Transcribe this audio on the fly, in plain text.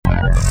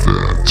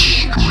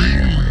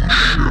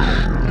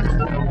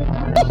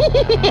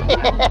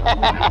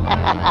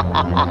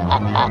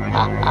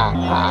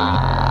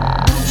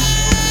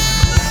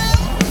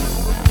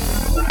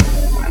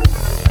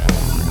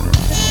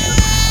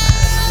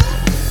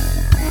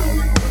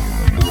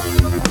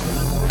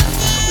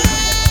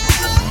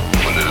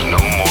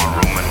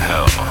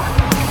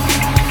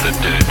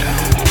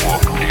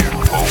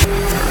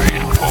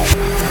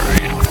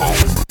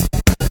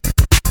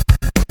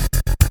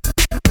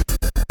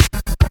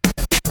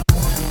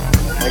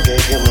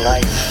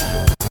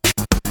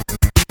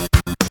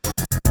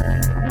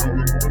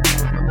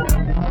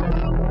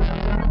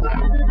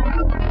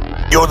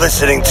You're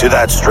listening to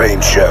That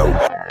Strange Show.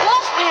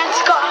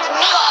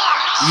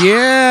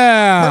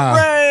 Yeah.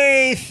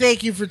 Hooray!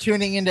 Thank you for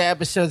tuning into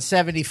episode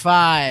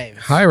 75.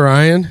 Hi,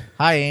 Ryan.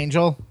 Hi,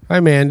 Angel. Hi,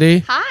 Mandy.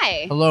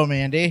 Hi. Hello,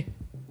 Mandy.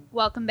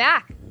 Welcome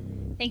back.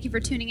 Thank you for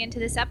tuning into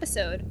this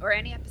episode, or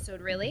any episode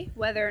really,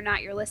 whether or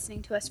not you're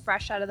listening to us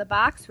fresh out of the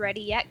box,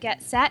 ready yet,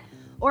 get set,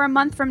 or a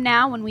month from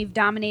now when we've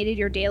dominated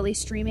your daily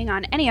streaming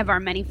on any of our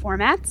many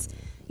formats.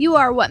 You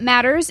are what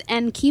matters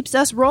and keeps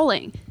us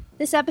rolling.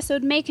 This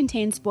episode may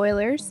contain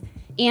spoilers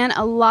and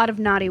a lot of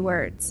naughty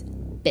words.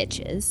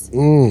 Bitches.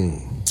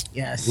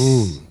 Yes.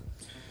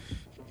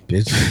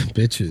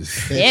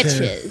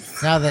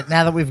 Bitches. Now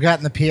that we've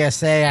gotten the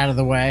PSA out of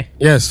the way,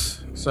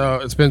 Yes. So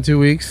it's been 2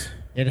 weeks.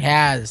 it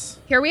has.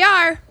 Here we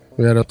are.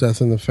 We had a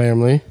death in the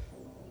family.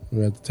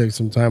 We had to take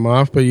some time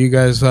off, but you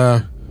guys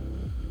were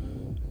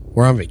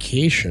on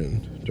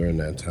vacation during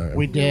that time.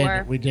 We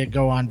were. did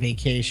go on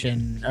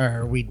vacation,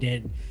 or we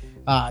did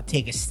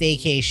take a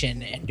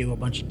staycation and do a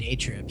bunch of day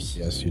trips.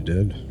 Yes, you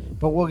did.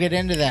 But we'll get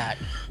into that.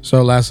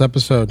 So last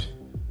episode.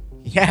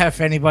 Yeah, if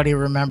anybody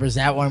remembers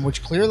that one,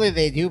 which clearly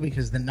they do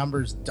because the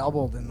numbers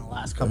doubled in the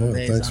last couple of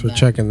days. Thanks on for that.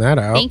 checking that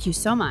out. Thank you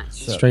so much.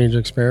 Strange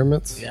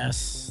Experiments.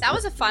 Yes. That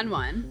was a fun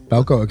one.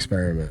 Belko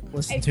Experiment.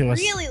 Listen I to us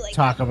really like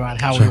talk that. about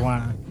how we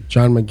want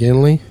John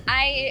McGinley.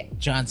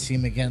 John C.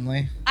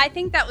 McGinley. I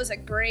think that was a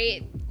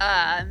great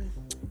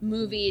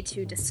movie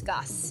to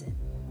discuss.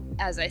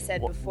 As I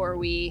said before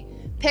we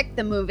picked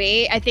the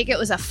movie, I think it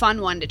was a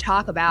fun one to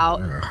talk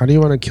about. How do you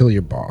want to kill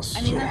your boss?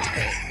 I mean, that's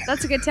great.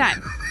 That's a good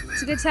time.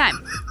 It's a good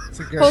time. It's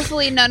a good.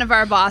 Hopefully none of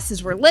our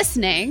bosses were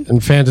listening. In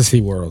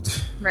fantasy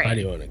world, Right. how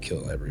do you want to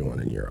kill everyone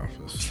in your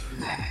office?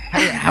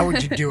 How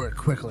would you do it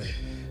quickly?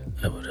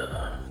 I would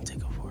take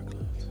a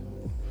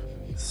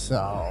forklift.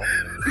 So,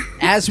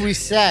 as we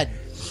said,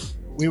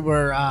 we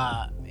were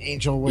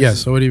Angel was. Yeah,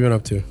 so what have you been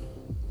up to?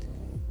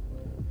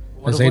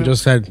 What As have Angel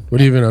said, what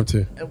have you been up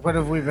to? What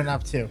have we been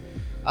up to?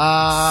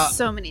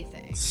 So many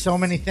things. So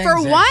many things.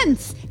 For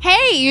once.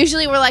 Hey,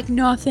 usually we're like,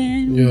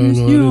 nothing. Yeah,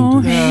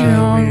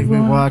 no, I didn't do we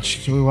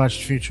watched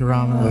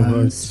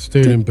Futurama. I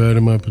stayed in bed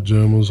in my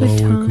pajamas all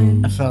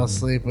weekend. I fell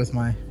asleep with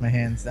my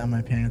hands down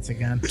my pants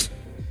again.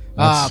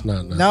 That's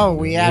not nice. No,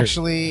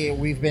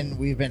 we've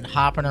been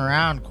hopping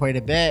around quite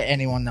a bit.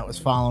 Anyone that was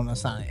following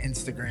us on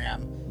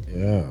Instagram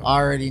Yeah.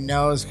 already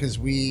knows because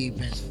we've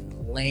been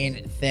laying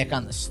it thick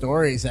on the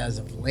stories as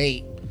of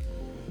late.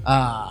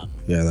 Yeah,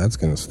 that's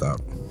going to stop.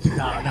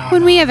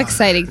 When we have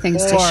exciting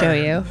things to show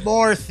you.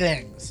 More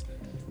things.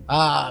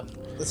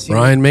 Let's see.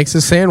 Ryan makes a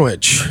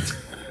sandwich.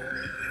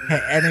 Hey,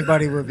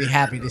 anybody would be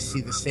happy to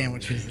see the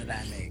sandwiches that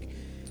I make.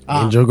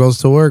 Angel goes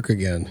to work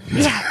again.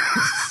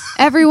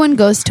 Everyone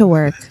goes to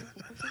work.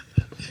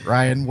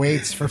 Ryan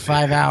waits for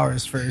 5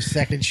 hours for his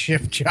second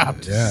shift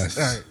job to Yes.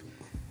 start.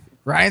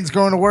 Ryan's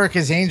going to work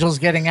as Angel's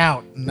getting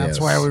out, and that's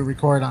Yes. why we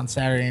record on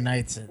Saturday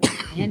nights.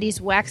 Andy's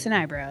waxing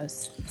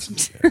eyebrows.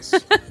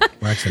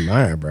 Waxing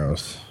my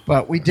eyebrows.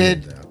 But we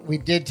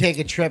did take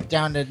a trip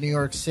down to New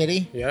York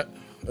City. Yeah.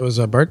 It was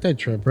a birthday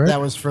trip, right? That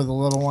was for the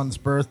little one's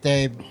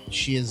birthday.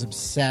 She is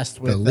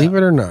obsessed with. Believe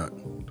it or not.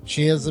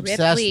 she is obsessed.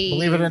 Ripley's.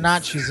 Believe it or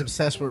not, she's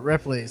obsessed with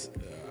Ripley's.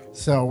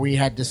 So we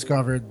had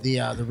discovered the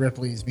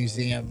Ripley's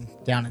Museum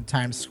down in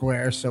Times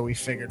Square. So we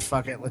figured,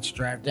 fuck it, let's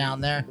drive down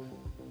there.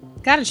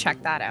 Gotta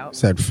check that out.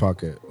 Said,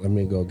 fuck it. Let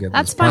me go get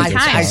That's this fun birthday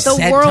times. I sauce.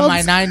 The said to world's-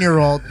 my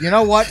 9-year-old, you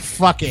know what?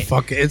 Fuck it.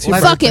 Fuck it. It's your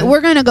Fuck birthday. it,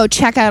 we're gonna go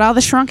check out all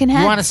the shrunken You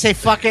heads want to say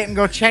fuck it and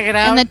go check it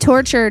out? and the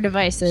torture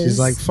devices. She's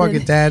like, fuck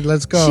it, Dad.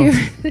 Let's go.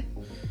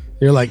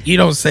 You're like, you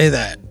don't say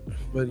that.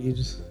 But you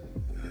just...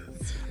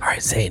 All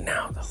right, say it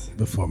now, though,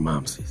 before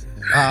Mom sees it.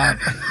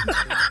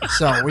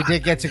 So we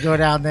did get to go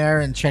down there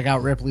and check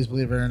out Ripley's,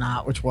 believe it or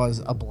not, which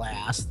was a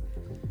blast.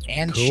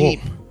 And Cool. cheap.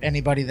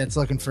 Anybody that's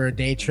looking for a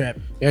day trip.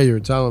 Yeah, you were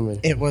telling me.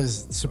 It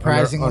was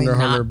surprisingly under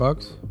not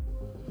 $100.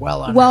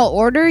 well under. Well,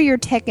 order your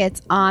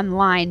tickets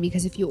online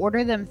because if you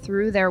order them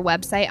through their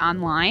website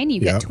online,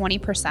 you Yep. get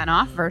 20%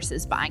 off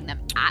versus buying them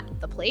at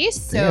the place.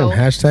 Damn, So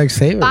hashtag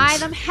savings. buy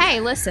them. Hey,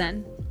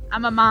 listen,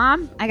 I'm a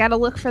mom. I got to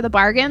look for the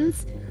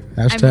bargains.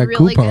 Hashtag I'm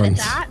really coupons. good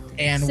at that.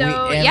 and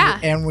so, yeah.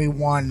 and we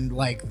won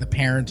like the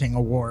parenting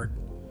award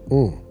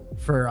Ooh.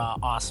 for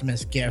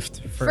awesomest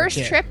gift for First a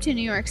kid. trip to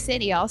New York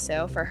City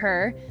also for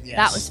her. Yes.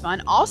 That was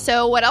fun.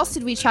 Also, what else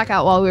did we check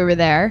out while we were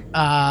there?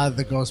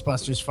 The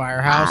Ghostbusters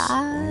Firehouse.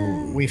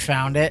 We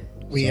found it.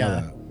 We Saw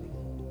that.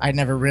 I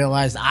never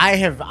realized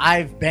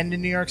I've been to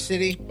New York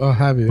City. Oh,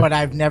 have you? But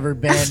I've never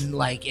been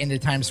like into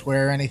Times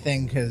Square or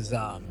anything because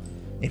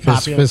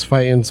Fist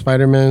fighting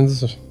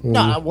Spider-Man's.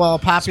 No, well,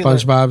 popular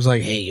SpongeBob's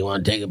like, hey, you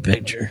want to take a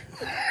picture?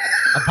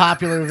 a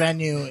popular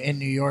venue in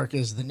New York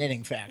is the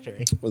Knitting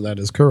Factory. Well, that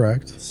is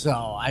correct. So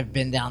I've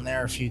been down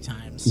there a few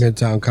times.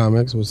 Midtown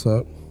Comics, what's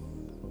up?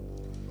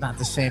 Not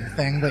the same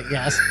thing, but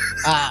yes.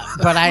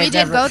 But I We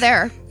did go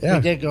there. Yeah.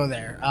 We did go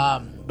there.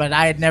 But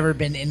I had never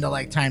been into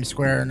like Times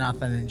Square or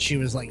nothing, and she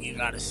was like, "You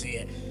got to see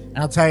it." And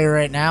I'll tell you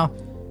right now,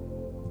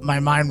 my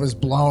mind was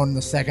blown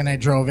the second I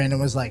drove in. It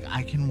was like,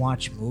 I can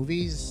watch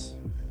movies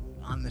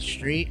on the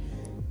street.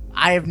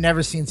 I have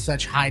never seen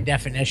such high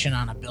definition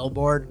on a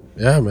billboard.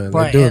 Yeah, man,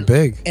 But they're doing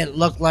big. It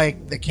looked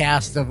like the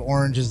cast of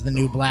Orange is the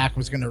New Black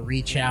was going to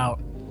reach out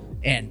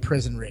and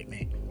prison rape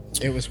me.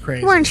 It was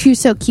crazy. Weren't you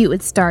so cute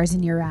with stars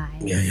in your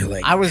eyes? Yeah, you're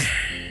like. I was,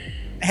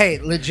 hey,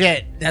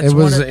 legit. That's It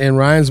was one of, in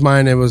Ryan's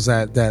mind. It was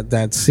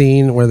that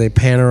scene where they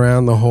pan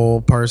around the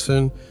whole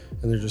person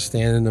and they're just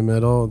standing in the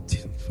middle,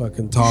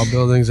 fucking tall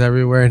buildings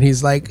everywhere, and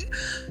he's like,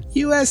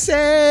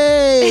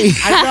 USA.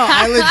 I know.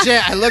 I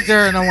legit. I looked at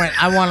her and I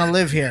went, I want to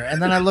live here.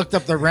 And then I looked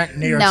up the rent in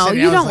New York No, City.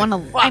 you I was don't like,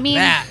 want to. fuck I mean,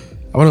 that.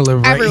 I want to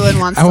live right everyone here.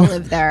 wants to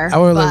live there. I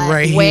want to but live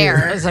right where?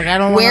 here. I was like, I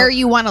don't Where wanna,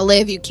 you want to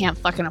live, you can't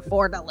fucking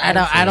afford to live.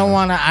 I don't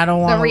want to. I don't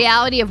The want.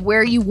 reality of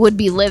where you would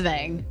be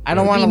living. I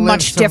don't would want be to live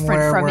much different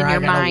somewhere from where in your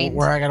I gotta, mind.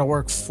 where I got to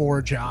work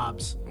 4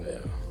 jobs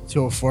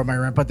to afford my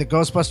rent. But the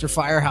Ghostbuster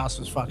Firehouse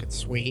was fucking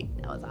sweet.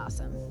 That was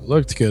awesome.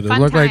 Looked good. It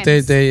Fun looked like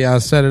times. they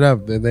set it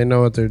up. They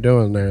know what they're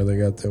doing there. They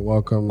got the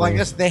welcome. Well, I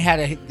guess they've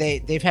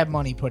had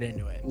money put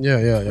into it.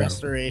 Yeah.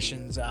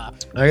 Restorations. I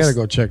gotta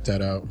go check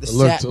that out. the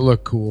It set-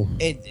 looked cool.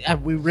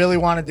 We really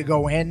wanted to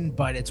go in,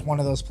 but it's one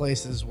of those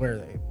places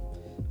where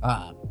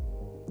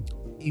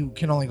you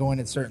can only go in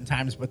at certain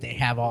times, but they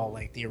have all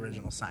like the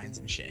original signs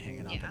and shit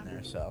hanging up in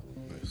there. So,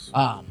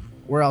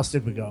 where else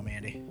did we go,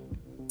 Mandy?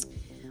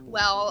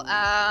 Well,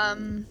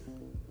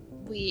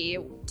 we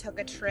took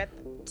a trip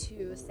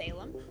to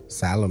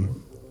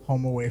Salem,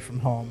 Home away from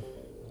home.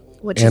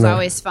 which is Anna.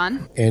 always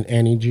fun. And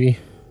Annie G.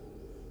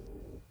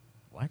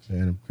 What?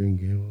 Anne of Green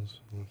Gables.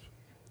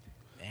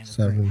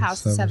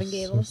 House of Seven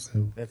Gables.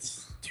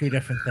 That's 2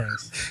 different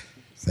things.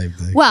 Same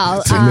thing.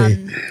 Well, To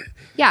me.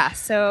 yeah,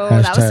 so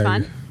that was Hashtag.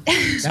 fun.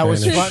 That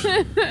was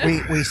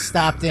fun. We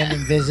stopped in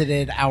and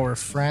visited our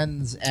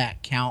friends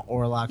at Count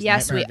Orlok's.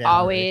 Yes, Nightmare we Gallery.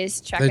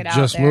 always check They it out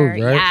just there.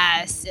 moved, right?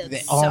 Yes,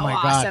 it's oh so my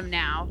God. awesome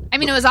now. I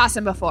mean, it was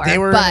awesome before, They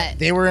were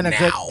but in a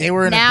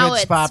Now good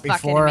it's spot fucking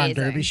before on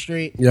amazing. Derby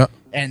Street. Yep.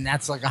 And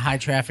that's like a high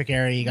traffic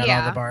area. You got all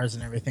Yeah. the bars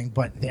and everything,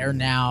 but they're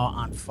now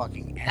on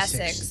fucking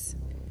Essex.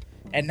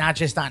 And not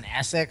just on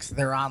Essex,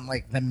 they're on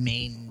like the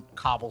main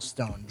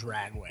cobblestone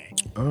dragway.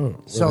 Oh,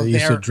 So so they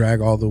used to they're-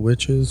 drag all the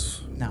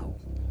witches.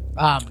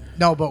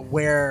 No, but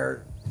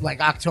where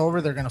like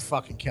October, they're gonna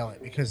fucking kill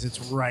it because it's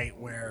right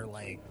where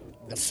like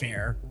the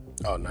fair.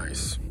 Oh,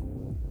 nice.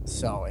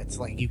 So it's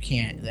like you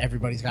can't.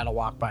 Everybody's got to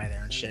walk by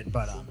there and shit.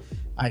 But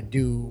I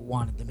do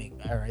wanted to make.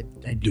 All right,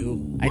 I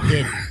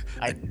did.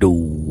 I do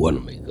want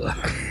to make a.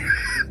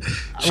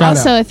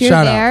 Also, if you're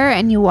Shout out. there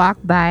and you walk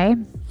by,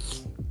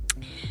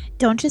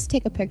 don't just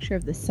take a picture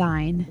of the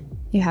sign.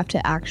 You have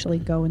to actually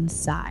go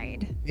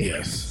inside.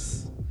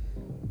 Yes.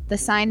 The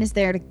sign is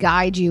there to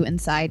guide you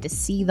inside to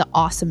see the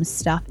awesome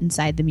stuff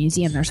inside the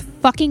museum. There's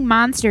fucking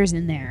monsters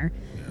in there.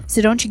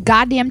 So don't you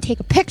goddamn take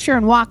a picture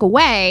and walk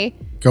away.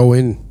 Go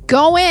in.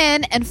 Go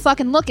in and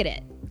fucking look at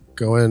it.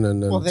 Go in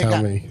and then Well,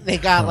 tell me. they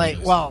got like.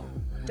 Well,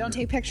 Don't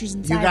take pictures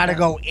inside. you got to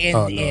though. go in.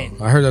 Oh,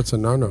 no. I heard that's a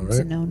no-no, It's a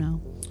right? no-no.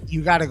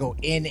 You got to go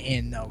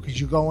in though, because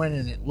you go in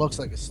and it looks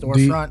like a Deep.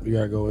 storefront. You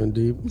gotta go in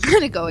deep. I'm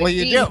gonna go. Well, in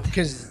you deep. do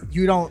because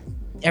you don't.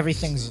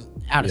 Everything's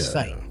out of Yeah.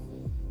 sight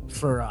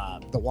for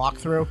the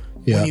walkthrough.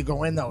 Yeah. When you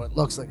go in though, it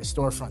looks like a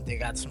storefront. They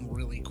got some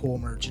really cool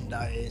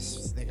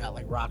merchandise. They got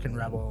like Rock and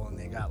Rebel, and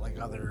they got like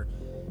other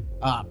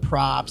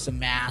props and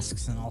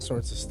masks and all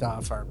sorts of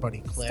stuff. Our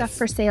buddy Cliff, Stuff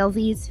for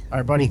salesies.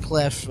 our buddy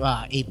Cliff,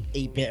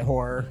 8-bit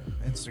horror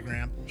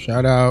Instagram.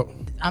 Shout out.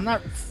 I'm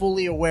not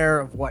fully aware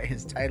of what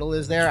his title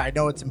is there. I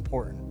know it's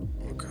important.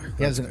 Okay.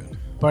 He hasn't,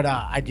 but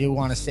I do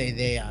want to say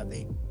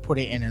they put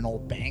it in an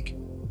old bank.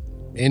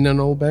 In an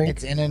old bank?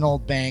 It's in an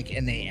old bank,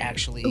 and they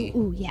actually.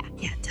 Ooh, yeah.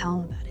 Tell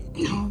them about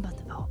it. Tell them about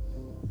the vault.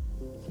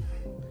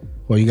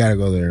 Well, you gotta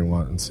go there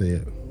and see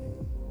it.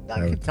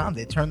 I keep telling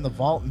they turned the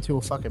vault into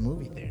a fucking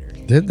movie theater.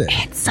 Did they?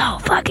 It's so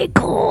fucking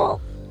cool.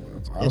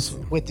 That's It's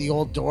awesome. with the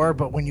old door,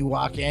 but when you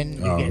walk in,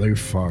 you Oh, get, they're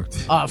fucked.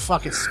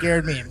 fuck! It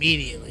scared me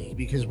immediately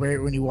because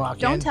when you walk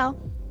Don't in, tell.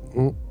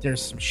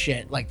 there's some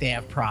shit like they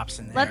have props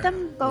in there. Let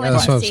them go Yeah, in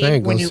that's and what I'm see.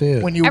 saying. When Go you see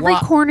it. when you Every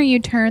walk, corner you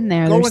turn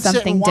there, go there's and sit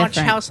something and watch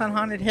different. House on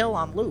Haunted Hill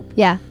on loop.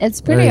 Yeah,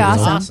 it's pretty There you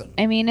go. awesome. Awesome.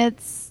 I mean,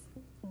 it's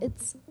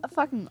a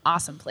fucking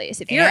awesome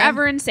place. If you're And-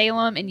 ever in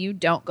Salem and you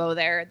don't go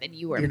there, then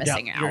you are You're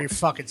missing dumb. out. You're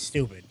fucking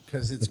stupid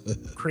because it's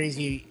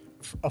crazy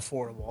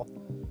affordable.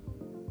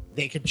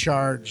 They could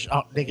charge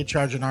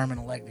an arm and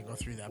a leg to go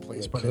through that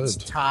place, but it's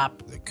could.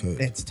 top. They could.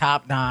 It's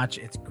top notch.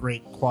 It's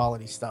great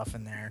quality stuff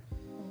in there.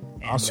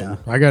 And, Awesome.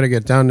 I gotta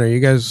get down there.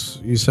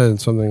 You said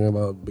something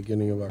about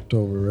beginning of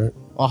October, right?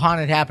 Well,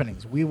 Haunted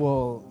Happenings.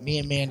 Me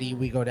and Mandy,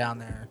 we go down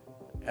there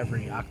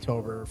every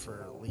October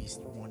for at least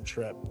fun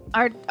trip.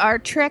 Our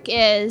trick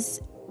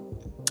is,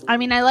 I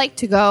mean, I like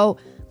to go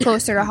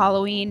closer to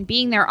Halloween.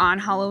 Being there on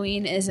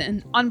Halloween is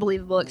an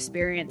unbelievable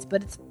experience,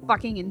 but it's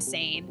fucking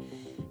insane.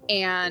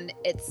 And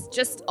it's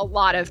just a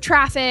lot of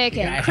traffic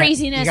and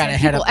craziness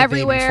and people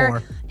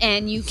everywhere.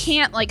 And you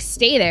can't like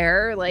stay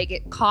there. Like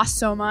it costs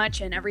so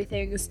much and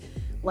everything's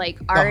like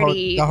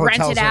already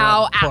rented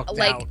out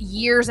like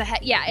years ahead.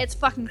 Yeah, it's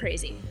fucking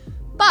crazy.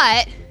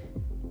 But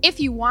if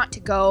you want to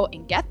go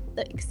and get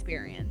the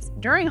experience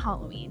during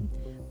Halloween,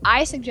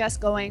 I suggest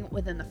going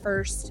within the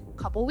first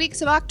couple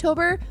weeks of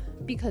October,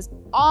 because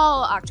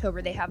all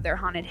October they have their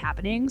haunted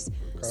happenings.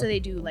 Okay. So they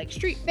do like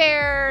street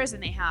fairs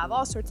and they have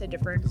all sorts of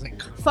different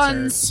like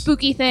fun,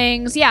 spooky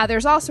things. Yeah,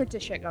 there's all sorts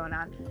of shit going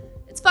on.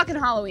 It's fucking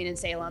Halloween in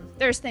Salem.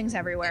 There's things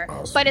everywhere.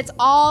 Awesome. But it's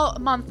all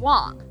month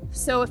long.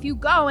 So if you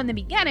go in the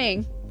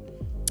beginning,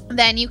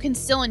 then you can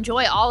still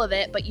enjoy all of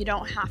it, but you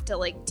don't have to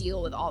like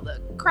deal with all the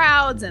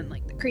crowds and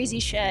like the crazy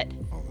shit.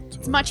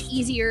 It's much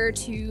easier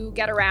to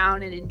get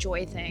around and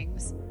enjoy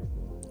things.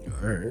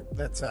 All right.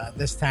 That's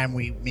this time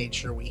we made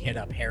sure we hit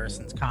up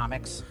Harrison's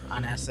Comics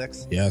on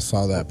Essex. Yeah, I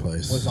saw that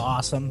place. It was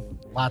awesome.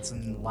 Lots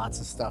and lots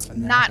of stuff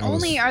in there. Not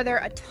only are there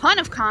a ton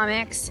of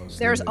comics,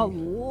 there's a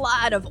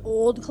lot of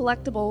old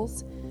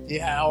collectibles.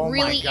 Yeah, oh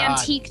really my God.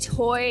 Antique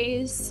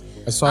toys.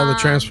 I saw the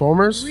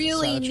Transformers.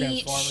 Really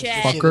neat shit.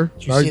 Fucker.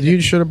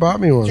 You should have bought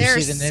me one.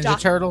 There's see the Ninja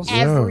stuff Turtles?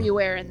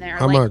 everywhere in there.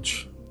 How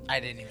much? I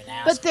didn't even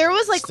ask. But there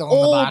was like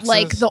old,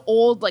 like the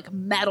old like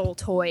metal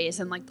toys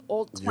and like the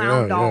old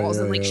clown dolls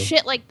and like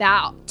shit like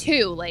that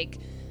too. Like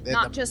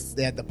not just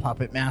they had the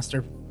Puppet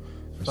Master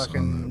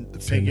fucking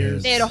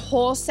figures. They had a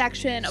whole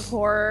section of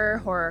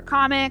horror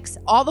comics.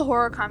 All the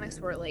horror comics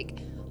were like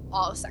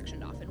all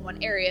sectioned off in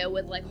one area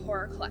with like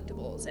horror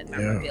collectibles and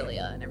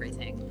memorabilia and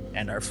everything.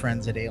 And our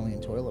friends at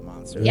Alien Toilet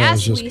Monsters. Yeah, I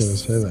was just gonna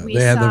say that.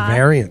 They had the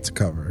variants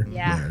covered.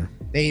 Yeah.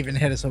 They even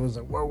hit us. I was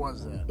like, where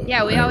was that?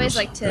 Yeah, we always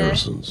like to.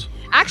 Harrison's.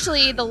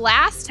 Actually, the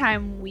last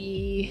time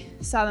we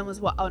saw them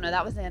was what? Oh no,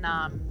 that was in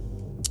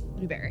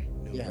Newberry.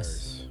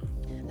 Yes.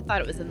 I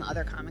thought it was in the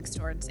other comic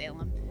store in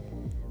Salem,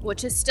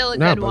 which is still a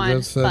good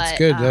one. That's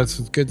good. That's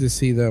good to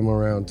see them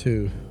around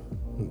too.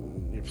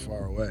 You're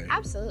far away.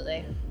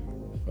 Absolutely.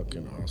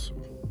 Fucking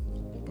awesome.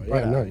 But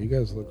yeah, no, you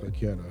guys look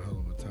like you had a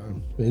hell of a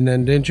time. And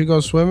then didn't you go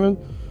swimming?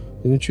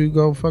 Didn't you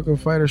go fucking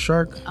fight a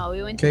shark? Oh,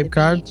 we went to Cape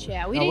Cod? Beach.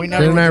 Yeah,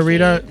 didn't I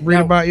read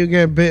about you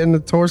getting bit in the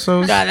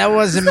torsos? No, that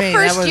wasn't me.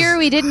 First year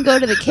we didn't go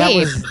to the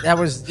Cape. That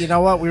was. You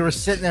know what? We were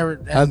sitting there.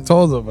 I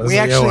told them. I was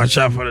like, watch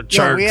out for the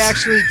sharks.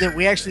 Yeah,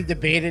 we actually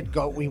debated.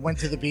 We went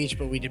to the beach,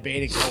 but we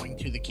debated going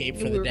to the Cape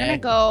for the day. We were gonna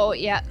go.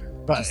 Yeah.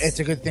 But it's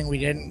a good thing we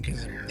didn't,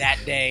 because that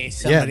day,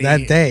 someone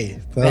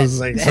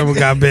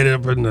got bit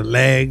up in the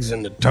legs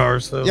and the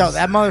torso. Yo,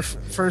 that mother.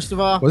 First of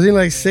all, was he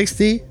like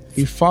 60?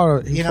 He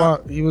fought.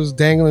 He was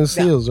dangling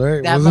seals,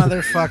 right? That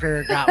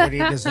motherfucker got what he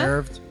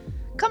deserved.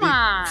 Come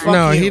on.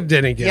 No, he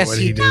didn't get what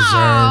he deserved.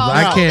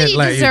 I can't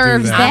let you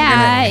do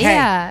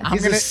that.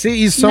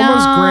 He's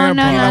someone's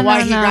grandpa. You know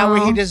why he got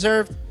what he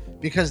deserved?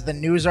 Because the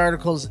news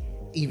articles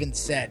even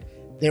said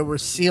there were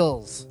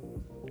seals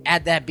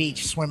at that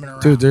beach swimming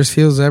around. Dude, there's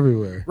seals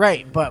everywhere.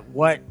 Right, but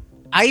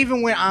I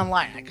even went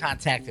online. I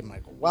contacted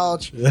Michael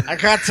Welch. I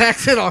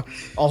contacted a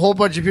whole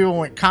bunch of people.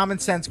 Went common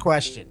sense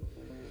question.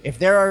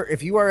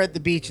 If you are at the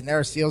beach and there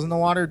are seals in the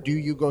water, do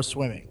you go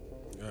swimming?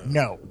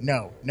 Yeah.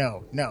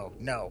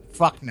 No.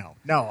 Fuck no.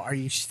 No. Are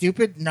you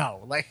stupid?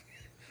 No. Like,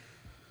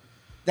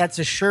 that's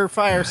a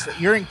surefire.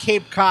 You're in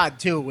Cape Cod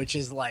too, which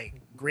is like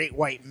Great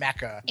White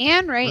Mecca.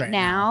 And right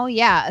now,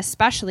 yeah,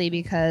 especially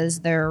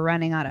because they're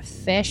running out of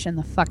fish in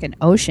the fucking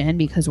ocean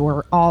because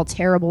we're all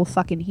terrible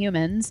fucking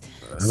humans.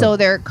 So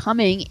they're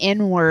coming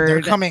inward.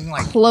 They're coming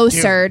like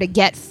closer to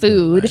get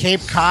food. Cape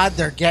Cod,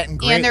 they're getting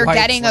great and they're whites,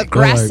 getting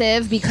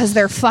aggressive because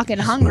they're fucking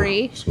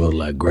hungry. Smell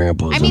like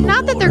grandpa's. I mean,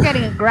 not that they're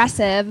getting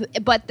aggressive,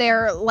 but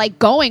they're like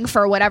going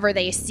for whatever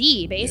they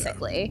see,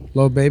 basically.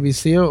 Little baby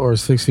seal or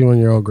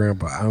 61-year-old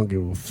grandpa? I don't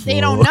give a fuck.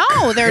 They don't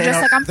know. They're just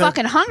like, I'm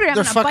fucking hungry. I'm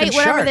gonna bite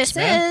whatever this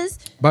is.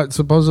 But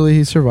supposedly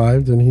he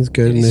survived and he's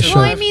good. And they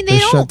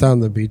shut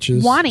down the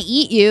beaches. Want to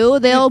eat you?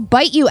 They'll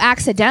bite you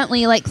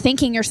accidentally, like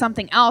thinking you're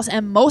something else.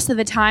 And most of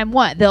the time,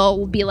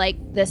 they'll be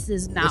like, "This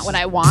is not what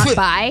I want."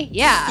 Bye.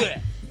 Yeah,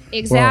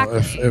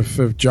 exactly. Well,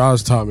 if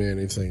Jaws taught me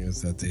anything,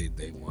 is that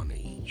they want to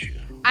eat you.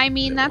 I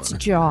mean, that's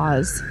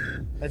Jaws.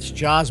 That's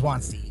Jaws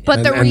wants to eat.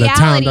 But the reality the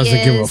town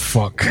doesn't give a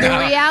fuck. The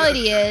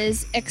reality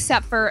is,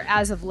 except for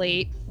as of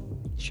late,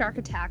 shark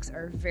attacks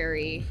are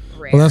very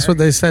rare. Well, that's what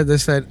they said. They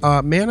said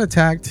man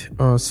attacked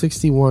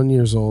 61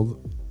 years old,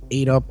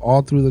 ate up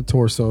all through the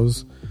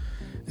torsos,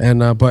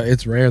 and but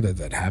it's rare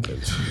that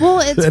happens. Well,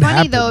 it's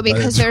funny though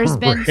because there's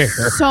been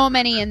so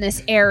many in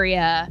this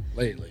area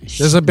lately.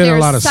 There's been a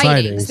lot of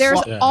sightings.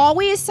 There's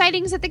always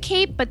sightings at the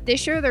Cape, but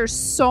this year there's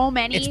so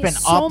many. It's been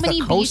so up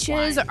many the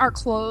beaches are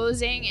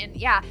closing, and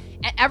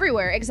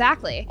everywhere.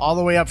 Exactly. All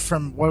the way up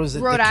from what was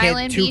it? Rhode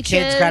Island two beaches,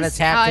 kids got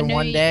attacked in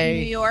one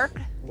day. New York.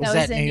 Was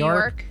that in New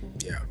York?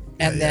 Yeah.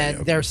 And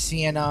then they're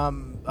seeing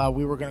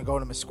we were going to go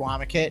to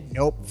Mesquamaket.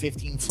 Nope,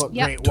 15-foot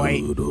great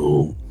white.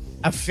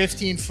 A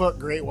 15-foot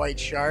great white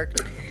shark,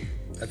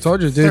 I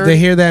told you, dude. They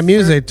hear that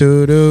music,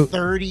 dude.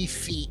 30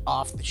 feet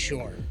off the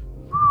shore.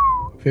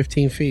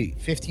 15 feet.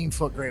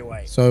 15-foot great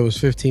white. So it was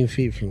 15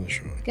 feet from the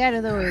shore. Got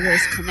to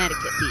those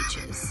Connecticut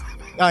beaches.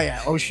 Oh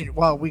yeah, Ocean.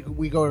 Well,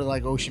 we go to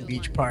like Ocean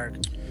Beach Park.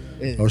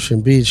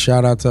 Ocean Beach.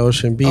 Shout out to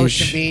Ocean Beach.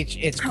 Ocean Beach.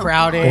 It's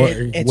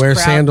crowded. Wear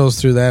sandals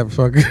through that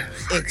fucking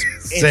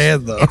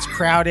sand, though. It's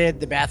crowded.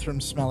 The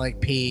bathrooms smell like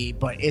pee,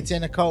 but it's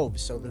in a cove,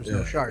 so there's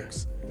no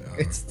sharks.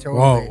 It's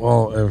totally.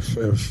 Well,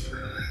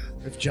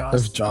 if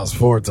Jaws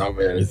 4 taught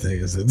me anything,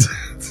 is it?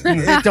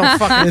 it don't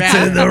fucking It's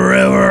matter. in the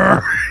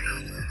river.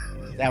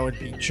 That would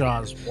be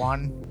Jaws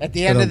 1. At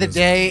the end of the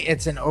day,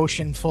 it's an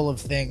ocean full of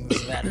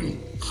things that are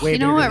way You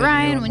know bigger what, than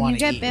Ryan? would When wanna you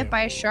get eat bit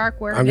by a shark,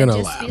 we're I'm gonna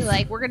gonna just be laugh.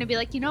 like, we're gonna be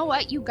like, you know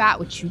what? You got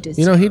what you deserve.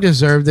 You know, he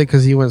deserved it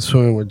because he went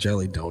swimming with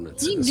jelly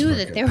donuts. He in his knew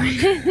that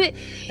fucking- they were.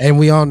 And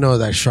we all know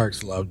that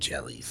sharks love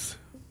jellies.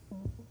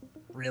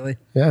 Really?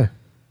 Yeah.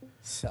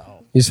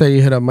 So You say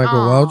you hit up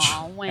Michael Welch?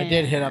 I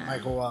did hit up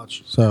Michael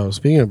Welch. So,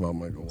 speaking about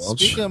Michael Welch,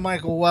 Speaking of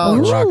Michael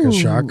Welch, Rock and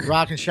Shock,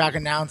 Rock and Shock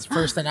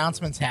first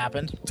announcements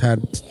happened.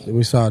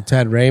 we saw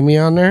Ted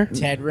Raimi on there.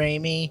 Ted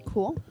Raimi,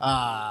 Cool.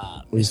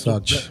 We saw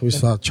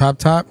Chop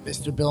Top.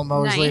 Mr. Bill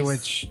Mosley, Nice.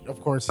 which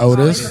of course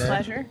Otis. he's Always a gonna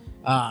be pleasure.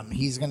 there.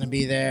 He's going to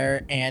be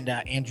there, and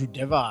Andrew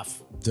Divoff.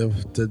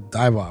 The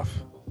dive off.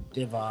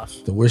 The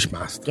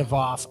Wishmaster.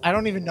 Divoff. I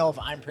don't even know if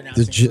I'm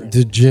pronouncing it right.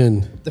 The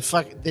Jin. The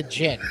fucking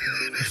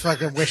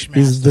Wishmaster.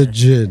 He's the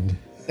Jin.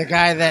 The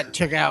guy that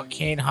took out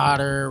Kane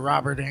Hodder,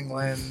 Robert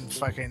England,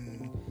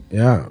 fucking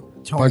Yeah.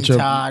 Tony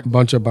Todd.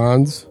 Bunch of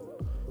Bonds.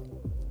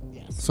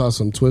 Yes. Saw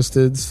some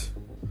Twisteds.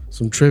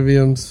 Some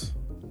Triviums.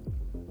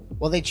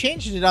 Well, they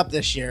changed it up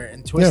this year,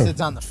 and Twisted's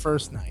on the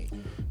first night.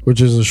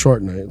 Which is a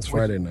short night. It's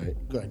Friday night.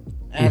 Good.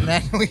 And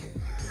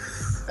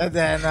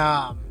then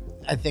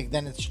I think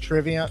then it's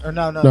trivia or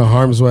no,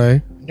 Harm's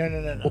Way.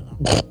 No.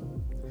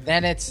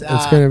 Then it's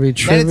gonna be Then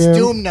trivia. it's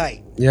Doom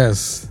Night.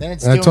 Yes. Then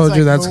it's I Doom- told it's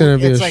you like that's Moon- going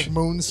to be It's like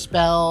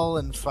Moonspell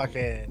and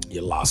fucking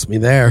You lost me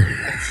there.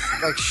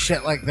 like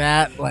shit like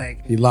that. Like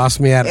You lost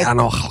me at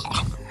Ano.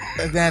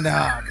 and then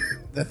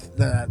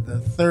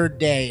the third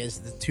day is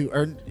the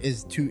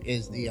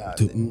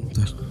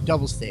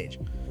double stage.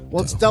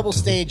 Well, it's double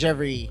stage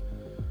every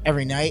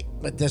night,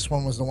 but this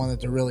one was the one that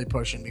they're really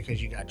pushing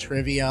because you got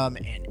Trivium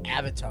and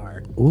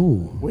Avatar,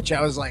 Ooh. which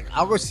I was like,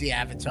 I'll go see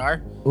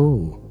Avatar.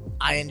 Ooh.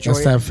 I enjoy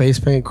That's that face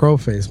paint crow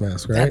face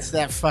mask, right? That's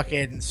that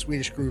fucking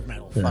Swedish groove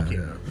metal. Fuck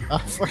you. yeah.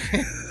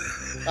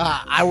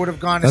 I would have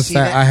gone to That's see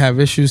that that. I Have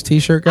Issues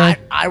t-shirt guy?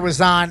 I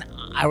was on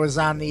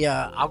the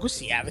I'll go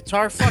see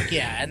Avatar. Fuck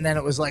yeah. And then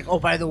it was like, oh,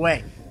 by the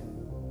way,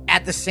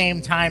 at the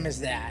same time as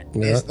that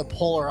is the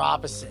polar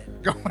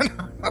opposite going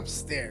on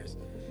upstairs.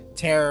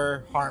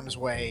 Terror, Harm's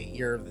Way,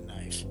 Year of the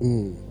Knife.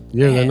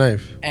 You're the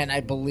knife. And I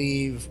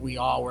believe we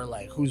all were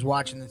like, who's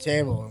watching the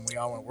table? And we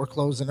all went, we're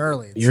closing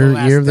early. It's the Year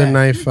last of the day.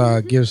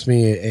 Knife gives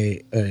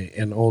me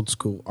an old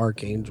school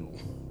Archangel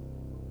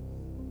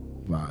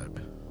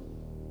vibe.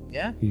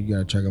 Yeah? You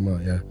gotta check them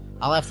out, yeah.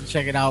 I'll have to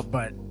check it out,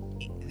 but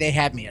they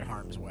had me at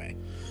Harm's Way.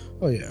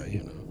 Oh yeah,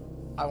 you know.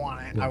 I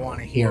want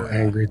to hear More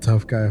angry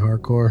tough guy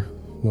hardcore,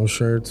 no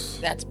shirts.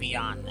 That's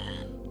beyond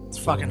that. It's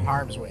fucking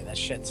Harm's Way. That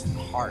shit's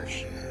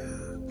harsh.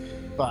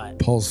 But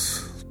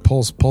Pulse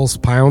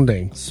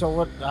pounding. so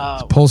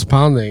what? Pulse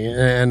pounding.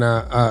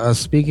 And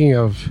speaking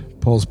of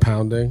pulse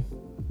pounding,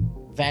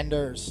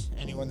 Vendors,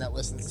 anyone that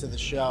listens to the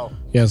show,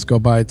 yes, go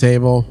buy a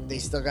table. they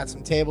still got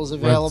some tables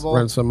available.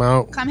 Rent some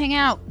out. Come hang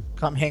out.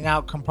 Come hang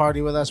out. Come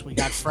party with us. We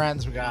got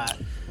friends. We got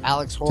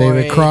Alex Hoy.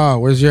 David Craw,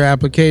 where's your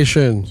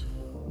application?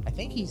 I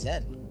think he's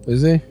in.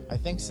 Is he? I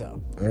think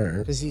so. All right.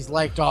 Because he's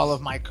liked all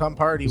of my come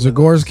party with us.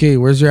 Zagorski,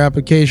 where's your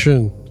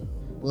application?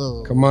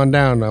 Whoa. Come on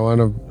down. I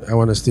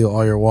want to steal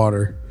all your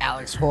water.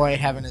 Alex Hoy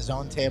having his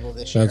own table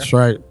this year. That's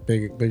right.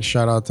 Big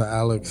shout out to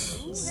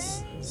Alex.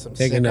 Some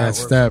Taking sick that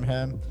artwork step. from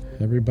him.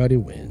 Everybody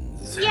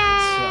wins.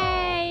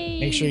 Yay!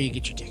 Make sure you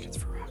get your tickets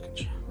for Rock and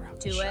Show.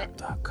 Do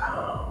it.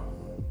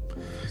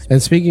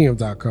 And speaking of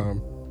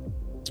 .com,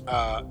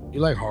 you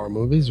like horror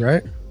movies,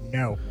 right?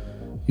 No.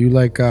 You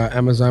like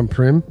Amazon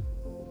Prime?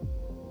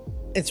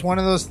 It's one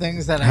of those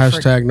things that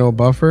Hashtag no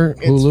buffer,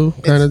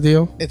 Hulu kind of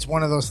deal? It's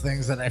one of those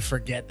things that I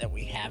forget that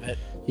we have it.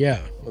 Yeah,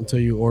 until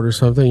you order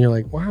something, you're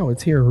like, wow,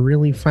 it's here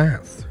really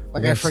fast.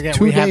 Like That's I forget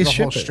 2 we have days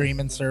the whole shipping.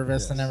 streaming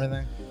service and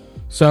everything.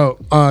 So,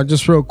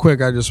 just real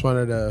quick, I just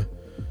wanted to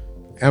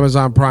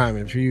Amazon Prime.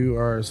 If you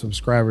are a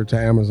subscriber to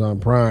Amazon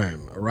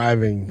Prime,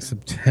 arriving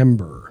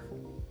September,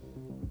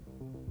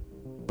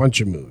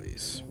 bunch of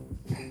movies.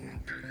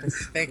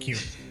 Thank you.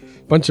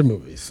 Bunch of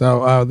movies.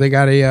 So they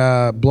got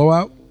a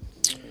Blowout,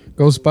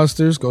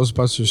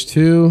 Ghostbusters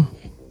 2,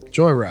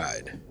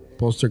 Joyride,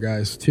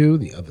 Poltergeist 2,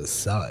 The Other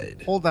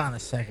Side. Hold on a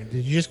second.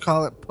 Did you just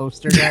call it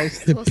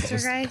Postergeist?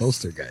 Poltergeist.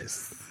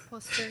 Poltergeist.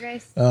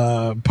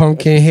 Poltergeist.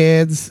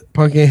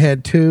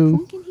 Pumpkinhead 2,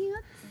 Pumpkin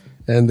Head?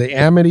 and the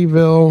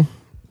Amityville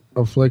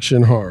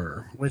Affliction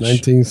Horror, Which-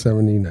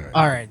 1979.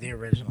 All right, the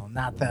original,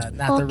 not the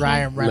Okay.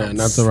 Ryan No, Reynolds.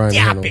 not the Ryan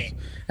Stop Reynolds. it.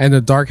 And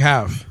The Dark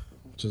Half,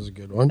 which is a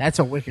good one. That's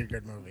a wicked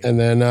good movie. And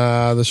then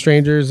The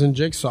Strangers and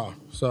Jigsaw.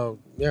 So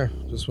yeah,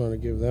 just want to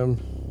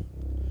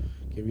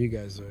give you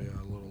guys a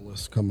little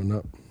list coming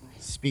up.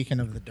 Speaking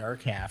of the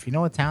dark half, you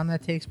know what town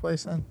that takes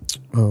place in?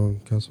 Oh,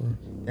 Castle Rock.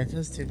 That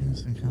does take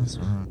place in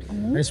Castle Rock.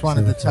 I just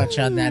wanted to touch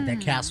on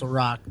that Castle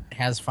Rock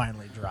has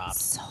finally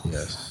dropped.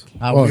 Yes.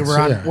 We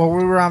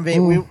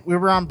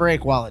were on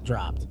break while it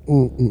dropped.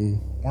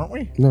 Weren't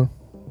we? No.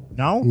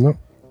 No? No. All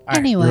right.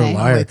 Anyway. You're a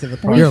liar. Late to the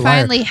We party. You're a liar.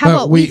 finally- how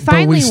about we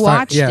finally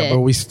watched Yeah, it. but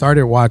we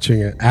started watching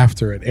it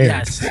after it aired.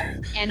 Yes.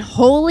 And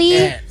holy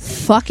Yeah.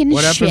 fucking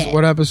What shit.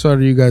 what episode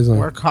are you guys on?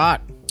 We're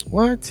caught.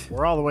 What?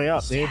 We're all the way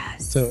up, dude.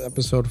 So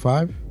episode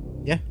 5?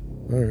 Yeah.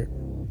 All right.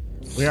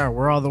 We are.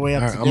 We're all the way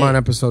up All to right, I'm on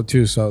episode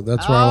 2, so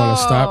that's where I want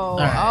to stop. Oh, all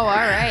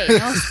right.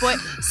 No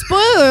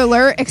spoiler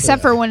alert,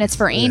 except for when it's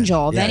for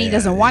Angel. Then he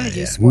doesn't want to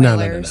do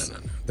spoilers. No.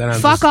 Then I'm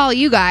Fuck just, all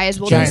you guys.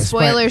 We'll Giant do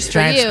spoilers for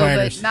giant you,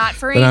 spiders. but not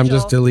for then Angel. I'm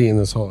just deleting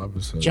this whole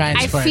episode. Giant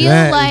I spider. feel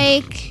That-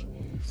 like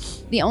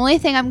the only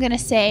thing I'm gonna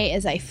say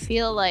is I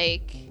feel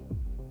like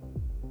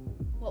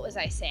what was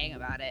I saying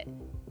about it?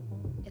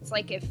 It's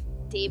like if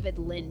David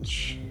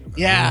Lynch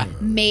Yeah.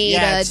 made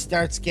Yeah, a it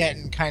starts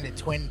getting kind of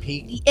Twin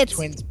Peaks. It's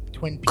Twin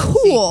Peaks.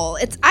 cool.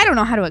 It's I don't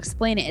know how to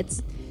explain it.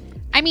 It's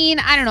I mean,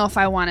 I don't know if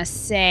I want to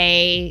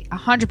say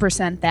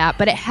 100% that,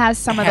 but it has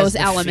some It of has those the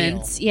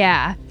elements.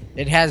 Yeah.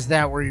 It has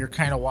that where you're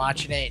kind of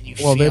watching it and you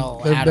Well,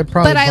 feel they're out of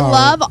probably But I following-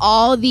 love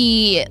all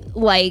the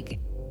like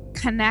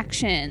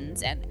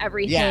connections and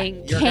everything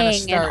you're gonna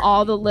King start- and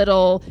all the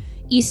little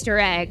Easter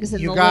eggs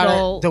and you the got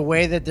little the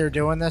way that they're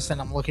doing this, and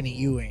I'm looking at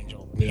you,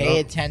 Angel. Pay Yeah.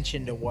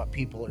 attention to what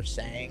people are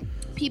saying.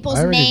 people's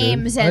I already did.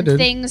 names I and did.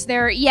 things.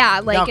 They're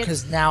like it's,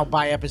 because now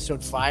by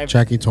episode 5,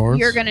 Jackie Torrance.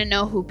 you're gonna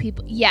know who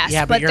people. Yes,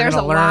 Yeah, but you're there's a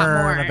gonna lot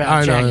learn more. about- I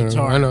know, Jackie I know,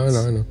 Torrance.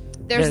 I know.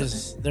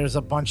 there's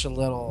a bunch of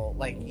little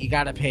you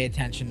got to pay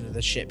attention to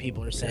the shit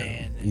people are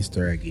saying.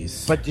 Easter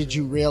eggies. But did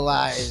you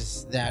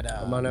realize that?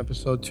 I'm on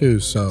episode 2,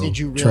 so Did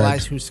you tread.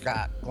 realize who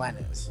Scott Glenn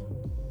is?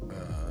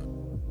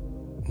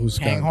 Who's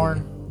Scott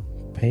Panghorn?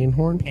 Glenn?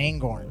 Panghorn?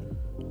 Pangorn.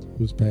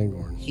 Who's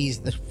Panghorn? He's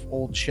the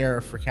old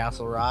sheriff for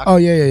Castle Rock. Oh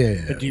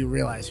yeah. But do you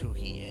realize who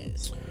he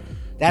is?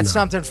 That's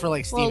something for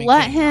like Stephen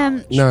let King him-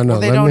 knowledge. No, Well,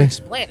 they let don't me-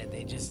 explain it.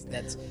 They just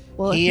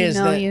Well, he if you is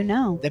know, the, you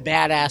know. the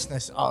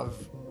badassness of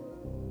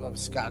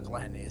Scott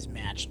Glenn is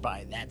matched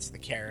by that's the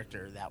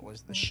character that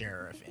was the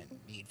sheriff in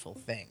Needful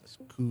Things,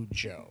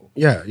 Cujo.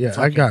 Yeah, I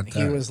Fucking- got that.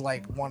 He was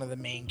like one of the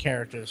main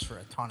characters for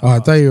a ton of. Oh, I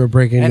thought you were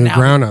breaking And new now-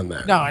 ground on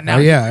that. No, and now- Oh,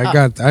 yeah,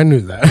 I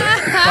knew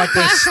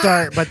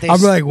that. But they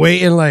I'm like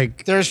waiting,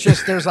 like there's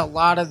a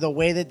lot of the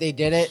way that they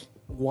did it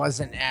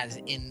wasn't as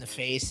in the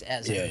face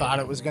as I thought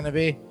it was going to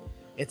be.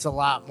 It's a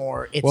lot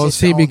more. It's well, its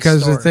see, own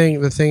because story.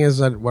 the thing is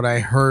that what I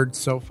heard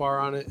so far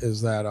on it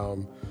is that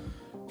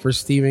for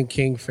Stephen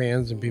King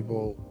fans and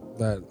people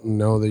that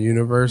know the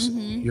universe,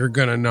 you're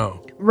gonna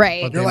know.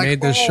 Right. But You're they like,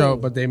 made this "Oh." show.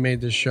 But they made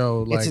this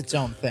show it's like its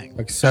own thing.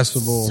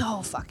 accessible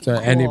So fucking to cool.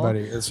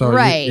 anybody. And so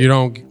Right. you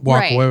don't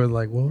walk Right. away with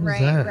like, what was Right,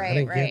 that? right, I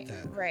didn't right,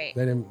 get that. right.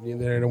 They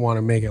didn't want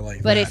to make it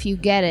like But that. if you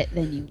get it,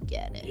 then you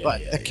get it.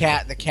 But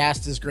the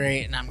cast is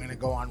great, and I'm gonna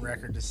go on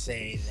record to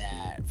say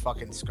that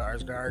fucking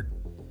Skarsgård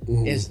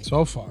is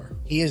so far.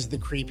 he is the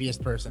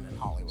creepiest person in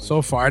Hollywood.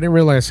 So far, I didn't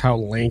realize how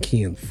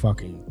lanky and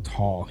fucking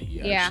tall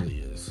he Yeah. actually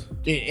is.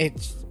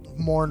 It's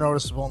more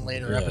noticeable in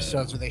later Yeah.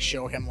 episodes where they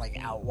show him like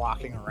out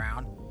walking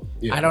around.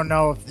 Yeah. I don't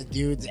know if the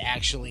dude's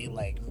actually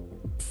like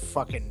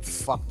fucking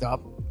fucked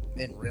up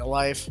in real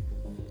life.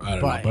 I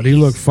don't know, But but he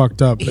looked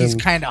fucked up. He's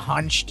And kind of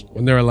hunched.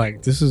 when they were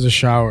like, "This is a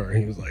shower,"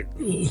 he was like,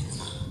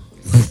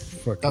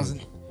 fucking,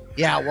 Doesn't.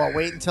 Yeah. Well,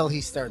 wait until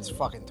he starts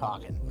fucking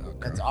talking.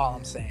 That's all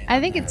I'm saying. I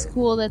think it's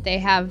cool that they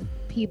have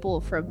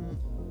people from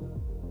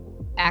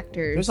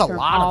actors There's a from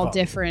lot of all them.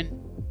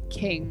 different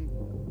King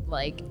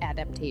like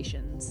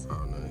adaptations.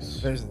 Oh, nice.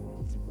 There's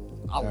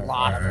a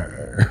lot of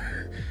them.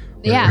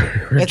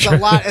 Yeah. It's a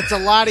lot. It's a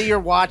lot of you're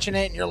watching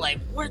it and you're like,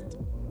 what?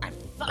 I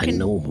fucking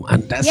know.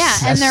 And that's, Yeah,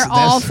 and they're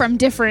all from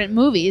different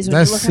movies. When you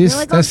That's look at them, you're sis,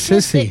 like, that's oh,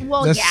 shit, Sissy. they-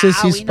 well, that's yeah,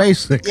 Sissy we know.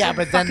 Spacek. Yeah,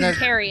 but then Fucking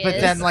Carrie but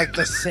is. then like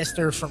the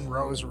sister from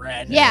Rose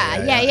Red.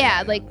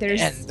 Yeah. Like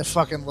there's And the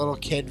fucking little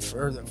kid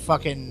or the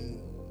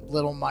fucking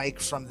little Mike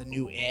from the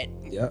new It.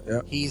 Yeah.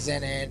 He's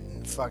in it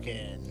and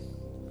fucking.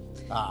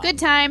 good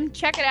time.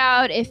 Check it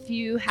out if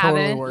you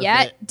haven't worth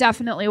yet. it.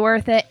 Definitely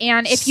worth it.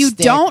 And if you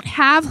Stick. don't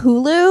have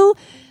Hulu,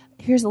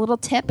 here's a little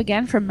tip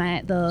again from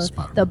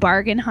the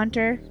bargain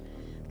hunter.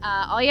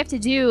 All you have to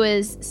do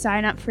is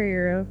sign up for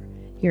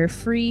your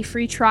free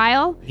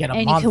trial, Get a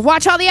and month. you can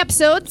watch all the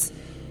episodes.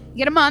 You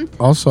get a month.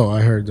 Also,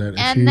 I heard that if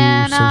And you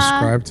then,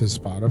 subscribe to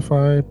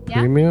Spotify yeah,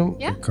 Premium,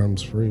 yeah. it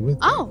comes free with it.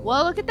 Oh,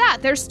 well, look at that.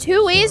 There's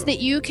 2 ways that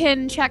you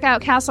can check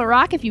out Castle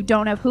Rock if you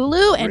don't have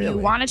Hulu and you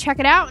Really? want to check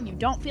it out and you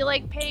don't feel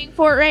like paying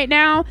for it right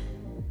now.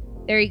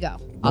 There you go.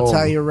 I'll Whoa.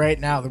 tell you right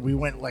now that we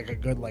went like a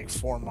good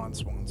 4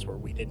 months once where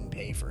we didn't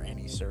pay for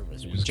any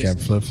service. We Just kept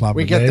flip-flopping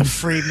we get the names.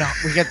 free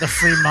we get the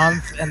free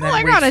month and then Oh,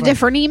 I we got a fuck-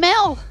 different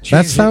email. That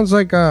change sounds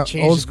like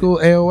change old the- school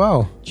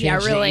AOL. change Yeah,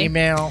 the really.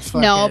 email.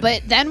 No, fucking-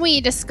 but then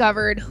we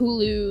discovered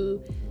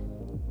Hulu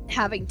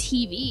having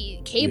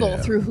TV cable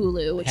through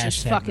Hulu, which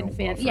is fucking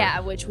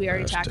which we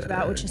already talked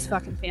about, which is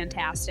fucking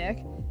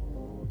fantastic.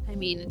 I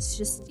mean, it's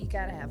just you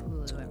gotta have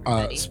Hulu.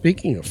 Everybody.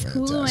 Speaking of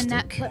fantastic, Hulu and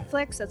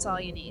Netflix, that's all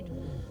you need.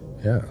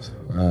 Yes.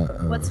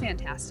 What's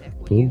fantastic?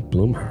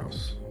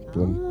 Bloomhouse.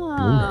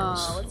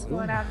 Bloomhouse. What's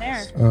going on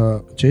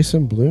there?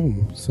 Jason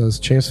Blum says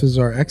chances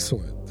are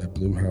excellent that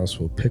Bloomhouse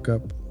will pick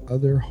up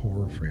other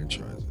horror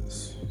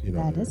franchises. You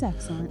know, that is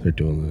excellent. They're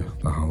doing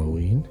the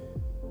Halloween.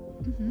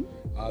 Mm-hmm.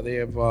 They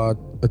have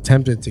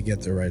attempted to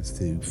get the rights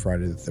to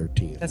Friday the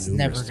 13th. That's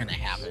never going to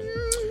happen.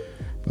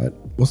 But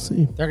we'll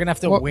see. They're going to have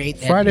to wait.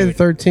 Friday the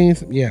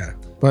 13th, yeah.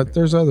 But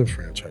there's other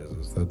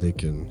franchises that they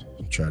can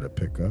try to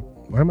pick up.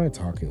 Why am I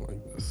talking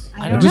like this?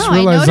 I don't know.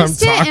 I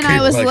noticed it, and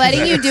I was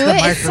letting you do it.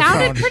 It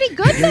sounded pretty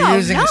good, though. You're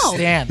using a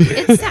stand.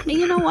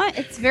 You know what?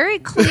 It's very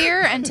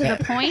clear and to the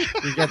point.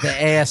 You got the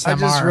ASMR. I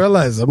just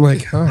realized. I'm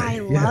like, hi. I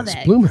love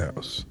it.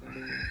 Bloomhouse.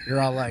 You're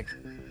all like,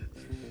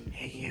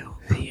 hey, you.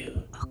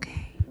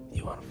 Okay.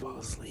 You want to fall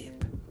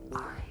asleep? All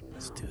right,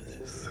 let's do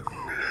this.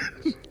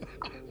 We're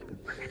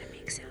going to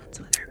make sounds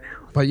with our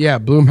mouth. But yeah,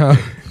 Bloomhouse.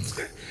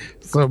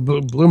 So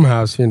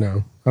Bloomhouse, you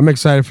know, I'm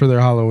excited for their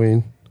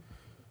Halloween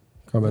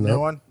coming up. New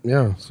one?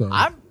 Yeah, so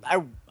I'm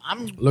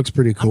looks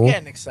pretty cool. I'm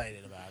getting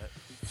excited about it.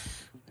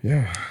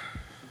 Yeah.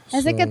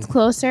 As it gets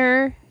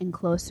closer and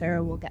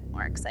closer, we'll get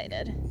more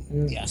excited.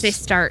 Yes. They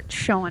start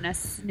showing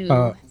us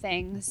new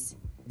things.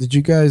 Did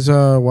you guys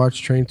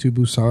watch Train to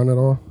Busan at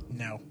all?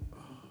 No.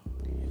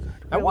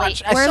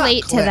 We're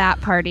late to that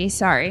party.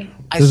 Sorry.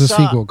 There's a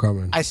sequel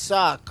coming. I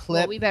saw a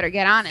clip. Well, we better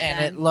get on it. And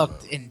then. it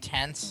looked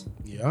intense.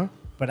 Yeah.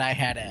 But I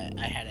had an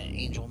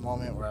angel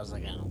moment where I was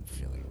like, I don't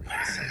feel like reading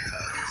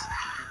subtitles.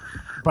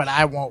 But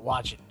I won't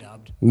watch it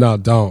dubbed. No,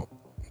 don't.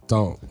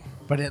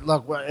 But it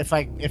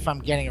if I'm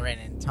getting it right,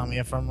 and tell me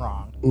if I'm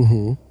wrong.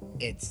 Mm-hmm.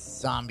 It's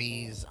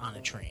zombies on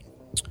a train.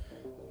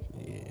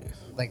 Yeah.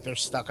 Like they're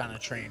stuck on a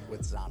train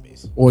with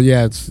zombies. Well,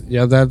 yeah,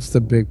 that's the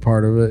big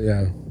part of it.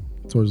 Yeah,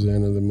 towards the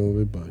end of the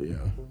movie, but yeah,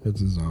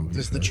 it's a zombie.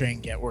 Does the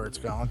train get where it's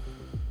going?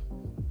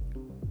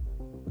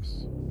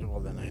 Well,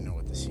 then I know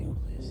what the sequel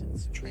is.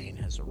 It's the train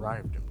has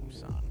arrived in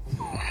Busan.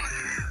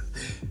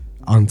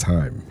 On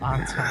time.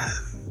 On time.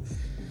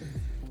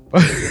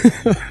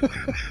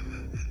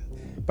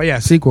 But yeah,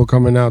 sequel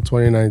coming out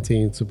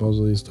 2019.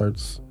 Supposedly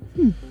starts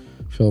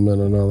filming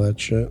and all that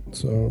shit.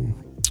 So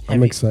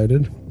I'm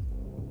excited.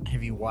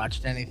 Have you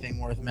watched anything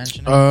worth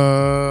mentioning?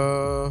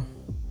 No,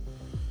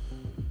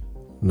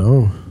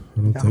 I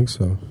don't think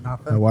so.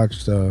 Nothing? I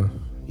watched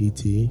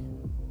E.T.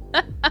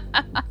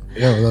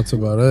 Yeah, well, that's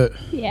about it.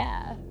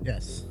 Yeah.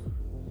 Yes.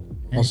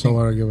 Also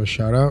want to give a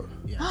shout out.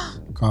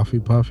 Yes. Coffee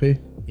Puffy.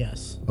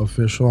 Yes.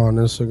 Official on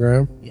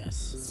Instagram. Yes.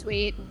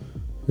 Sweet.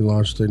 He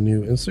launched a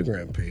new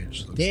Instagram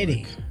page. Did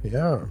he?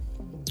 Yeah.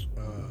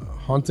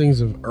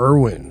 Hauntings of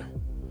Irwin.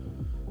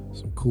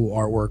 Some cool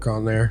artwork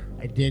on there.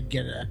 I did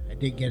get a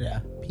peek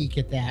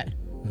at that.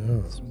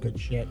 Yeah. Some good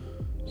shit.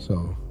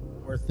 So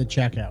Worth the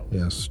checkout.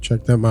 yes,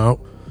 check them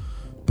out.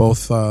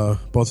 Both of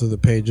the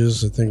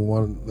pages. I think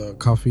one the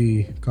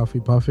Coffee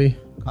Puffy.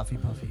 Coffee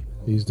Puffy.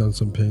 He's done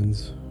some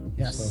pins.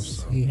 Yes,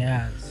 Stuff, so he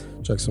has.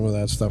 check some of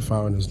that stuff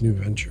out in his new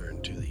venture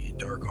into the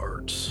dark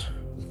arts.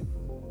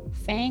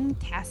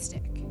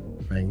 Fantastic.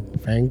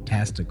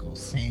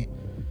 Fantasticals.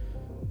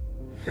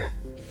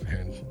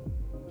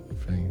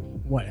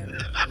 Whatever. Did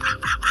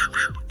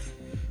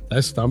I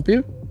stump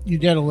you? You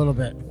did a little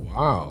bit.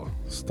 Wow.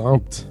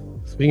 Stumped.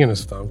 Speaking of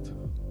stumped.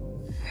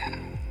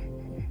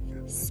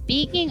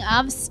 Speaking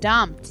of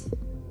stumped.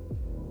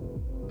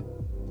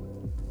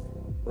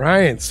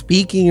 Ryan,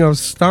 speaking of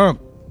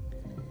stump.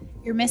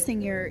 You're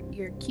missing your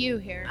cue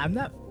here. I'm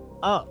not.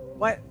 Oh,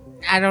 what?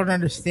 I don't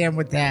understand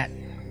what that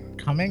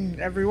coming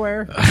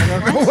everywhere. I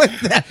don't know what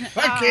that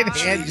fucking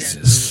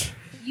is.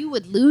 You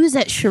would lose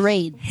at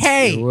charade.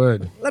 Hey, You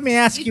would. let me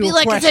ask You'd you be a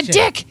like, question. it's a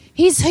dick.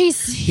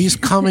 He's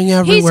coming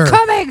everywhere. He's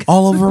coming.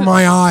 All over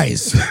my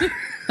eyes.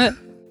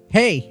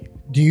 Hey,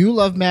 do you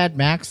love Mad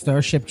Max,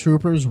 Starship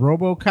Troopers,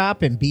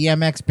 RoboCop, and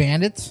BMX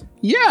Bandits?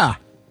 Yeah.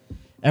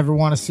 Ever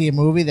want to see a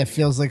movie that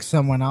feels like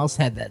someone else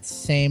had that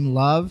same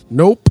love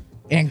Nope.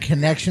 and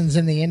connections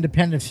in the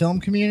independent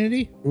film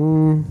community?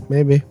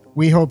 Maybe.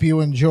 We hope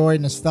you enjoy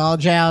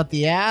nostalgia out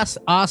the ass,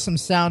 awesome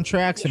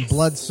soundtracks, and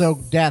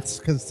blood-soaked deaths,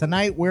 because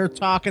tonight we're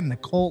talking the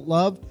cult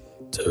love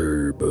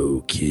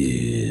Turbo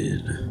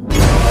Kid.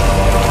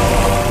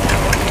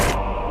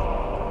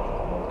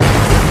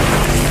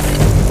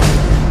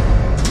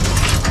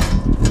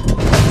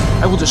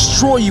 I will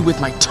destroy you with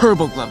my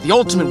Turbo Glove, the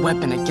ultimate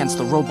weapon against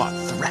the robot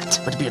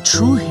threat. But to be a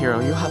true hero,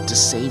 you'll have to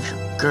save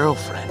your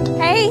girlfriend.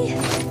 Hey,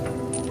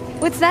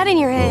 what's that in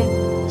your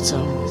hand? It's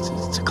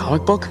a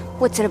comic book.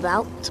 What's it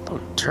about? It's about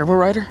a Turbo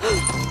Rider.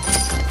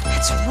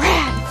 That's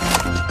rad.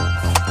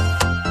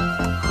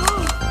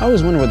 I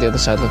always wonder what the other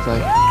side looked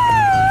like.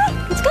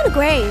 It's kind of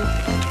gray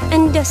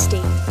and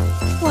dusty.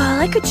 Well,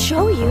 I could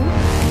show you.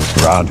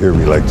 Around here,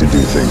 we like to do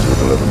things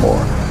with a little more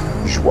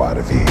joie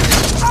de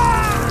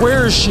vivre.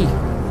 Where is she?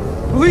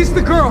 Release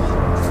the girl.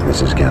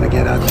 This is gonna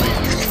get ugly.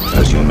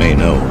 As you may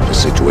know, the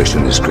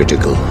situation is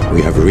critical.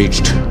 We have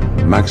reached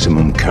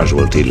maximum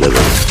casualty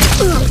level.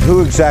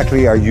 Who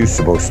exactly are you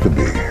supposed to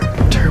be?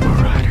 Turbo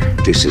Rider.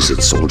 This is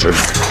it, soldier.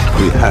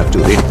 We have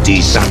to hit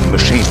these Saturn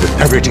machines with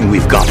everything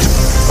we've got.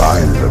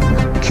 Find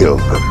them, kill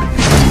them,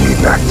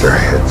 and knock their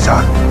heads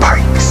on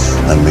pikes.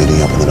 I'm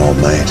meeting up with an old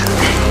mate.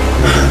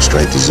 We're going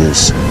straight to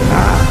Zeus.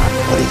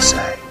 What do you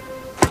say?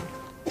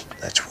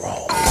 Let's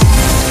roll.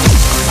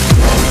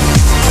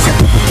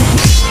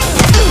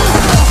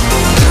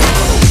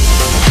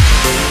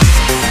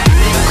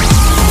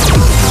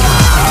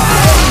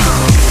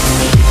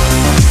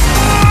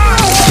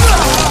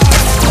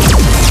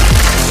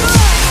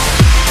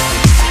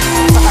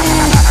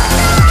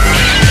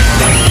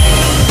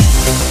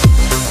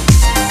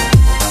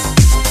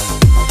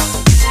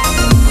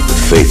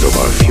 The fate of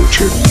our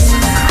future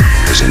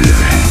is in your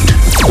hand.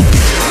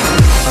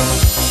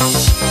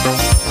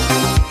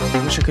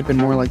 I wish I could have been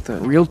more like the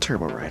real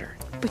Turbo Rider.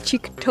 But you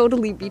could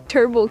totally be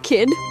Turbo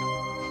Kid.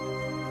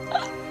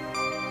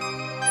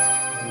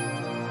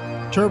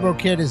 Turbo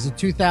Kid is a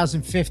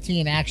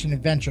 2015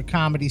 action-adventure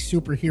comedy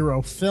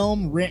superhero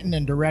film written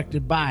and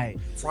directed by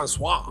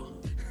Francois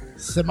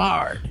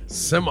Simard,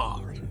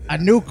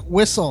 Anouk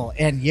Whistle,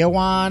 and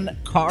Johan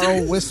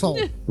Carl Whistle.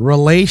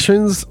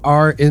 Relations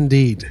are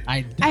indeed.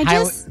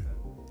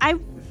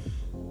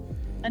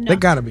 They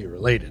gotta be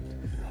related.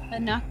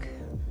 Anouk.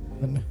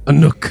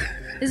 Anouk.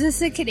 Is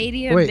this a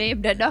Canadian Wait.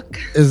 named Anouk?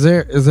 Is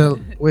there?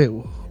 Wait,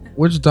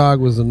 which dog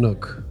was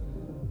Anouk?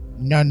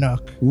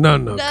 Nanook.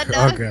 Nanook.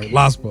 Nanook. Okay,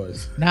 Lost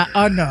Boys. Not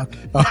Anook.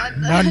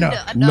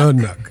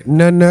 Nanook.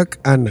 Nanook.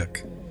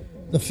 Anouk.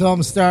 The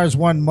film stars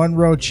one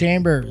Monroe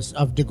Chambers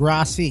of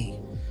Degrassi,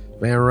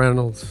 Van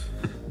Reynolds.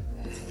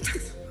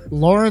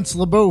 Lawrence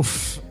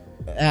LaBeouf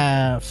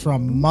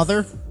from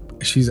Mother.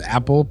 She's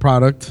Apple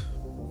product.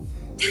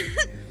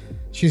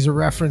 She's a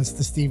reference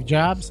to Steve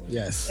Jobs.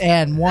 Yes.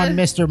 And one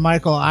Mr.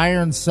 Michael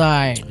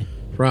Ironside.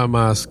 From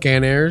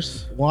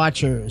Scanners.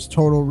 Watchers,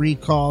 Total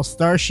Recall,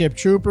 Starship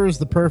Troopers,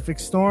 The Perfect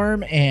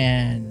Storm,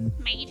 and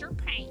Major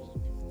Pain.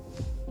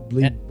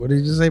 Bleep. What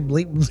did you say?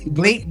 Bleep, bleep,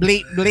 bleep. Bleep,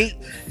 bleep,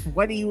 bleep.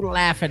 What are you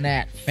laughing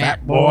at,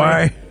 fat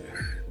boy?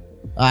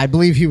 I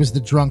believe he was the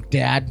drunk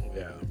dad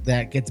Yeah.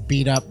 that gets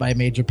beat up by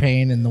Major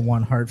Pain in the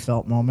one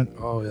heartfelt moment.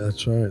 Oh, yeah,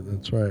 that's right.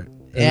 That's right.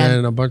 And And-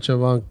 then a bunch of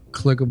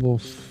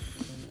unclickable,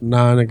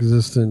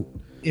 non-existent.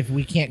 If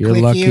we can't You're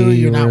click lucky you, you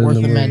you're not were in worth the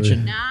a movie.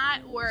 mention.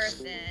 Not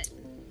worth it.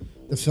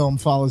 The film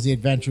follows the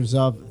adventures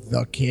of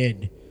the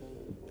Kid,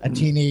 a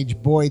teenage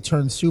boy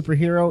turned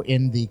superhero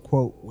in the,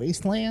 quote,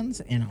 wastelands,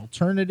 an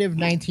alternative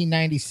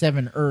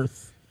 1997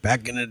 Earth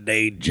Back in the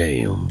day,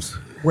 James.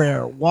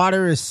 where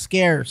water is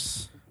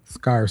scarce.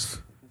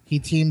 Scarce. He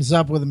teams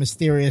up with a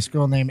mysterious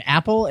girl named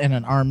Apple and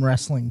an arm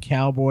wrestling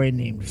cowboy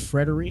named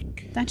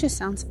Frederick. That just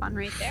sounds fun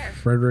right there.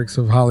 Fredericks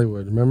of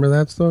Hollywood. Remember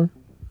that store?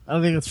 I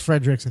don't think it's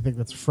Fredericks. I think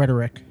that's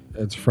Frederick.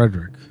 It's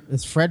Frederick.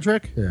 It's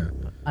Frederick? Yeah.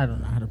 I don't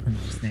know how to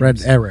pronounce names.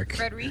 Fred Eric.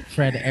 Frederick.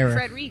 Fred Eric.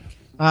 Frederick.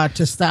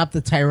 To stop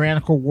the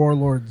tyrannical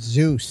warlord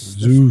Zeus.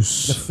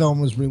 Zeus. The film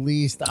was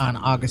released on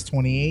August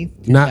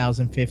 28th, Not-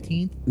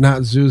 2015.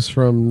 Not Zeus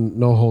from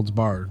No Holds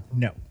Barred.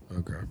 No.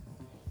 Okay.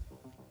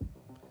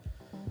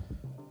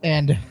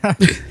 And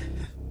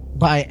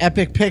by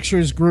Epic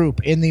Pictures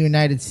Group in the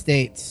United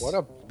States.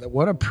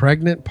 What a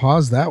pregnant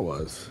pause that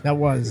was. That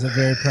was a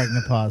very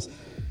pregnant pause.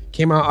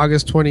 Came out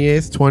August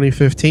 28th,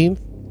 2015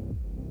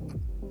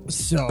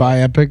 So, by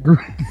Epic Group.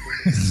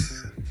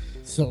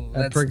 so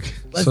Epic.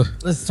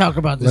 let's talk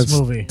about this Let's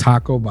movie.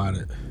 taco about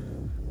it.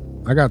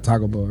 I got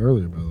Taco Bell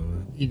earlier, by the way.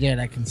 You did.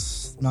 I can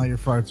smell your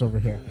farts over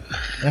here.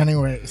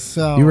 Anyway,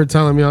 so You were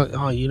telling me,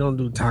 oh, you don't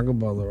do Taco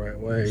Bell the right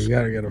way. You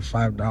got to get a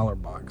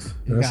 $5 box.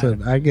 And I got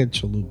said, I get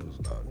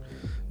chalupas, dog.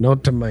 No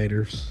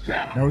tomatoes.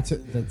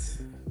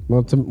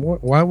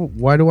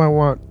 Why do I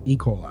want E.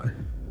 coli?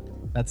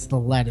 That's the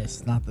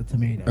lettuce, not the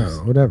tomatoes.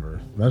 Oh,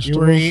 whatever. You Vegetables.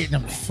 were eating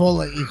them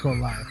full of E.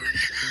 coli.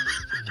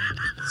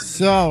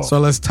 So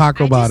let's talk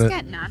I about just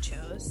it. got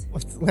nachos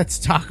let's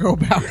talk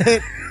about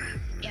it.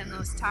 and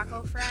those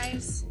taco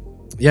fries.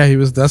 Yeah,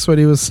 that's what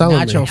he was selling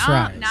Nacho me.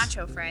 fries. Oh,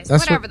 nacho fries.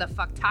 That's Whatever the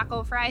fuck.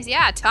 Taco fries.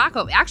 Yeah,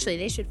 taco. Actually,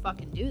 they should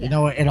fucking do that. You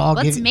know what? It all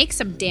Let's gives make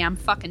some damn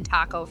fucking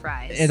taco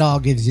fries. it all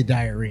gives you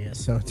diarrhea,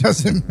 so it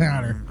doesn't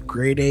matter.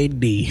 Grade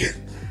AD.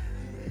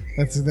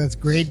 That's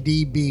grade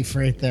D beef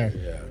right there.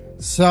 Yeah.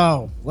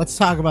 So let's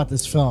talk about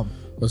this film.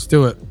 Let's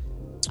do it.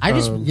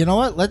 You know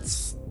what?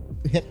 Let's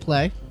hit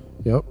play.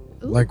 Yep.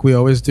 Like we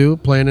always do,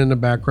 playing in the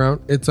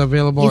background. It's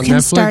available you on can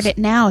Netflix. start it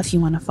now if you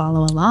want to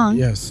follow along.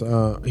 Yes,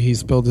 he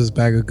spilled his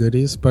bag of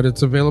goodies, but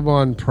it's available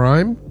on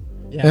Prime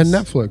Yes. and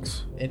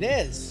Netflix. It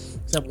is.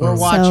 Except we're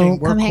So watching.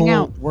 We're come cool. hang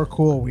out. We're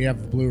cool. We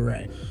have the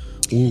Blu-ray.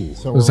 Ooh.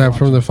 So Was we're that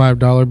from the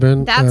 $5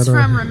 bin? That's at,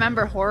 from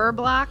Remember Horror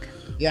Block?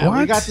 Yeah, we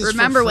What? got this.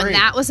 Remember for when free.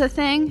 that was a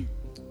thing?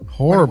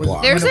 Horror When it was-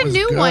 Block? There's it a was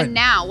new good. one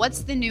now.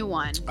 What's the new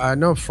one? I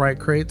know Fright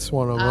Crate's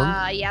one of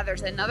them. Yeah,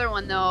 there's another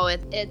one though.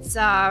 It's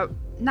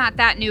not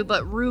that new,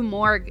 but Rue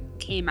Morgue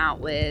came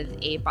out with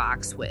a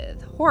box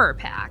with Horror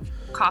Pack,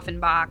 Coffin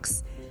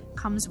Box,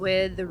 comes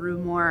with the Rue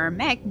Morgue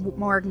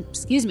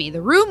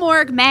the Rue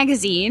Morgue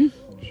magazine.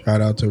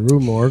 Shout out to Rue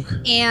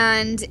Morgue.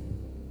 And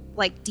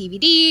like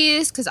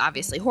DVDs, because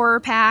obviously horror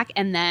pack,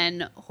 and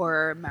then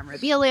horror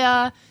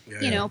memorabilia,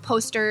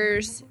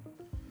 posters,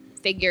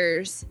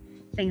 figures,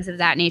 things of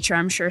that nature.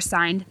 I'm sure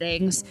signed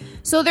things.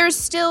 So there's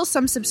still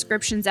some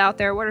subscriptions out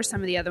there. What are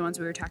some of the other ones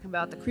we were talking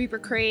about? The Creeper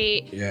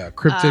Crate. Yeah,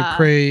 Cryptid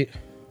Crate.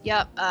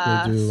 Yep.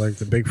 They do like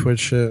the Bigfoot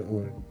shit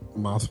with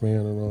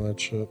Mothman and all that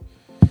shit.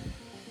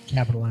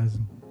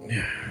 Capitalizing.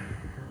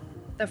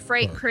 The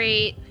Fright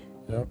Crate.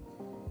 Yep.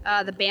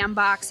 The Bam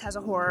Box has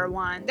a horror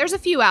one. There's a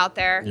few out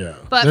there. Yeah.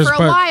 But for a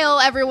while,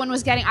 everyone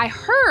was getting. I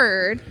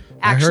heard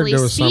actually.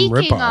 There was some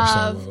ripoffs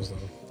on those.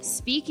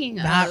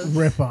 Not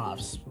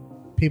ripoffs.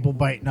 People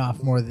biting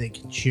off more than they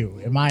can chew.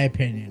 In my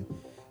opinion,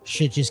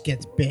 shit just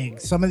gets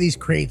big. Some of these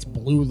crates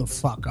blew the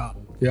fuck up.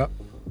 Yep.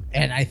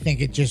 And I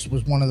think it just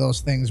was one of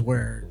those things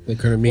where they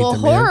couldn't meet the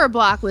Horror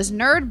Block was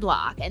Nerd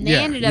Block, and they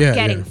ended up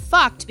getting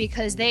fucked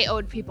because they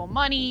owed people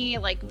money,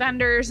 like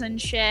vendors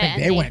and shit.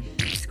 And they went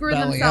screwed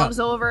themselves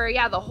over.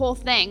 Yeah, the whole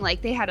thing.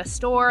 Like they had a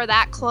store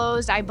that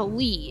closed, I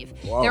believe.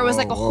 There was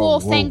like a whole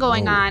thing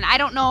going on. I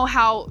don't know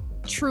how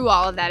true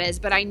all of that is,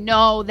 but I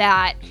know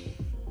that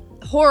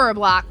Horror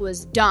Block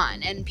was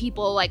done, and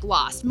people like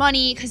lost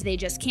money because they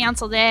just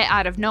canceled it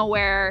out of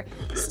nowhere.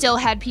 Still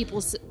had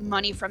people's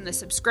money from the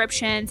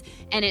subscriptions,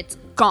 and it's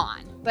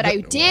gone. But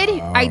I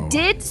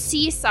did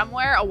see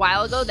somewhere a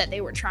while ago that they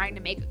were trying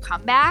to make a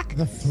comeback.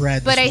 The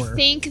threads, but I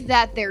think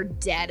that they're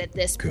dead at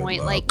this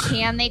point. Like,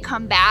 can they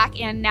come back?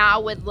 And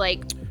now with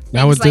like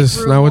now with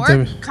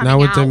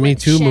the Me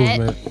Too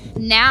movement,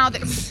 now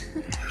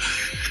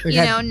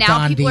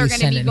now people are going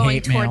to be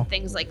going toward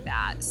things like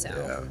that. So.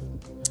 Yeah.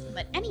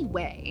 But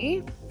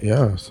anyway,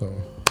 so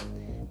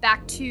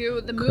back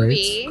to the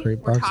movie crate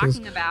we're boxes,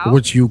 talking about,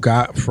 which you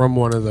got from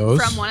one of those.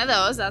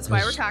 That's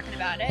why we're talking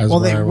about it.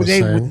 Well,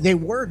 they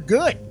were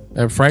good.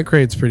 And Fright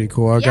Crate's pretty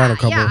cool. I got a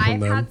couple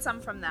from them. I've had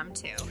some from them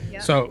too.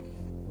 Yep. So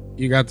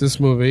you got this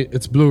movie.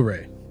 It's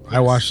Blu-ray. Yes. I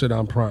watched it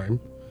on Prime.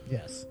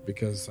 Yes,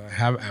 because I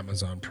have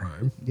Amazon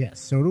Prime. Yes,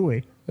 so do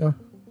we. Yeah.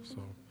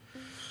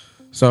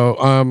 So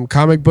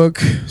comic book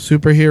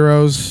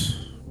superheroes,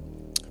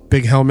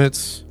 big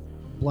helmets.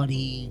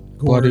 Bloody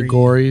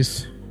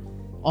gories,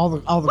 all the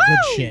good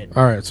shit.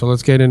 All right, so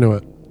let's get into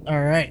it.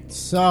 All right,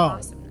 so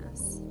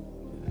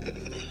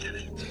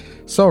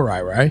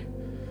Rai,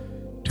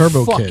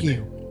 Turbo fuck Kid,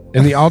 you.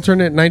 In the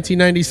alternate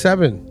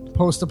 1997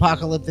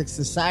 post-apocalyptic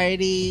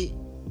society.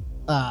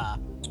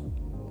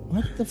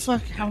 What the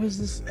fuck? How is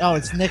this? Oh,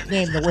 it's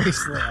nicknamed the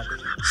Wasteland.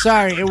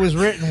 Sorry, it was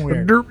written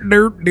weird. The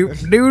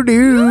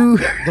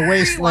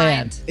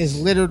Wasteland is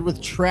littered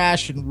with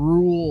trash and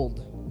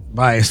ruled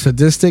by a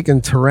sadistic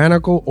and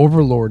tyrannical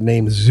overlord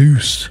named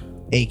Zeus,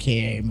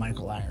 a.k.a.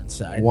 Michael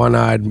Ironside.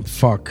 One-eyed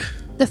fuck.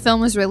 The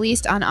film was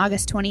released on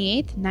August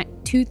 28th,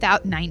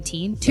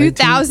 2015.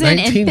 August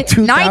 28th,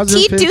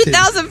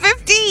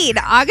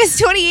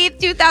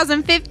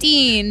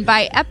 2015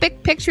 by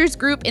Epic Pictures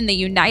Group in the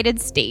United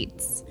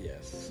States.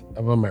 Yes,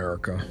 of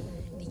America.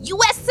 The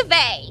US of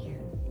A.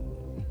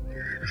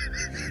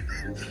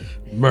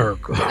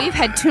 America. We've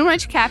had too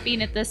much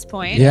caffeine at this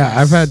point. Yeah,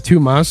 I've had 2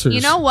 monsters.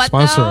 You know what,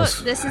 sponsor though? Us.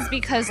 This is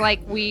because,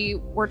 like, we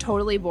were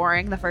totally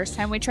boring the first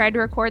time we tried to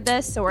record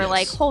this. So we're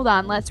like, hold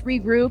on, let's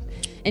regroup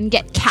and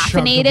get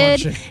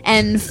caffeinated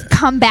and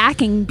come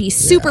back and be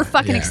super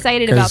fucking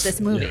excited about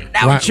this movie.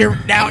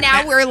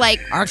 Now we're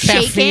like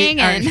shaking.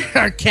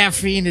 Our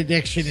caffeine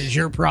addiction is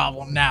your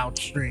problem now,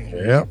 Stream.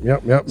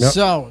 Yep.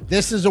 So,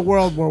 this is a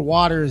world where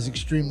water is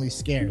extremely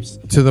scarce.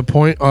 To the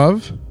point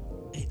of?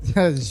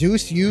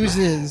 Zeus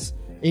uses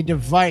a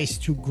device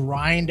to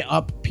grind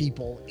up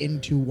people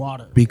into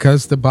water.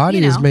 Because the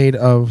body is made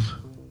of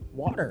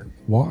water.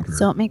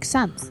 So it makes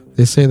sense.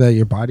 They say that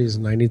your body is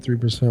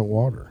 93%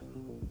 water.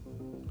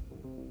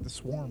 The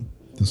swarm.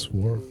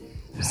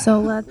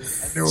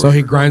 So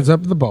he grinds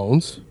up the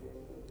bones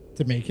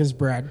to make his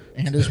bread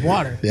and his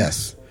water.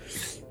 Yes.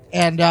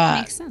 And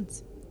makes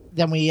sense.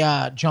 Then we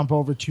jump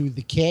over to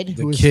the kid.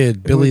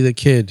 Billy the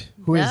Kid.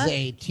 Who is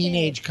a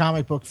teenage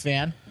comic book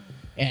fan.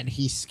 And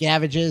he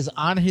scavenges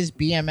on his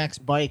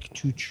BMX bike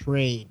to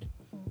trade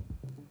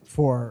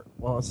for,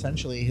 well,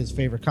 essentially his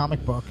favorite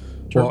comic book.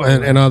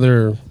 And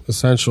other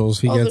essentials.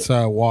 He gets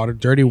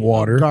dirty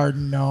water.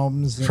 Garden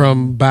gnomes.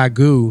 From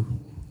Bagoo,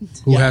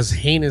 who has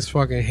heinous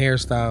fucking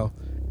hairstyle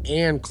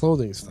and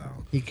clothing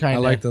style. I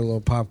like the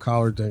little pop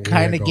collar thing.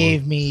 Kind of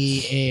gave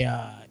me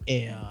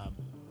I'm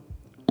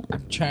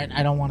trying,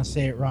 I don't want to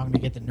say it wrong to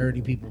get the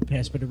nerdy people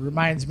pissed, but it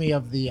reminds me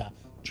of the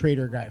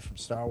trader guy from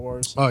Star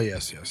Wars. Oh,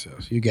 yes.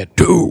 You get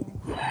 2.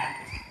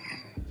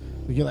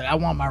 You're like, I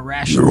want my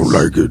rations. I don't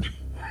like it.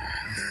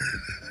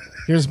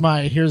 Here's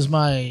my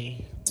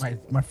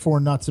 4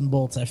 nuts and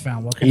bolts I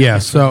found.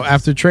 So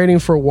after trading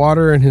for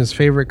water in his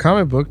favorite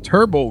comic book,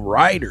 Turbo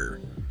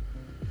Rider,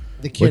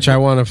 which I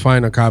want to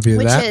find a copy of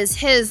that. Which is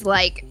his,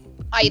 like,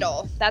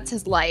 idol. That's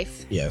his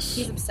life. Yes.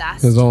 He's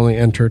obsessed. His only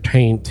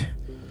entertained.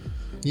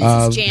 He's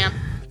his jam.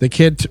 The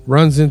kid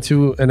runs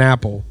into an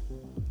apple.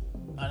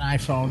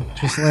 iPhone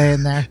just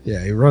laying there.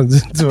 Yeah, he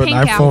runs into an pink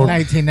iPhone. apple.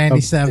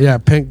 1997. Yeah,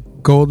 pink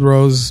gold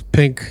rose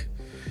pink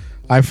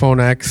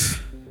iPhone X.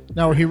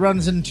 No, he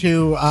runs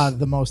into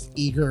the most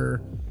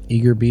eager.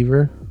 Eager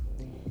Beaver.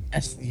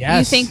 Yes.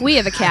 You think we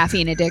have a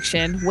caffeine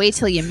addiction? Wait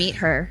till you meet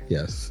her.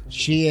 Yes.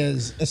 She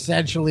is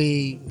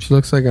essentially. She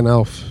looks like an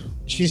elf.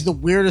 She's the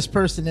weirdest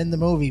person in the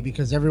movie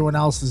because everyone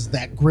else is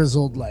that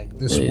grizzled like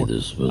this.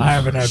 I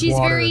haven't had She's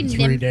water very in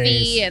 3 nymphy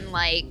days. and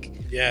like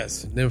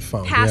Yes,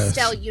 nympho.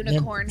 pastel yes.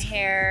 unicorn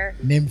hair.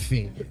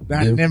 Nymphy,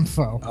 not Nymph.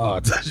 nympho. Oh,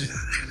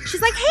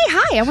 She's like, "Hey,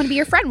 hi, I want to be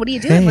your friend. What are you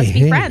doing? Hey, Let's be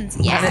hey. friends."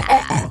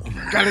 Yeah.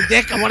 Got a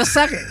dick? I want to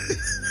suck it.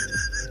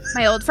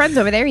 My old friend's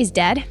over there. He's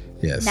dead.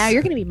 yes. Now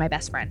you're gonna be my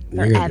best friend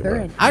You're gonna be forever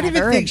my- and I don't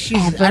even ever think and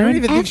she's. ever I don't and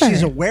even think ever.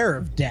 she's aware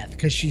of death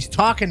because she's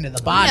talking to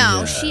the body.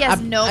 No, she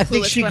has no I clue.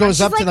 think what's she going on. goes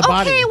She's up to like, the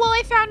body. Okay, well,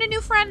 I found a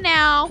new friend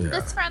now. Yeah.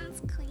 This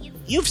friend's clean.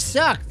 You've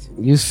sucked.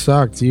 You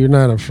sucked. You're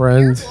not a You're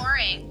friend.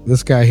 boring.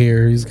 This guy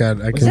here, he's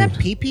got. I Was can. that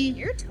pee pee?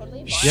 You're totally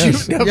boring.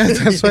 Yes, Shoot up yes,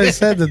 in that's the- what I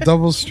said. The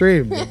double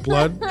stream, the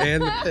blood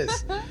and the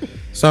piss.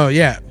 So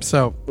yeah,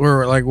 so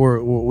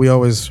we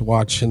always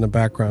watch in the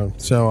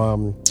background.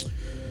 So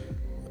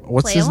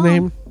what's Play his along.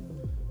 name?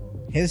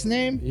 His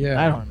name? Yeah.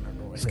 I don't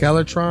remember. What his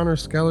Skeletron or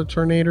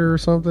Skeletornator or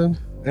something.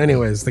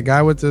 Anyways, the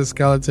guy with the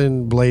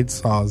skeleton blade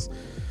saws,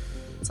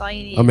 That's all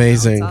you need. to know.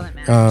 amazing. That's all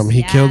that matters.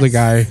 He killed a Yes.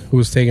 guy who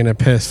was taking a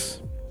piss,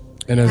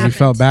 and as he Happened.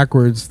 fell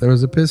backwards, there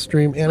was a piss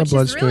stream and Which a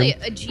blood is really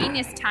stream. a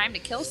genius time to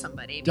kill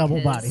somebody. Double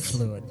because body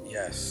fluid.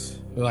 Yes,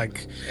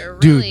 like, they're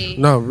dude, really-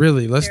 no,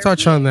 really. Let's they're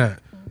touch on that.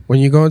 When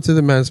you go into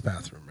the men's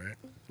bathroom, right?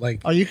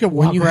 Like, Oh, you can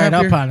when walk you right have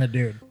up your- on a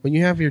dude. when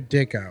you have your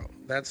dick out.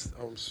 That's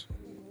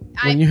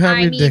when you have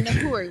I your mean, dick.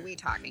 who are we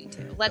talking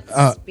to?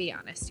 Let's be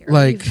honest here.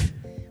 like,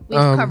 we've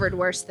covered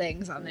worse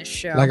things on this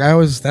show. like I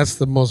was. That's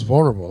the most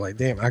vulnerable. Like,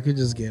 damn, I could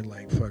just get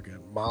like fucking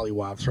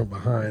mollywopped from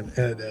behind,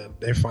 and then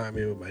they find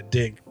me with my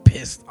dick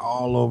pissed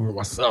all over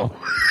myself.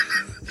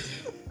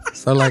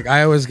 So like,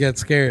 I always get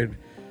scared.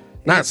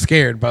 Not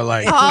scared, but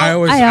like I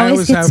always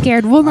get have,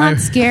 scared. Well, I- not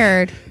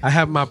scared. I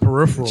have my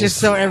peripherals. Just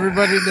so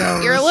everybody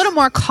knows. You're a little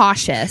more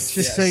cautious.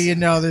 Just so you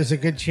know, there's a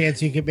good chance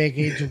you can make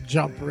Angel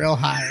jump real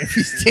high if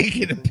he's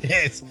taking a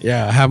piss.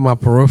 yeah, I have my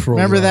peripherals.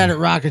 Remember on. that at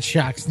Rocket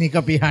Shock. Sneak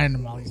up behind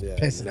him while he's Yeah,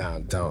 pissing.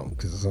 no, don't,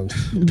 because piss on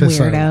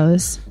you,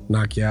 Weirdos.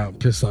 knock you out,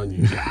 piss on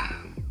you.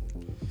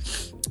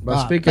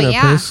 But speaking But of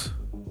yeah. piss,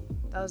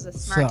 That was a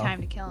smart So. time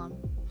to kill him.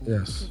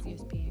 yes, He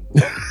was peeing.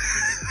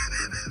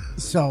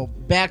 So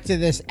back to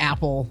this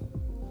Apple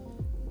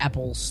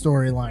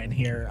storyline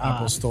here.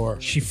 Apple Store.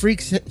 She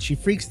freaks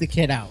the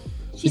kid out,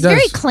 She's does.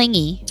 very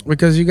clingy.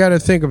 because you got to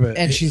think of it.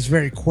 and she's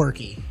very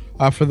quirky.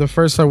 For the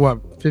first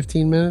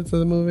 15 minutes of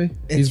the movie,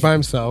 he's It's- by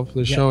himself.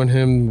 They're Yeah. showing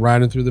him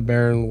riding through the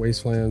barren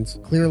wastelands,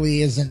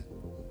 Clearly isn't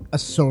a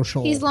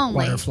social He's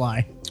lonely.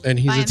 butterfly. and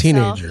he's by a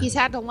himself. teenager. He's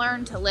had to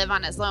learn to live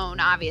on his own.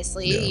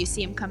 Obviously, Yeah. you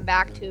see him come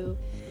back to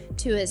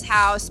his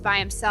house by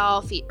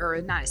himself,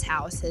 or not his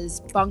house, his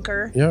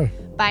bunker Yeah,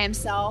 by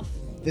himself.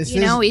 This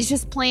You know, is he's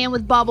just playing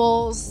with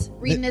bubbles,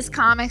 reading his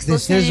comics,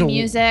 this listening is to a-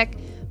 music.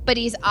 But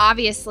he's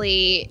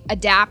obviously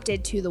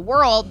adapted to the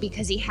world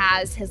because he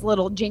has his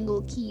little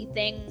jingle key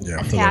thing Yeah,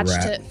 for the attached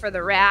rat. for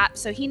the rat.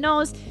 So he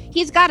knows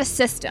he's got a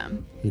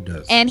system, he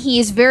does. and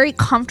he's very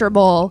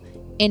comfortable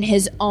in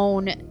his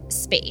own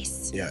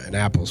space. yeah, and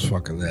Apple's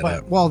fucking that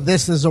up. well,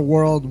 this is a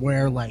world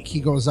where like he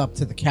goes up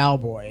to the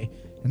cowboy,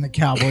 and the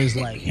cowboy's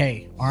like,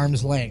 "Hey,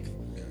 arm's length."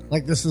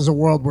 Like this is a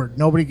world where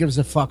nobody gives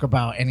a fuck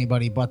about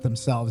anybody but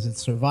themselves.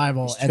 It's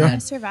survival, and true. then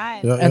To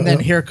survive. Yeah, and yeah, then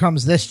yeah. here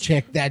comes this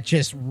chick that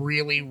just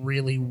really,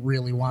 really,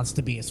 really wants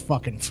to be his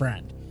fucking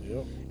friend.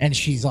 And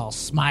she's all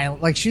smiling,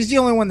 like she's the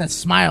only one that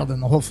smiled in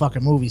the whole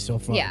fucking movie so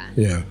far. Yeah.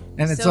 Yeah,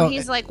 and it's So all,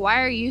 he's like,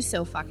 "Why are you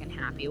so fucking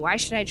happy? Why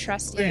should I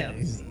trust you?" yeah,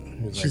 he's-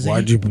 he's she's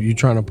like, like, why'd you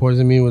trying to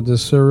poison me with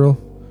this cereal?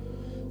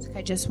 It's like,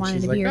 I just wanted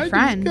She's to like, be your I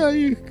friend.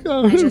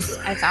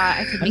 I thought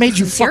I could I make made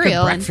you you some fucking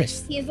cereal. And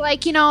breakfast. he's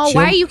like, you know, She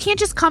why al- you can't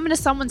just come into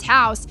someone's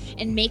house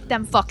and make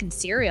them fucking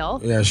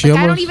cereal? Yeah, she like,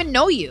 I don't almost- even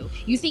know you.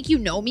 You think you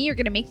know me? You're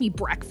gonna make me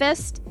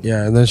breakfast?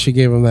 Yeah, and then she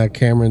gave him that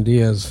Cameron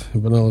Diaz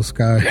Vanilla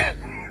Sky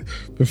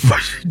before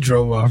she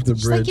drove off the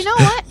She's bridge. like, you know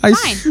what? I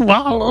Fine.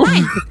 swallowed.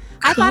 Fine.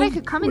 I thought I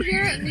could come in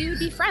here and we would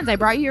be friends. I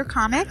brought you your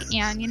comic,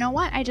 and you know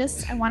what? I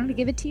wanted to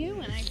give it to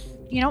you,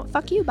 and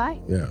fuck you, bye.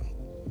 Yeah.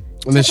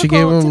 And then she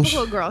gave him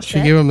Typical girl she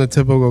shit. gave him the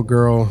typical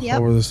girl Yep.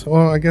 over this.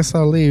 Well, I guess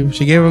I'll leave.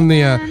 She gave him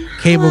the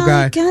cable Well, I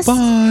guy. guess-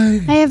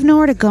 Bye. I have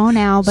nowhere to go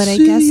now, but I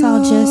See guess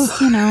I'll ya.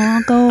 just,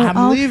 I'll go.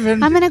 I'm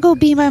leaving. I'm gonna go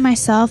be by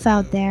myself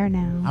out there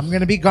now. I'm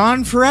gonna be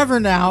gone forever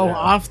now,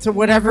 off to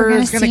whatever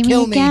Never is gonna see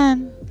kill me.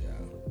 again.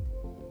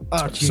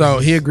 Oh, Jesus. So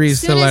he agrees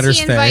As to soon let her as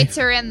he stay. invites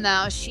her in,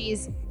 though,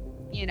 she's,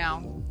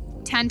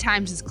 10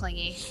 times as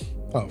clingy.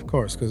 Oh, of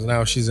course, because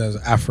now she's has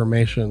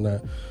affirmation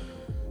that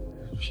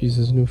she's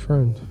his new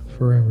friend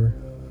forever.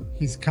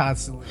 He's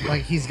constantly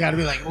like he's got to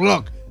be like,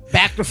 look,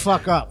 back the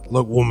fuck up.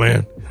 Look,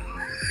 woman.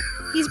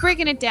 He's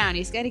breaking it down.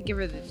 He's got to give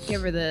her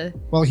the.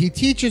 Well, he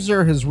teaches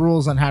her his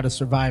rules on how to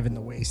survive in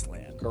the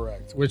wasteland,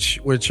 Correct. Which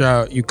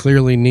you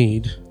clearly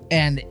need.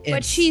 and But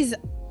it's, she's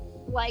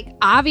like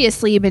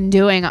obviously been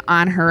doing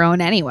on her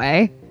own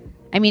anyway.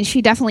 I mean,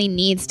 she definitely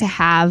needs to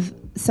have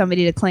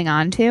somebody to cling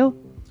on to.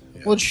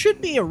 Well, it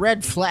should be a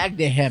red flag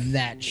to him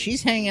that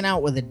she's hanging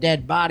out with a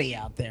dead body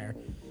out there,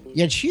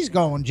 yet she's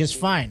going just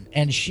fine,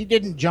 and she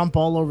didn't jump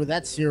all over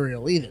that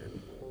cereal either.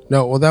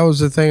 No, well, that was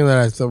the thing that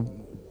I thought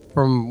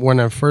from when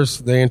at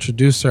first they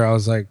introduced her. I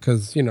was like,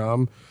 because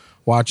I'm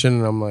watching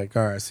and I'm like,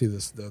 all right, I see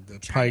this the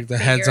pike, the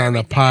head's on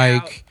the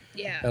pike,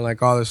 and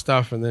like all this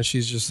stuff, and then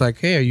she's just like,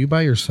 hey, are you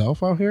by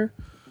yourself out here?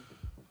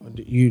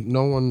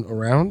 No one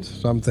around?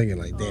 So I'm thinking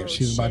like, damn,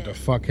 she's about to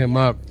fuck him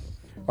up.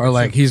 Or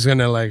like she's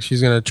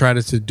gonna try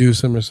to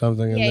seduce him or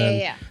something, and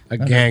then a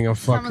gang of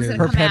fucking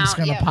her pimp's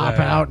gonna pop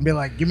out and be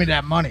like, "Give me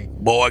that money,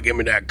 boy, give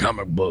me that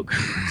comic book.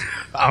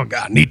 Oh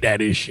God, I need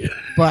that issue."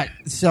 But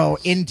so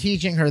in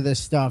teaching her this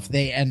stuff,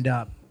 they end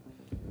up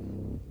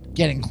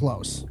getting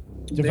close,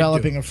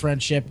 developing a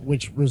friendship,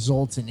 which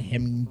results in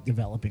him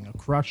developing a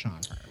crush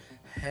on her.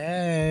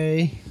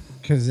 Hey,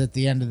 because at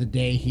the end of the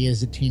day, he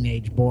is a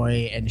teenage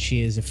boy and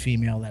she is a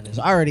female that is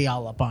already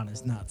all up on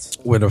his nuts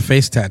with a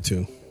face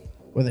tattoo.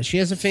 She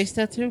has a face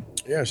tattoo?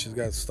 Yeah, she's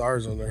got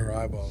stars under her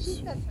eyeballs.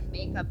 She's got some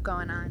makeup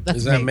going on.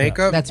 Is that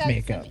makeup? That's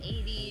makeup. Some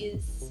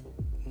 80s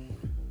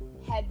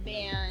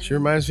headband. She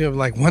reminds me of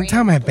like one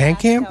time at band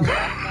camp.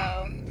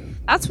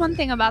 That's one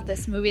thing about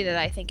this movie that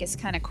I think is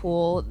kind of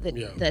cool.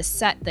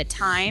 The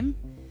time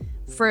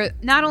for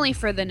not only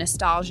for the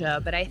nostalgia,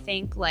 but I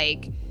think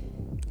like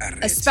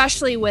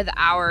especially with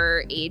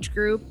our age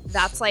group,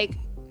 that's like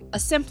a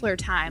simpler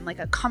time, like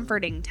a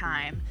comforting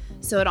time.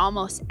 So it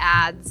almost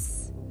adds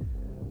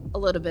a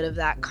little bit of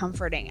that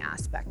comforting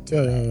aspect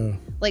to it.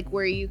 Like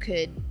where you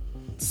could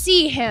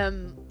see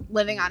him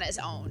living on his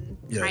own,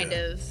 kind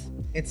of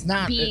it's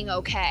not being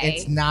okay.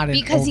 It's not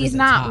because he's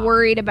not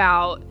worried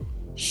about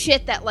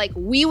shit that like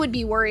we would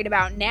be worried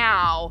about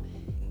now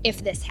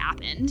if this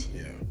happened.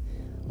 Yeah.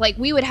 Like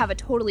we would have a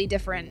totally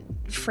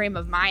different frame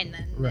of mind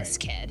than this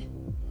kid.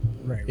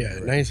 Right. Yeah,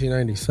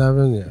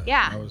 1997.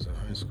 Yeah. I was in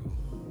high school.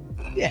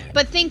 Yeah.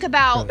 But think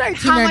about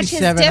how much is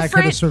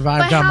different.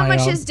 How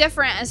much is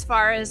different as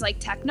far as like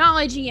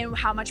technology and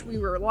how much we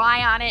rely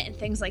on it and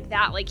things like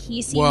that. Like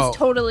he seems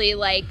totally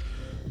like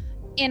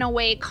in a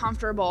way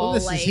comfortable.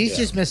 Well, he's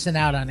just missing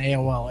out on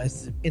AOL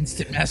as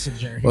instant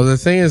messenger. Well, the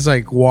thing is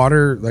like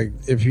water. Like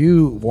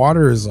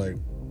water is like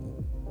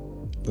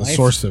the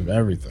source of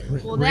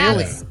everything. Well,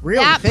 really?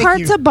 That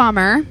part's a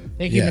bummer.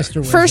 Thank you, Mr.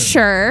 Wizard. For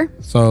sure.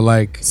 So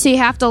like, so you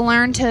have to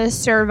learn to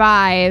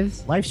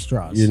survive. Life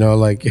straws. And I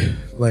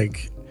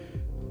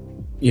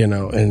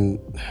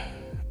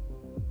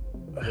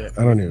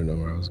don't even know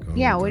where I was going.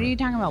 Yeah, what are you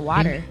talking about?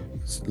 Water.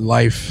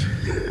 Life.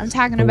 I'm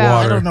talking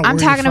about. Water. I'm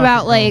talking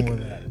about like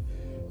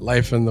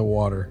life in the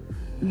water.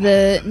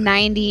 The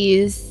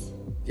 90s.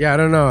 Yeah, I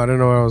don't know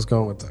where I was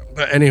going with that.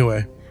 But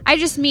anyway, I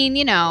just mean,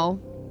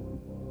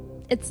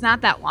 it's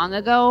not that long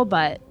ago,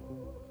 but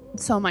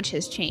so much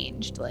has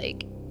changed.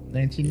 Like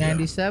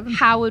 1997.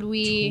 How would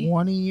we?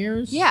 20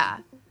 years. Yeah.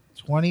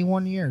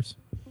 21 years.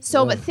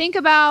 So, but think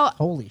about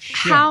holy shit,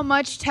 how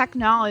much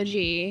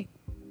technology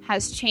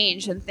has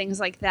changed and things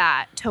like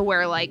that to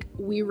where like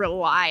we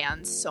rely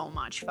on so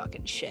much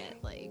fucking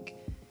shit, like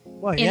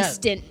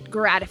instant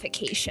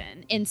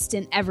gratification,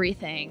 instant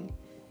everything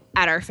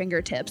at our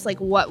fingertips. Like,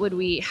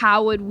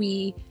 how would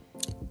we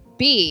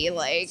be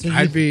like? So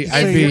I'd be.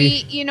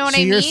 You know what I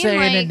mean? You're saying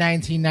like, in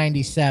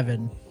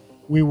 1997,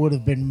 we would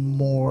have been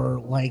more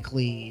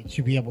likely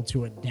to be able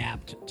to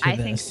adapt to this. I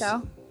think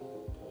so.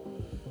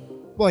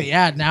 Well,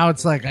 yeah. Now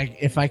it's like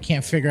if I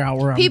can't figure out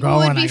where people I'm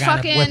going, would be I gotta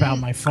fucking whip out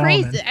my phone.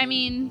 Crazy. I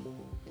mean,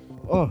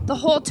 the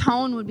whole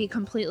tone would be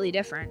completely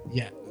different.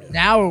 Yeah.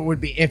 Now it would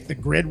be if the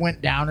grid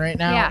went down right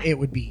now. Yeah. It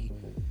would be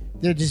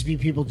there'd just be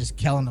people just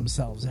killing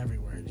themselves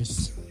everywhere.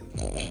 Just.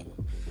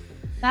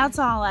 That's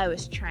all I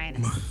was trying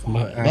to say.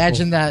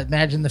 Imagine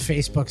the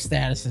Facebook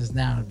statuses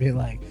now. It'd be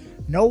like,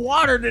 no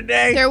water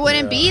today. There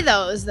wouldn't be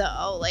those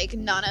though. Like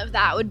none of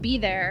that would be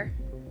there.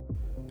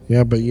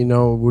 Yeah, but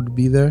what would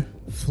be there?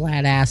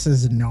 Flat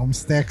asses and gnome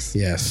sticks.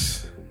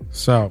 Yes.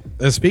 So,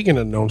 speaking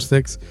of gnome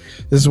sticks,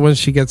 this is when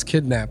she gets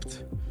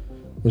kidnapped.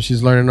 When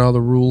she's learning all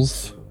the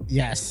rules.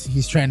 Yes,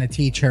 he's trying to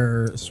teach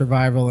her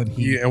survival,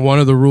 and one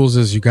of the rules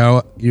is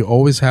you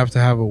always have to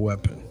have a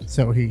weapon.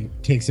 So he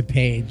takes a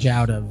page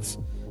out of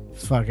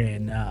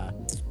fucking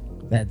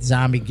that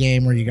zombie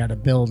game where you got to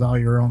build all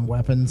your own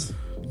weapons.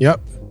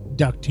 Yep.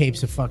 Duct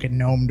tapes a fucking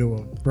gnome to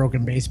a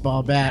broken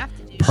baseball bat. You have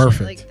to do Perfect.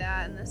 shit like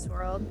that in this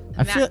world.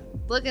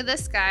 Look at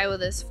this guy with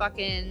his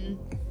fucking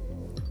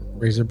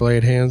razor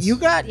blade hands. You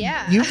got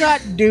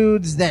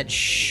dudes that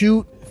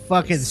shoot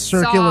fucking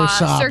circular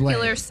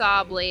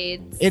saw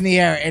blades in the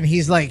air, and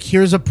he's like,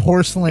 "Here's a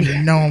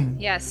porcelain gnome."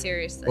 Yeah,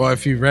 seriously. Well,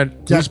 if you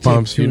read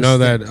Goosebumps, you know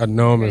that a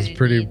gnome is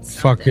pretty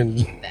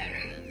fucking.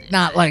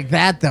 Not like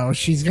that though.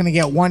 She's gonna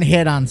get one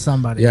hit on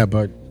somebody. Yeah,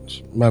 but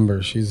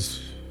remember,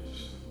 she's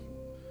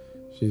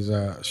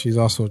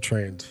also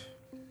trained.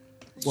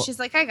 She's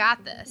like, I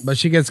got this. But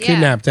she gets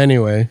kidnapped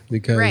anyway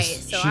because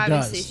so she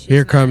obviously does.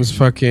 Here comes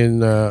fucking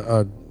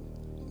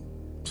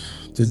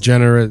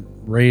degenerate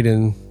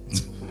Raiden.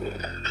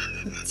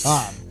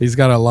 He's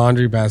got a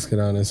laundry basket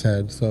on his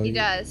head, so He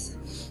does.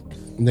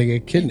 they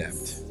get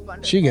kidnapped.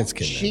 Wonderful. She gets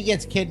kidnapped. She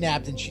gets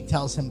kidnapped and she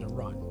tells him to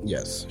run.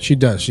 Yes, she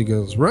does. She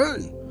goes,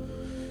 "Run,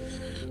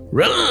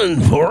 run,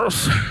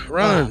 Forrest,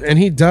 run," and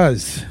he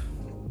does.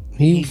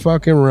 He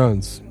fucking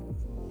runs.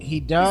 He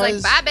He's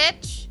does. like, bye,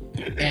 bitch.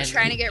 and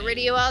Trying to get rid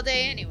of you all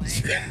day anyway.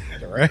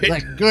 Right?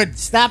 like, good.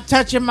 Stop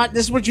touching my.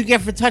 This is what you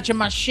get for touching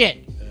my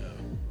shit.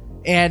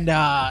 And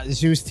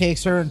Zeus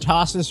takes her and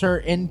tosses her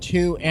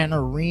into an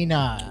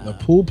arena. The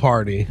pool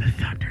party.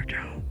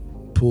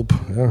 Pool.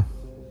 Yeah.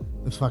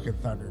 The fucking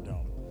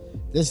Thunderdome.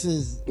 This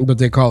is. But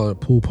they call it a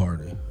pool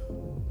party.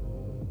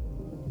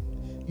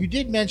 You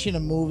did mention a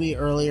movie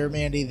earlier,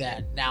 Mandy,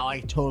 that now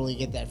I totally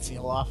get that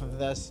feel off of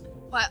this.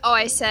 What? Oh,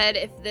 I said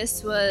if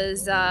this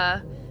was,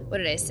 what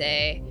did I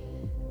say?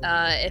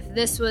 If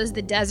this was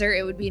the desert,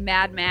 it would be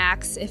Mad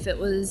Max. If it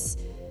was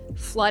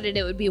flooded,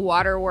 it would be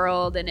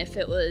Waterworld. And if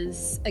it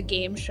was a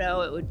game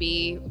show, it would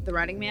be The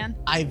Running Man.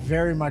 I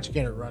very much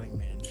get a Running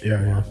Man feel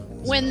Yeah, yeah. off of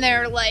this. When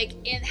they're like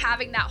in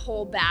having that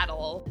whole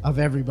battle. Of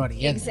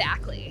everybody in it.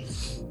 Exactly.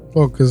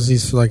 Well, because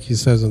he's like he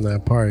says in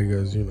that part, he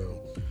goes, you know,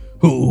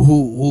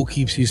 who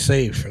keeps you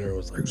safe? And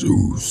everyone's like,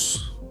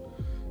 Zeus.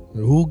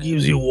 Who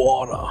gives you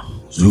water?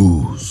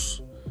 Zeus.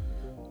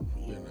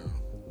 You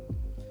know.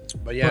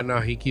 But yeah, no,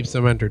 he keeps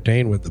them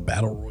entertained with the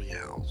battle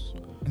royales.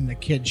 And the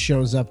kid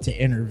shows up to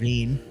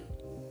intervene.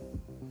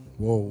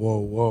 Whoa, whoa,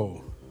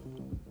 whoa.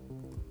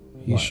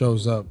 He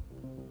shows up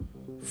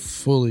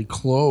fully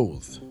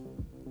clothed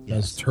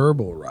as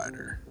Turbo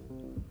Rider.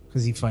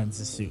 Because he finds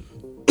the suit.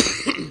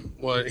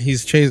 Well,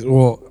 he's chased.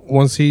 Well,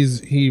 once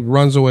he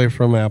runs away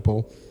from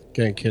Apple,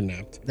 getting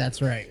kidnapped.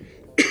 That's right.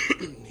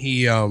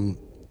 He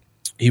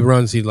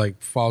runs. He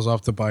like falls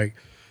off the bike.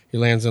 He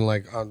lands in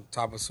like on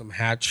top of some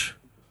hatch,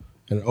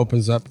 and it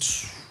opens up,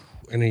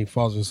 and he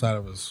falls inside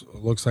of it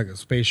looks like a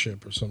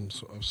spaceship or some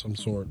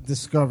sort.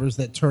 Discovers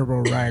that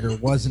Turbo Rider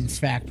was in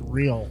fact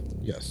real.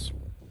 Yes.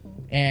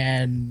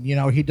 And, you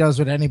know, he does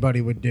what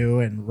anybody would do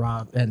and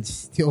and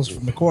steals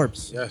from the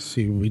corpse. Yes.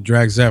 He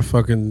drags that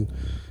fucking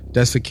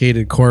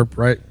desiccated corpse.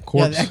 Yeah,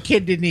 Corpse. that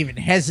kid didn't even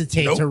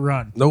hesitate to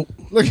run. Nope.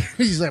 Look,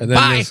 he's like, And then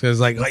bye. this guy's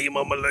like, "Hey,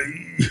 mama,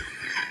 lay."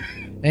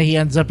 And he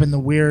ends up in the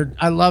weird.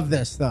 I love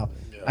this though.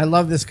 I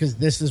love this because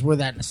this is where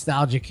that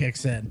nostalgia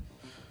kicks in.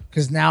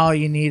 Because now all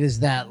you need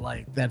is that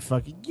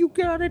fucking you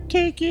gotta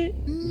take it,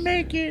 and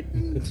make it,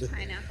 and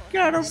Pineapple.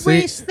 gotta See,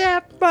 race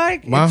that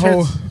bike. my It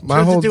whole- turns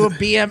my whole into a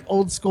d-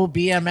 old school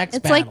BMX. It's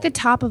battle. like the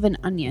top of an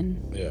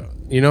onion. Yeah.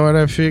 You know what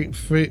I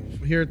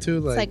hear too?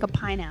 It's like a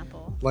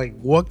pineapple. Like,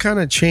 what kind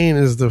of chain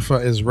is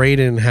is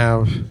Raiden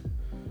have?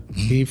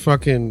 He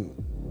fucking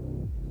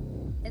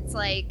It's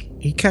like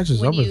he catches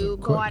when up with you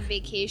it go quick. on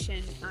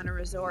vacation on a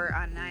resort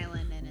on an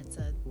island and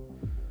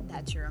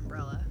that's your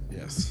umbrella.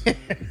 Yes.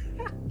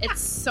 It's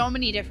so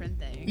many different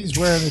things. He's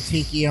wearing a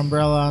tiki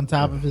umbrella on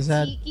top of his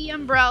head. Tiki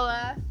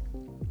umbrella.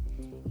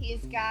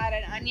 He's got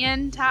an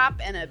onion top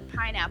and a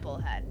pineapple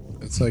head.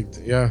 It's like,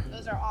 yeah.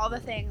 Those are all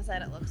the things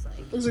that it looks like.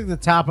 Looks like the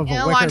top of And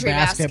a a wicker laundry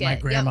basket, basket. my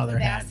grandmother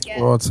Yep, had.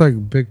 basket. Well, it's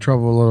like Big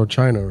Trouble in Little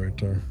China right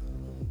there.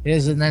 It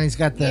is, and then he's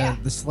got the Yeah.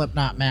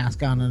 Slipknot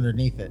mask on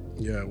underneath it.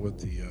 Yeah, with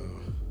the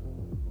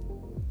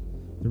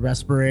The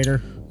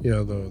respirator.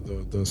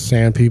 the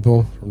sand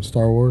people from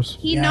Star Wars.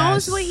 He Yes.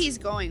 knows what he's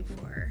going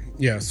for.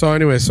 Yeah. So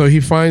anyway, so he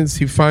finds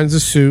a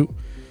suit,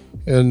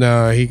 and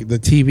the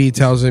TV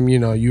tells him, you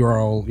know, you're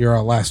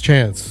our last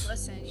chance.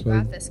 Listen, you So-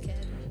 got this, kid.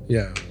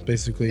 Yeah.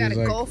 Basically, You he's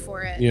gotta like, go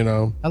for it. you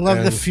know. I love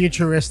the and-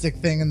 futuristic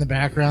thing in the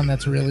background.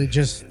 That's really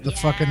just the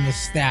fucking the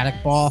static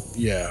ball.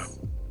 Yeah.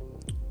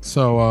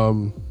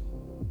 So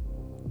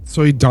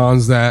so he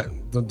dons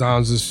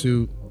the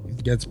suit,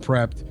 gets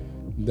prepped,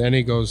 then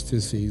he goes to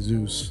see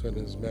Zeus and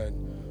his men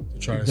to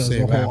try to Does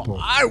save the whole, Apple.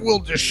 I will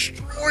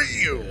destroy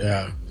you.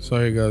 Yeah.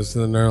 So he goes,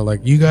 and they're like,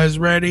 "You guys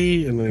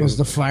ready?" And then Goes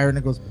the fire and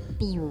it goes.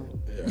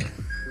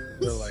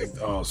 they're like,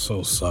 "Oh,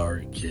 so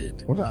sorry,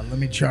 kid." Hold on, let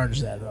me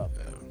charge that up.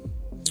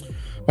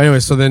 Anyway,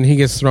 so then he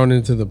gets thrown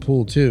into the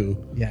pool too,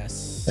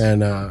 Yes.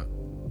 and the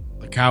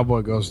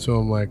cowboy goes to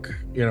him like,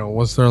 you know,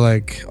 once they're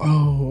like,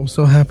 "Oh, I'm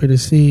so happy to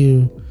see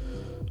you.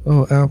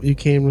 Oh, Al, you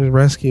came to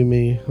rescue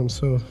me. I'm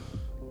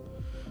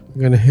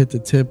gonna hit the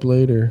tip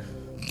later."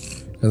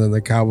 And then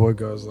the cowboy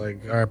goes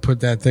like, "All right, put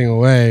that thing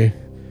away.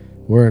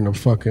 We're in a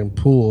fucking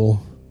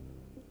pool,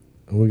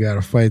 and we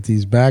gotta fight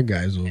these bad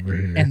guys over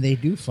here." And they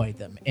do fight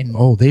them in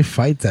They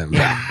fight them.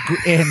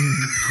 in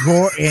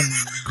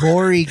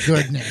gory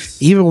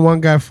goodness. Even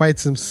one guy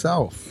fights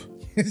himself.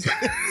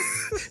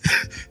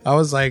 I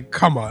was like,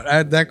 come on.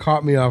 That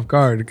caught me off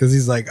guard because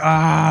he's like,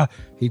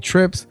 he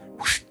trips,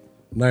 whoosh,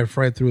 knife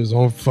right through his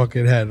own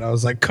fucking head. I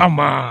was like, come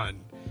on.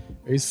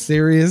 Are you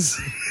serious?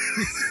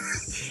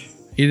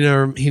 He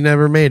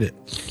never made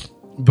it.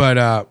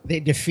 But They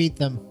defeat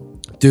them.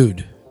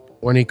 dude,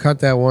 when he cut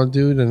that one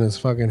dude and his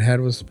fucking head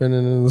was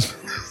spinning in his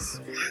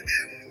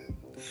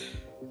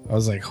I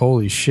was like,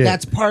 holy shit.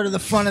 That's part of the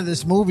fun of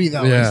this movie,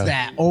 though, Yeah. is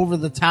that over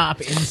the top,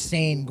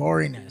 insane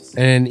goriness.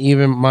 And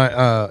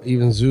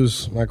even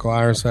Zeus, Michael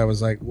Ironside,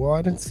 was like, well,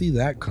 I didn't see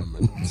that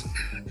coming.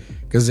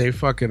 because they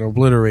fucking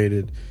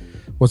obliterated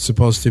what's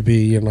supposed to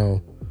be,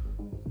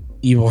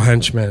 evil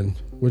henchmen,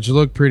 which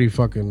look pretty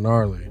fucking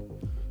gnarly.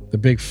 The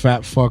big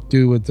fat fuck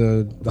dude with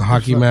the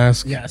hockey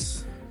mask,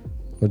 Yes.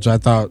 which I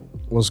thought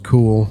was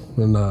cool.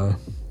 And the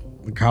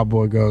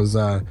cowboy goes,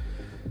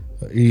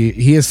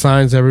 he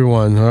assigns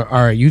everyone, all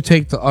right, you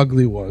take the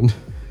ugly one,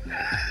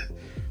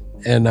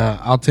 and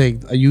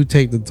you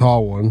take the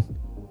tall one.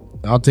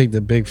 I'll take the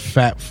big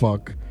fat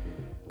fuck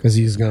because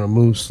he's gonna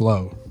move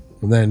slow.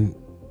 And then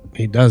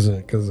he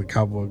doesn't because the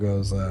cowboy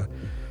goes,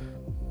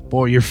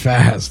 boy, you're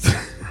fast.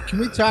 Can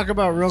we talk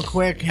about real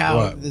quick how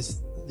What?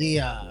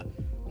 the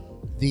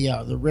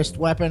wrist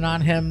weapon on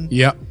him?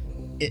 Yep.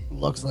 It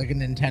looks like a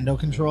Nintendo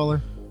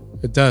controller.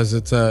 It does.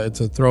 It's a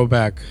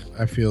throwback,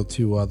 I feel,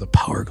 to the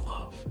Power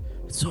Glove.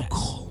 It's so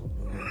cool.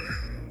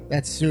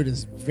 That suit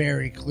is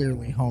very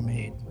clearly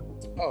homemade.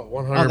 Oh,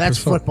 100%. Oh, that's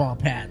football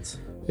pads.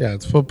 Yeah,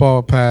 it's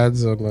football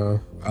pads, and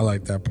I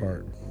like that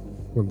part.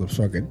 With the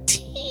fucking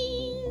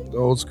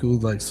old school,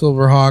 like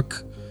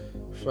Silverhawk.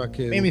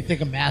 Fucking. Made me think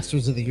of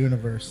Masters of the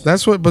Universe.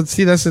 That's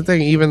the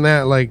thing. Even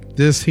that, like,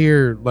 this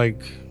here,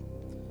 like,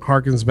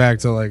 harkens back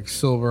to, like,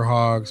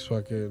 Silverhawks,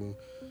 fucking,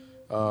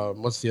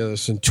 what's the other,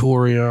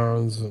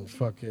 Centurions, and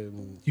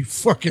fucking, You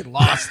fucking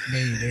lost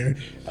me, dude.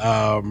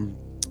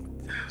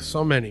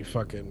 so many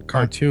fucking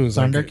cartoons.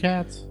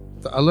 Thundercats?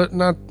 Like,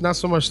 not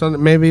so much Thunder,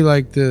 maybe,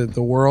 like, the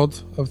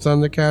world of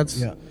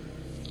Thundercats. Yeah.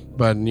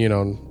 But,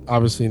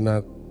 obviously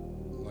not,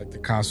 like, the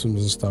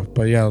costumes and stuff.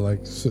 But, yeah,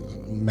 like,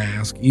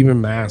 Mask,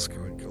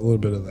 like, a little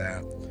bit of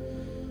that.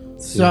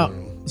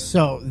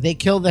 So they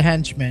kill the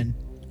henchmen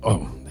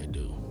Oh, they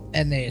do.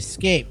 and they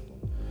escape.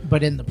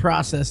 But in the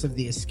process of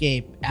the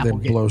escape, They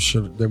blow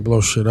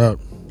shit up.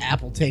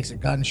 Apple takes a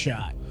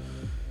gunshot.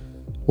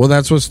 Well,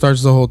 that's what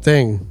starts the whole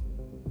thing.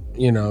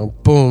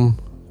 Boom.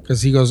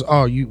 Because he goes,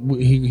 oh,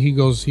 he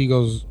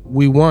goes,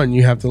 we won.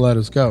 You have to let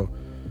us go.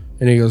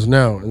 And he goes,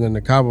 no. And then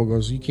the cowboy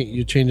goes,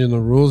 you're changing the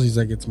rules. He's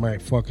like, it's my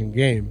fucking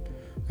game.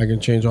 I can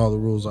change all the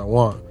rules I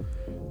want.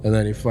 And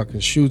then he fucking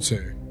shoots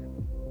her.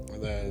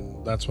 And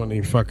then that's when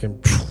he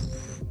fucking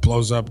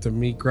blows up the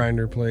meat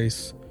grinder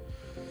place.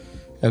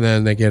 And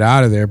then they get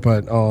out of there.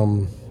 But,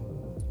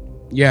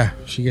 yeah,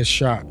 she gets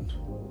shot.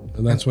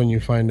 And that's when you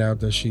find out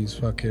that she's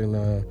fucking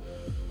a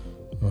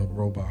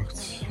robot.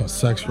 A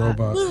sex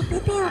robot.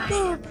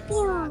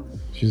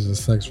 She's a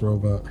sex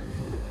robot.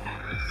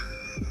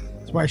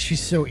 That's why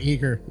she's so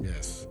eager.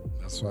 Yes.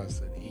 That's why I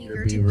said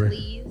Eager eager to beaver.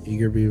 please.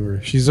 Eager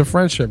beaver. She's a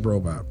friendship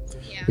robot.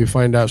 Yeah. We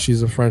find out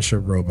she's a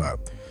friendship robot.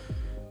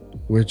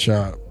 Which,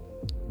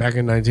 back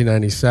in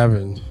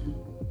 1997,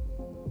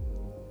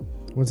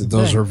 What's the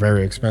those thing? were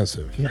very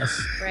expensive.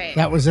 Yes. Right.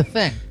 That was a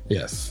thing.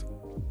 Yes.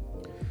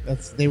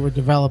 They were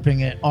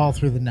developing it all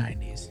through the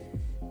 90s.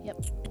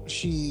 Yep.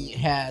 She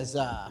has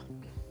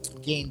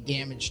gained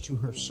damage to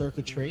her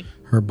circuitry.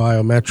 Her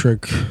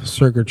biometric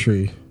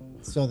circuitry,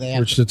 So they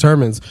have which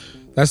determines.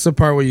 That's the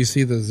part where you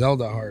see the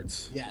Zelda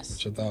hearts. Yes.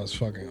 Which I thought was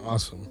fucking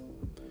awesome.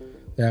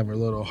 They have her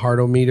little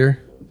heartometer.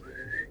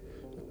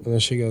 And then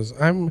she goes,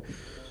 I'm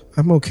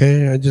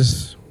okay. I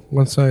just,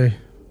 once I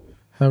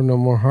have no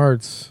more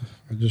hearts,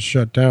 I just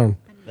shut down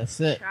That's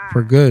it.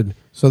 for good.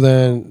 So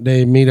then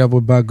they meet up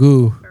with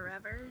Bagu,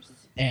 Forevers.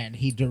 And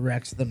he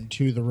directs them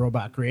to the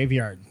robot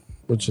graveyard.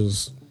 which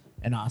is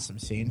An awesome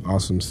scene.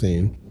 awesome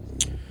scene.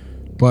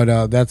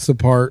 But that's the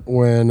part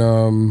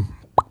when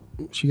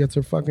she gets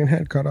her fucking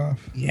head cut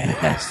off.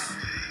 Yes.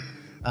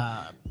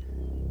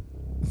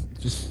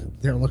 Just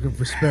they're looking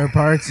for spare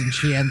parts, and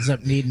she ends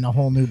up needing a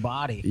whole new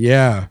body.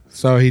 Yeah.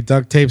 So he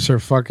duct tapes her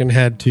fucking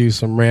head to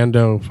some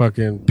rando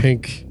fucking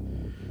pink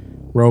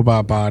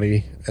robot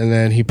body, and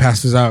then he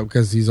passes out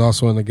because he's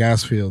also in the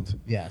gas field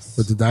Yes.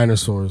 with the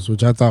dinosaurs,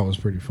 which I thought was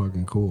pretty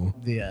fucking cool.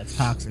 The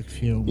toxic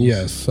fumes.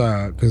 Yes,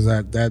 because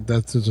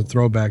that's just a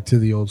throwback to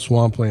the old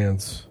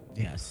swamplands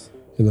Yes.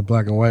 in the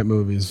black and white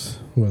movies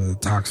with the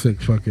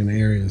toxic fucking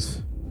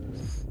areas.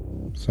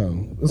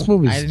 So this I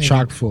movie's didn't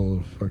chock full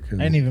of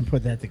fucking. I didn't even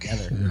put that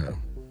together.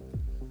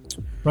 Yeah.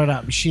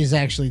 But she's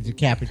actually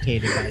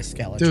decapitated by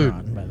Skeletron,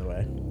 Dude. by the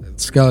way.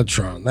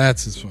 Skeletron,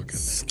 that's his fucking name.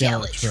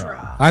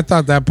 Skeletron. I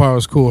thought that part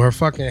was cool. Her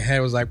fucking head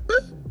was like,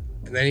 "Boop,"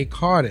 and then he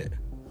caught it,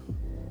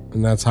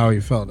 and that's how he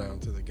fell down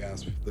to the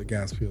gas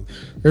field.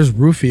 There's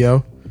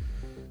Rufio.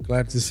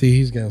 Glad to see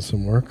he's getting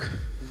some work.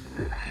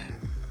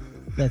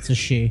 That's a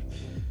she.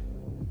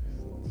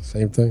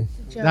 Same thing.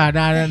 Not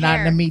in the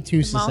hair. Me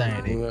Too The mohawk.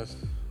 society.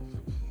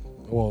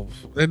 Well,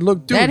 it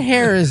looked, dude. That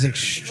hair is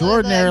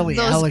extraordinarily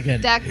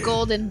elegant. That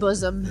golden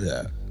bosom.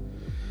 Yeah.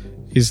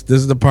 This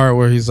is the part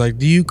where he's like,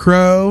 "Do you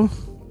crow?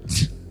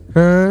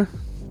 Huh?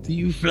 Do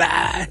you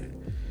fly?"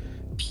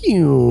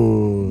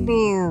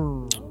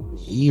 Pew.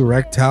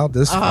 Erectile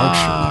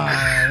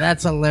dysfunction.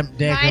 That's a limp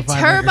dick. My if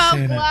I've ever turbo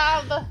seen it.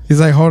 glove. He's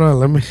like, "Hold on,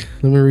 let me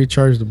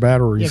recharge the Yeah,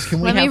 batteries." can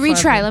we Let me have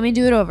retry. Let me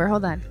do it over.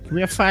 Hold on. Can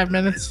we have 5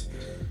 minutes?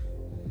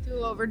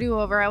 Do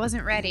over. I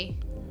wasn't ready.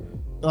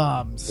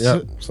 Yep.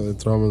 So they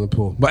throw him in the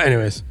pool. But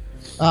anyways,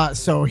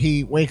 So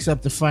he wakes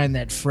up to find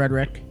that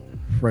Frederick,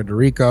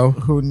 Frederico.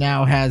 who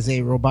now has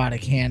a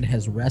robotic hand,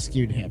 has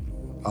rescued him.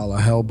 a la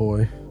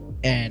Hellboy.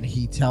 And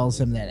he tells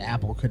him that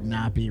Apple could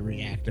not be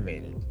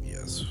reactivated.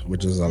 Yes,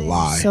 which is a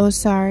lie. So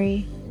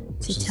sorry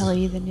to tell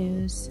you the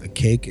news. The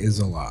cake is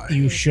a lie.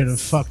 You should have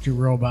fucked your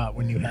robot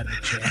when you had the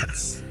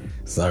chance.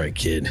 Sorry,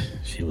 kid.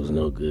 She was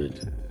no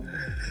good.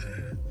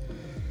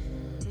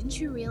 Didn't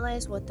you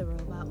realize what the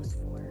robot was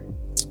for?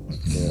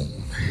 Yeah.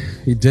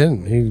 He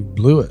didn't. He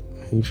blew it.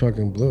 He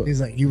fucking blew it.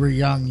 He's like, you were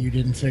young, you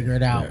didn't figure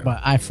it out, but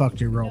I fucked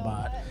your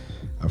robot.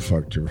 I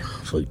fucked her.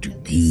 Fucked her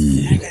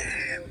good.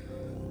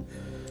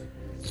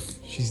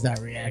 She's not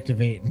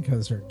reactivating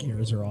because her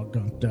gears are all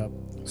gunked up.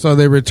 So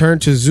they return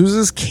to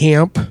Zeus's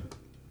camp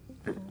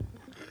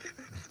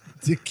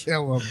To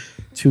kill him.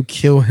 to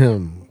kill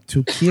him.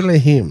 To kill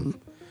him.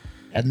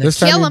 And This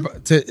Kill time,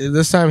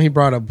 this time he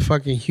brought a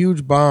fucking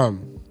huge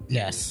bomb.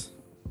 yes.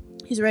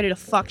 He's ready to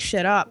fuck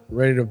shit up.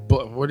 Ready to,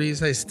 what do you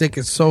say? Stick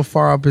it so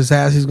far up his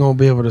ass he's going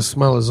to be able to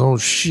smell his own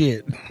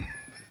shit.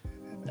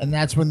 And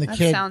that's when the That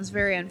kid sounds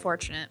very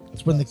unfortunate.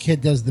 that's when the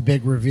kid does the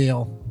big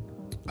reveal.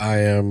 I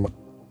am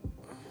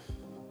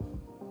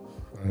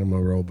a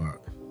robot.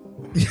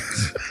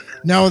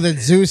 No, that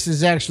Zeus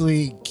is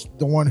actually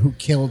the one who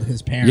killed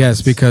his parents.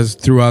 Yes, because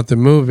throughout the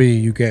movie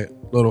you get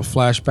little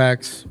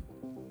flashbacks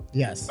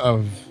yes.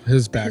 of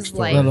his backstory.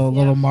 life.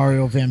 Little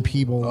Mario Van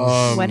Peebles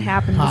What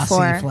happened posse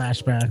before?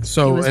 flashbacks.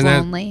 So He was and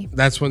lonely.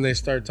 that's when they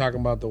start talking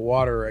about the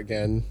water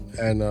again,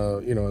 and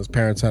his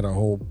parents had a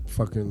whole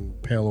fucking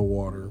pail of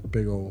water,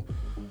 big old.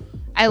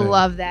 I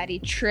love that. He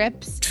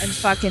trips and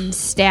fucking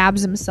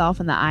stabs himself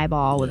in the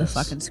eyeball with a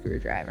fucking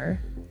screwdriver.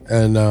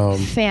 And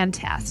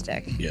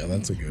Fantastic. yeah,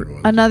 that's a good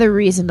one. Another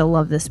reason to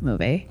love this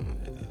movie.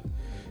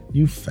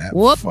 You fat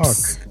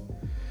Whoops. fuck.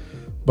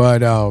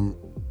 But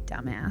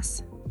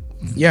Dumbass.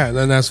 yeah, and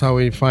then that's how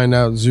we find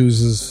out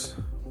Zeus's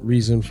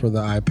reason for the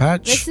eye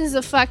patch. This is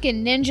a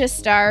fucking ninja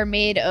star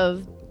made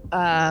of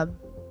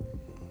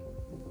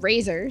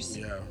razors,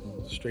 Yeah,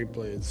 straight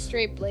blades.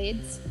 straight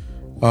blades.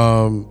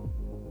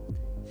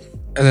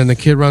 And then the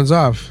kid runs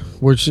off,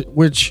 which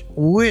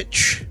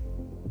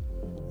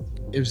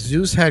if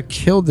Zeus had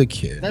killed the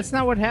kid, That's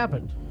not what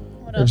happened.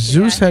 What if else we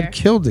Zeus got had here?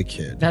 killed the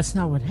kid, That's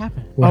not what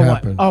happened. What oh,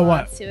 happened? What? Oh, what?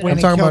 Let's see what When I'm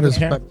they talking killed about his the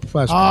parent-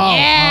 flashback. Oh,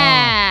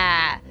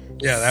 Yeah.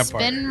 Yeah, that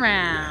part. Spin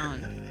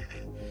round.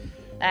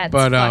 That's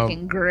But,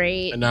 fucking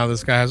great. And now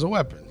this guy has a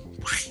weapon.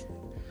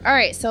 All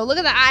right, so look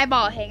at the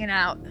eyeball hanging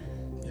out.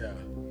 Yeah.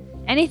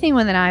 Anything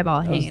with an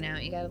eyeball hanging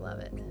out, you gotta love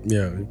it.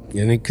 Yeah,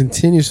 and he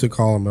continues to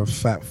call him a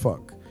fat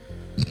fuck.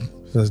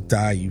 Says,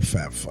 "Die, you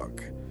fat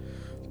fuck."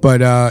 But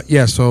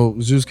yeah, so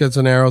Zeus gets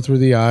an arrow through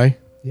the eye,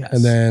 Yes.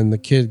 and then the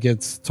kid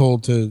gets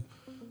told to,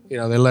 they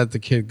let the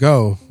kid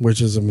go,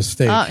 which is a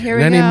mistake. Oh, here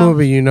In we any go.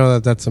 movie, you know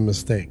that that's a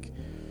mistake.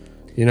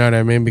 You know what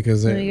I mean?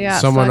 Because We got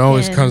someone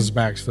always fucking- comes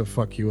back to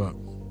fuck you up.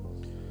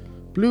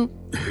 Bloop.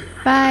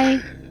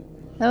 Bye.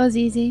 That was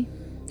easy.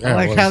 I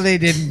like Yeah, how they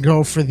didn't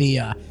go for the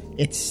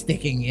it's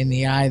sticking in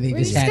the eye. They We're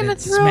just just had gonna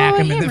to throw smack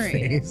a him in the hammer at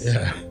you. face.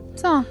 Yeah,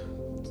 That's all.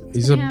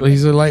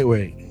 he's a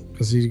lightweight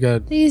because he's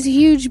got. He's a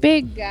huge,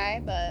 big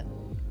guy, but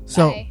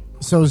So bye.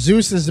 so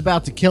Zeus is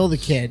about to kill the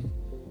kid,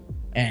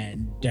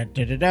 and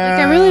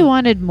I really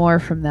wanted more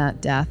from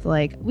that death.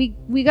 Like we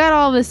got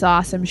all this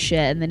awesome shit,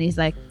 and then he's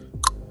like,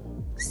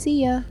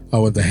 "See ya."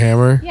 Oh, with the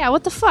hammer. Yeah,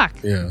 what the fuck?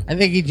 Yeah. I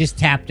think he just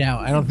tapped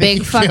out. I don't think Big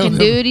he fucking killed him.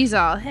 dude. He's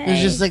all, hey. He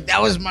was just like,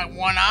 that was my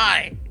one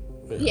eye.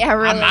 yeah,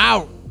 really. I'm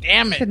out.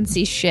 Damn it. Couldn't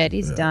see shit.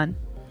 He's done.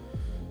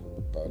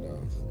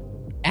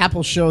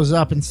 Apple shows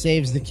up and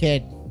saves the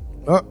kid.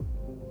 Oh,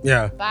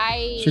 yeah.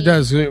 Bye. She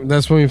does.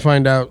 That's when we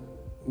find out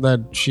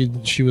that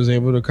she was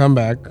able to come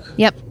back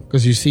Yep.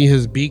 because you see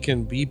his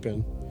beacon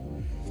beeping,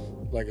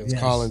 like it's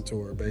Yes. calling to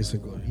her,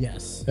 basically.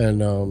 Yes.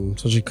 And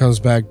so she comes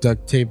back,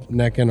 duct tape,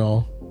 neck and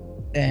all,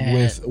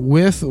 And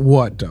with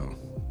what though?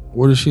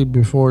 What is she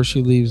before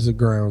she leaves the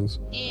grounds?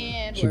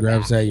 And She we're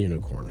grabs back. that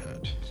unicorn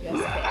head. Just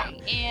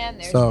kidding.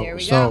 And there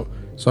we So go.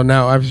 so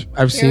now I've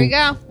Here seen. we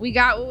go. We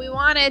got what we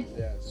wanted.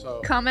 Yeah. So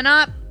Coming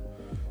up.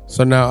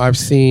 so now I've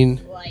seen.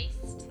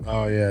 Sliced.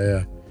 Oh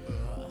yeah.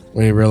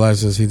 When he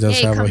realizes he does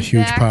Hey, have a comes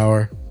huge back.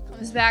 power.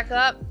 Comes back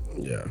up.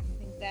 Yeah. I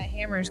think that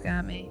hammer's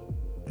got me.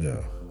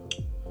 Yeah.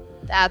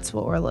 That's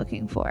what we're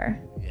looking for.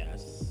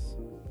 yes.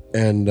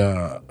 And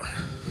Are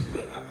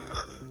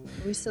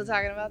we still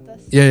talking about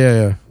this?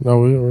 yeah. No,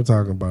 we're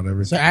talking about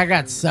everything. So I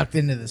got sucked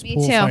into this Me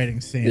pool too.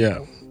 fighting scene. Yeah.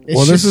 It's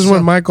Well, this just is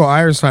when so- Michael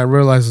Ironside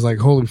realizes, like,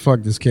 holy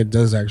fuck, this kid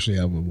does actually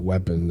have a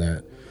weapon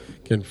that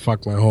can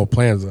fuck my whole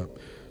plans up.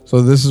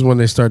 So this is when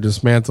they start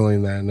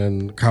dismantling that, and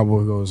then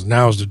Cowboy goes,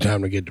 "Now's the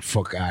time to get the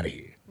fuck out of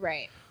here."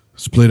 Right.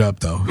 Split up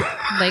though.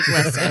 Like,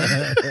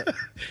 listen.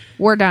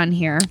 We're done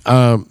here.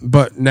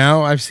 But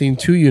now I've seen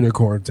 2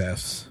 unicorn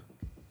deaths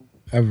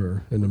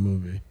ever in the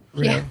movie: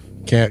 Yeah.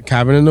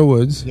 Cabin in the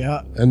Woods,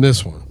 Yeah. and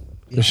this one.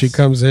 'Cause she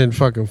comes in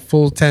fucking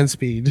full 10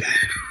 speed,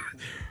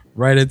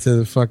 right into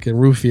the fucking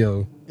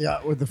Rufio. Yeah,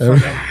 with the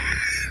fucking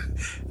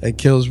And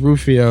kills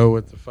Rufio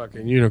with the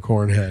fucking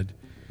unicorn head.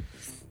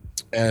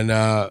 And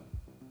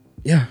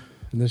yeah,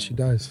 and then she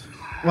dies.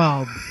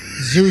 well,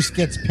 Zeus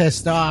gets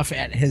pissed off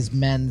at his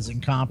men's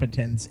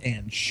incompetence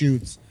and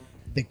shoots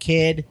the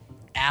kid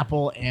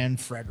Apple and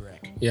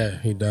Frederick. Yeah,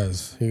 he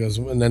does. He goes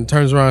and then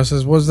turns around and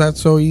says, "Was that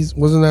so easy?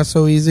 Wasn't that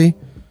so easy?"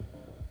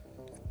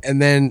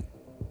 And then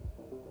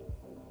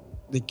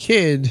the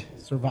kid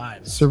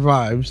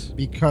survives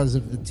because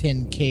of the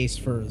tin case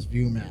for his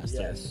Viewmaster.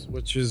 Yes,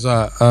 which is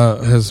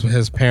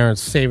his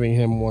parents saving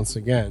him once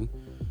again.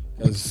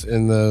 As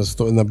in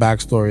the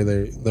backstory,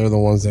 they're the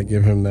ones that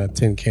give him that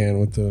tin can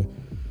with the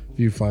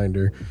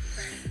viewfinder.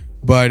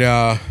 But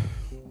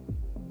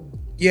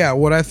yeah,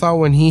 what I thought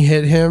when he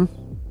hit him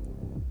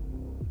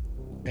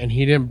and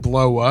he didn't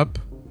blow up,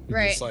 he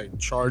Right. just like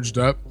charged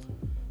up.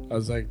 I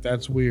was like,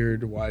 that's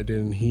weird. Why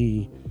didn't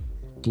he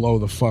blow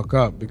the fuck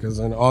up? Because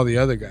then all the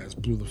other guys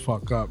blew the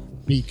fuck up.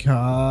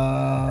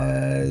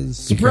 Because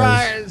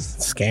surprise,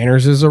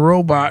 Scanners is a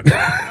robot.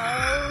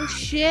 Oh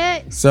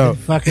shit! So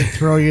fucking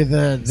throw you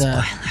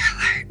the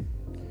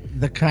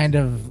kind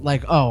of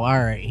like, oh, all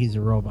right, he's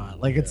a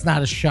robot. Like it's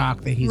not a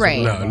shock that he's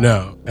Right. a robot.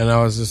 no, and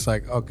I was just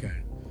like, okay,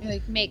 It,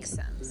 like makes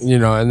sense. you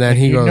know. And then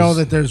he You goes, know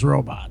that there's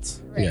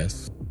robots. Right.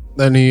 yes.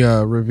 Then he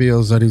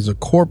reveals that he's a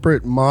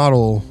corporate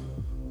model,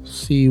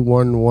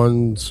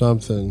 C11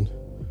 something.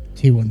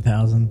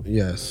 T1000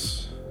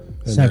 Yes,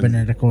 and then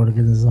cybernetic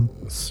organism.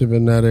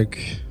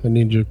 cybernetic. I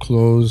need your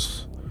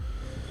clothes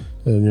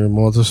and your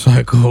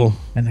motorcycle.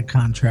 And a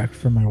contract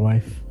for my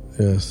wife.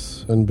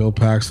 Yes, and Bill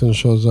Paxton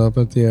shows up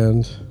at the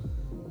end.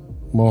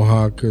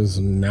 Mohawk is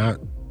not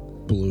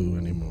blue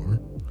anymore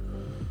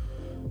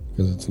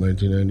because it's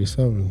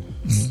 1997.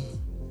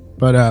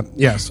 But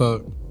yeah,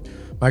 so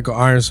Michael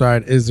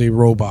Ironside is a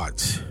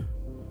robot,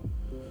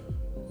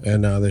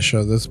 and they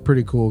show this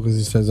pretty cool because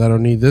he says, "I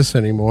don't need this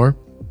anymore.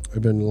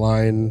 I've been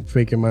lying,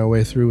 faking my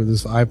way through with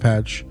this eye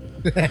patch.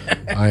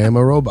 I am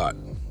a robot."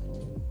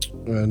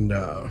 And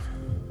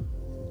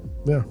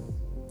yeah,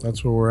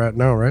 that's where we're at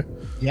now, right?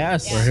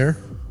 Yes. Right here.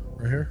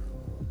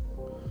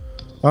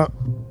 Oh,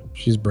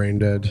 she's brain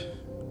dead.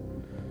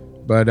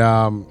 But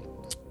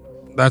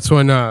that's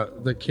when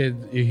the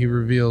kid, he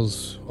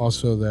reveals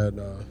also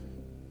that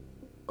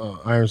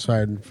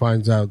Ironside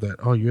finds out that,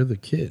 oh, you're the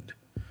kid.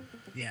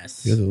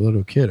 Yes. You're the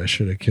little kid I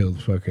should have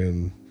killed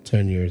fucking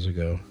 10 years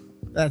ago.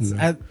 That's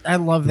I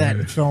love that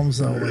in films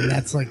though, when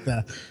that's like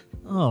the,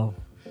 oh,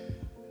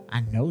 I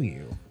know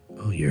you.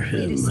 Oh, you're Wait a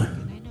him.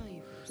 second, I know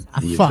you. From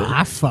something.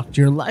 I fucked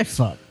your life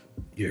up.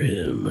 You're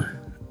him.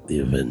 The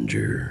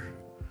Avenger.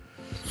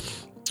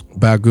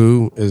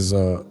 Bagu is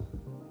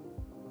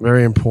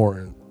very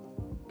important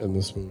in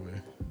this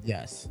movie.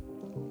 Yes.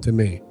 To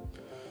me,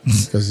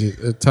 because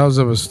it tells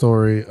of a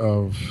story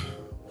of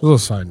a little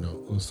side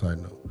note.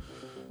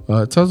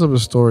 It tells of a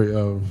story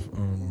of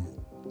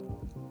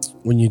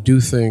when you do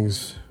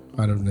things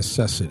out of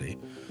necessity.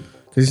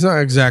 Because he's not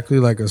exactly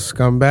like a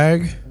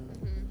scumbag,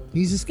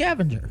 He's a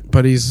scavenger.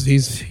 but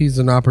he's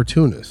an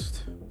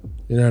opportunist.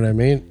 You know what I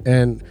mean?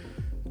 And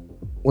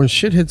when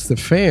shit hits the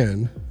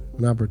fan,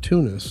 an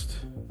opportunist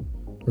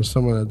or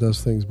someone that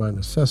does things by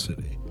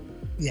necessity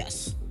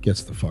Yes.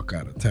 gets the fuck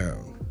out of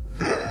town.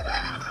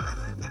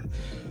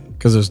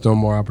 Because there's no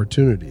more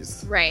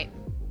opportunities. Right.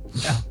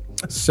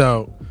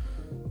 So,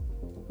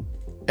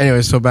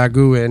 anyway, so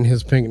Bagu and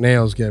his pink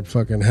nails get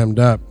fucking hemmed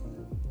up.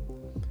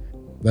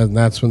 Then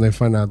that's when they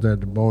find out they're at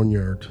the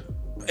boneyard.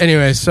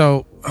 Anyway,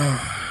 so,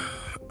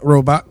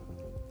 robot.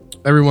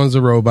 Everyone's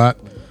a robot.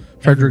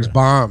 Frederick's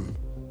bomb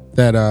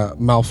that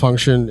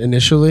malfunctioned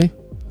initially.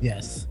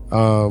 Yes.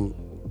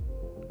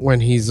 When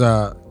he's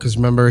because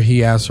remember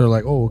he asked her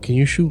like, oh, can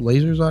you shoot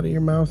lasers out of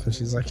your mouth? And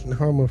she's like, no,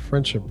 I'm a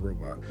friendship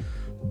robot.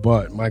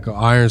 But Michael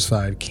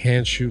Ironside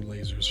can't shoot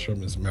lasers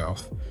from his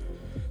mouth.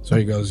 So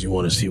he goes, you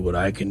want to see what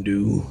I can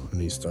do? And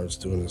he starts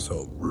doing this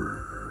whole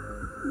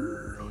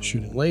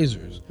shooting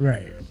lasers.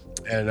 Right.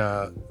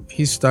 And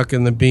he's stuck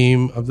in the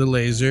beam of the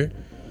laser.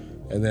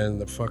 And then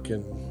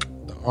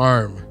the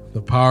arm,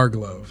 the power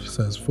glove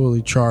says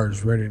fully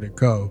charged, ready to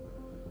go.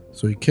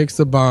 So he kicks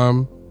the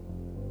bomb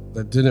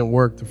that didn't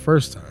work the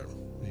first time.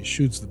 He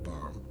shoots the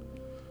bomb,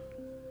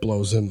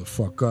 blows him the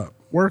fuck up.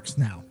 Works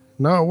now.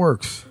 Now it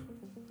works.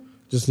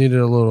 Just needed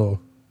a little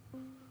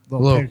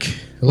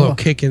Little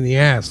kick in the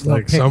ass, little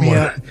like pick me someone,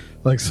 up.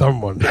 like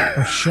someone.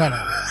 Oh, shut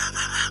up.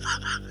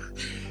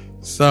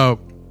 So,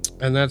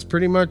 and that's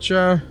pretty much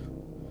it.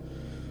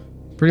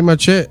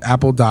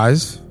 Apple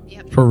dies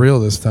Yep. for real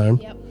this time.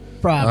 Yep.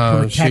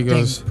 She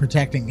goes-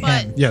 protecting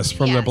But- him. Yes,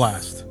 from the Yes.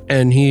 blast.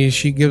 And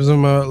she gives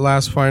him a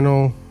last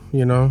final,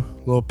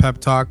 little pep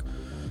talk.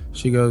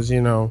 She goes,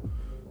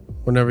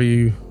 whenever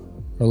you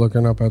are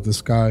looking up at the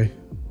sky,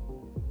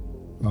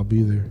 I'll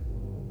be there.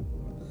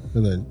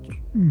 And A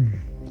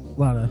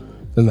lot of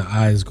then the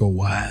eyes go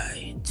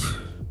wide.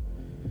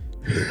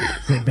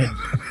 they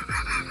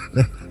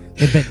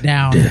bit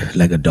down.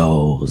 Like a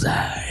doll's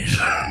eyes.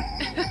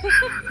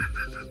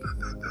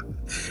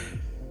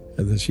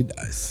 And then she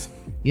dies.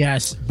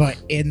 Yes,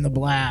 but in the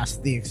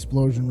blast, the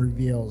explosion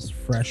reveals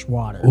fresh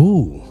water.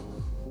 Ooh,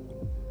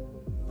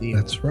 The,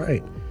 that's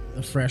right.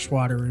 the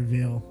freshwater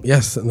reveal.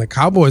 Yes, and the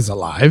cowboy's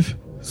alive.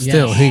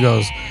 Still, Yes. he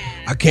goes,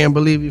 I can't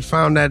believe you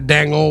found that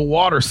dang old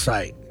water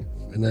site.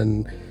 And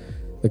then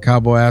the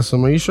cowboy asks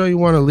him, are you sure you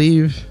want to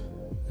leave?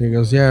 He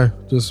goes, yeah,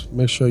 just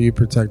make sure you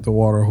protect the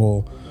water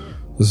hole.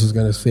 This is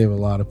going to save a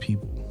lot of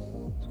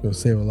people. It's going to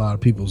save a lot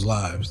of people's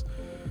lives.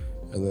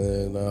 And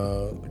then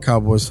the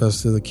cowboy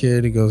says to the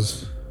kid, he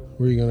goes,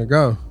 where are you going to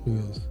go? He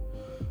goes,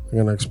 I'm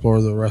going to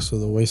explore the rest of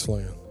the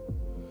wasteland.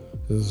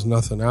 There's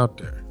nothing out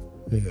there.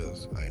 He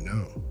goes, I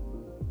know.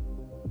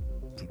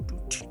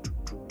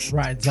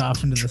 Rides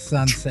off into the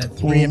sunset,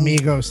 Three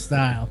Amigos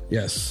style.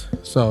 Yes.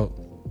 So,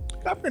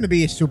 I'm going to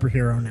be a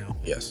superhero now.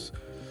 yes.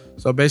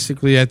 So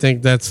basically, I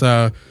think that's,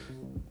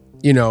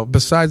 you know,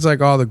 besides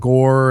like all the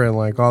gore and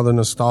like all the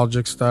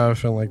nostalgic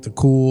stuff and like the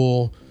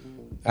cool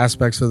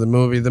aspects of the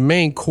movie, the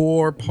main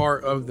core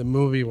part of the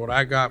movie, what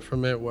I got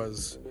from it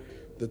was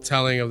the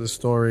telling of the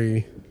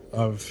story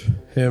of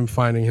him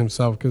finding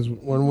himself. Because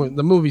when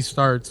the movie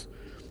starts,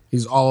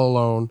 he's all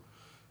alone.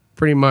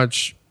 Pretty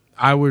much,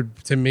 I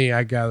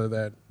gather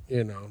that,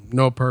 you know,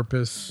 no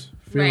purpose,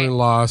 feeling Right.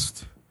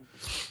 lost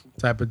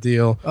type of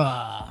deal.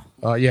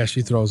 Yeah,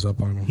 she throws up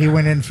on him. He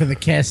went in for the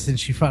kiss and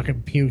she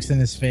fucking pukes in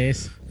his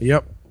face.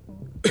 Yep.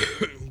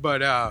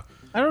 But I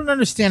don't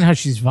understand how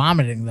she's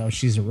vomiting, though.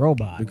 She's a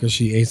robot. because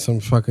she ate some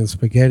fucking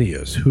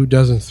SpaghettiOs. Who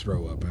doesn't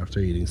throw up after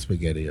eating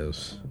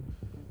SpaghettiOs?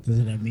 Does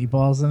it have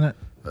meatballs in it?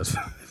 That's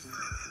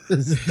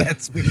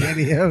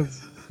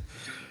SpaghettiOs.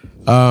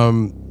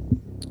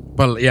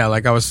 But yeah,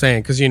 like I was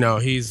saying, because you know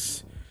he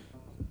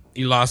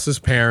lost his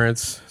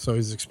parents, so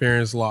he's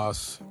experienced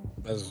loss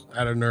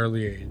at an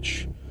early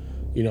age.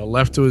 You know,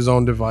 left to his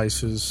own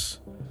devices,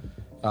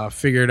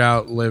 figured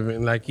out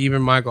living. Like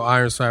even Michael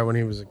Ironside, when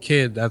he was a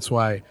kid, that's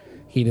why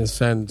he didn't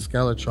send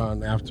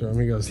Skeletron after him.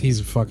 He goes, he's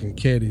a fucking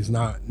kid. He's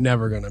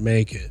never gonna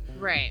make it.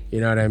 Right. You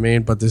know what I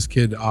mean? But this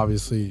kid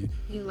obviously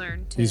He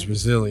learned to. he's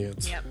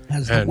resilient. Yep.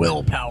 Has the And-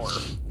 willpower.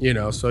 You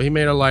know, so he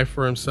made a life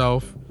for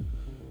himself.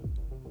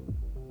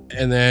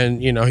 And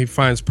then, you know, he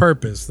finds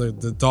purpose. The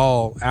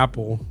doll,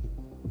 Apple,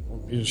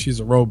 you know, she's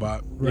a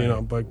robot, you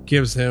know, but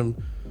gives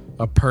him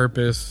a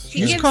purpose. She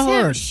gives call her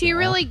him. a She doll.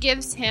 really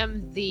gives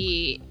him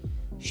the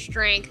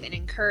strength and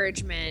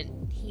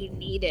encouragement he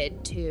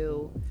needed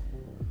to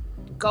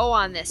go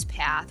on this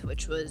path,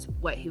 which was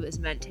what he was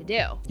meant to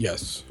do.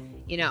 Yes.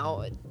 You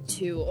know,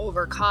 to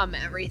overcome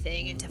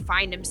everything and to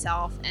find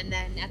himself. And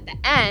then at the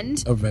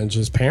end, Avenge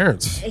his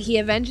parents. he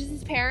avenges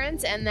his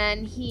parents, and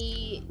then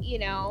he, you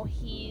know,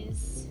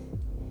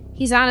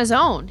 he's on his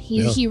own.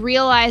 He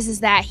realizes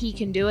that he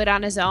can do it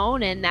on his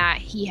own and that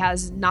he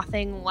has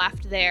nothing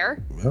left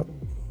there, Yep.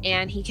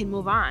 and he can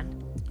move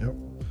on. Yep.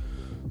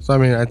 So I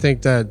mean, I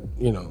think that,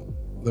 you know,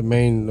 the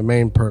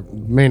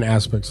main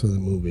aspects of the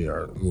movie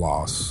are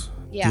loss,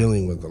 Yeah.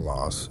 dealing with the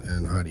loss,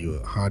 and how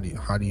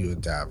do you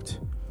adapt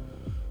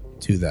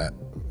to that,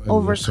 and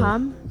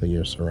Overcome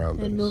your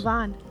surroundings, and move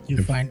on.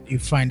 You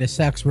find a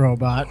sex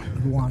robot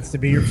who wants to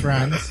be your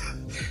friend,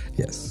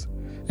 Yes,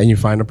 and you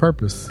find a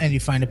purpose. and you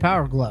find a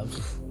power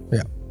glove.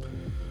 Yeah,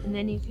 And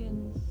then you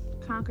can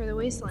conquer the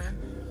wasteland.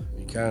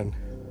 you can.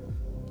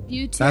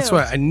 You too. That's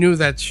what I knew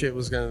that shit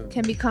was gonna.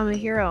 can become a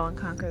hero and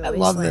conquer the I wasteland.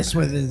 love this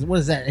with his, what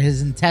is that,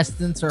 his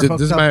intestines are This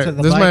hooked is up my to the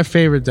this is bike? my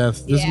favorite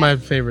death. This is Yeah. my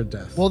favorite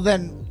death. Well,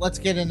 then, let's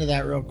get into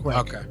that real quick.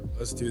 Okay,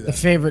 let's do The that.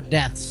 favorite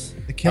deaths,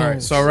 the kills. All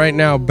right, so right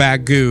now,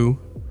 Bagoo.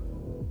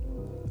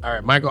 All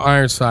right, Michael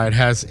Ironside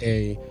has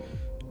a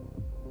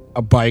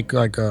bike,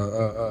 like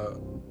a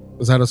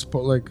is that a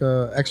sport, like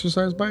a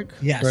exercise bike?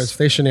 Yes. Or a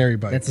stationary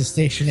bike. That's a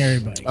stationary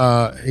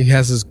bike. He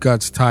has his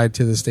guts tied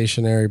to the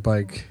stationary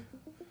bike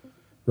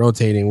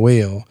rotating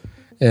wheel,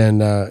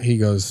 and he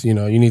goes, you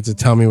know, you need to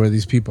tell me where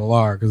these people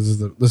are, because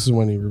this is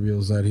when he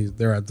reveals that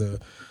they're at the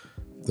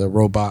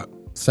robot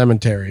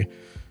cemetery.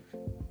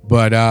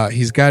 But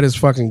he's got his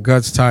fucking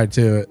guts tied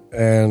to it,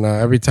 and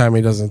every time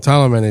he doesn't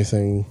tell him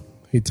anything,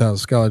 he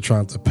tells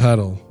Skeletron to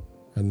pedal,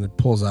 and it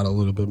pulls out a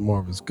little bit more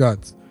of his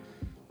guts.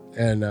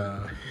 And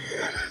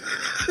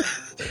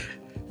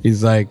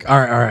he's like, all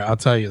right, I'll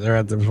tell you, they're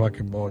at the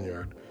fucking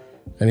boneyard.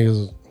 And he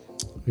goes,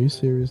 are you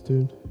serious,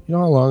 dude? You know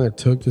how long it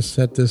took to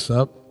set this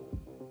up?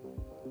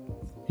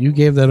 You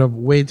gave that up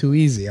way too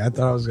easy. I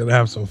thought I was going to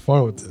have some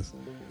fun with this.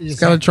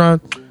 Skeletron,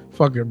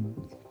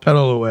 fucking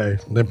pedal away.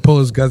 Then pull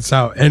his guts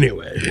out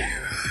anyway.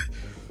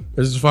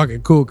 This is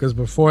fucking cool, because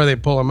before they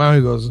pull him out,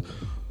 he goes,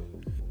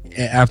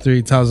 after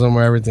he tells them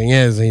where everything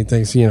is, and he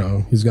thinks, you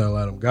know, he's going to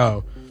let him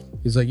go.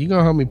 He's like, you going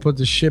to help me put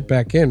this shit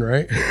back in,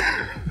 right?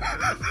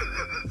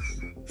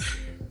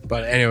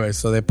 But anyway,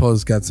 so they pull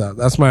his guts out.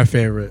 That's my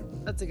favorite.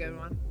 That's a good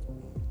one.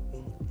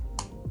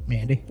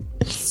 Mandy.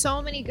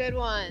 So many good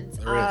ones.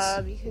 There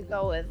is. You could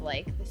go with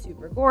like the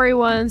super gory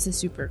ones, the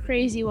super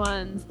crazy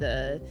ones.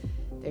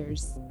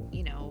 There's,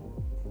 you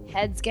know,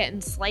 heads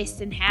getting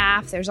sliced in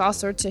half. There's all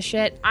sorts of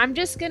shit. I'm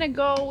just gonna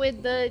go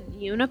with the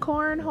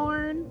unicorn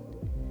horn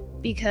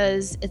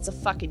because it's a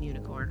fucking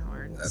unicorn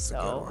horn. That's a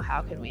good so one.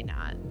 how can we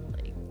not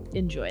like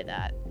enjoy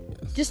that?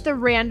 Just the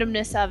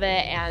randomness of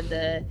it and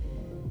the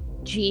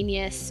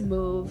genius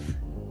move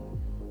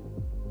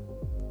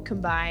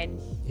combined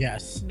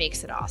Yes.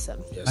 makes it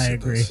awesome. Yes, I it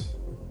agree. does.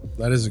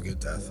 That is a good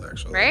death,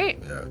 actually.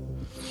 Right? Yeah.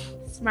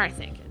 Smart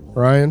thinking.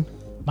 Ryan?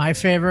 My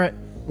favorite,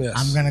 Yes.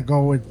 I'm gonna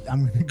go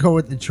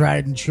with the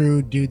tried and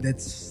true dude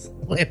that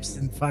slips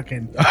and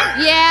fucking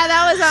Yeah,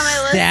 that was on my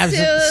list stabs too.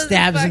 That was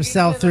stabs fucking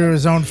himself good. through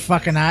his own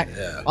fucking eye.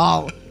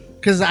 All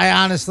because I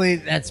honestly,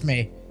 that's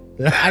me.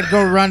 I'd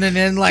go running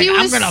in like He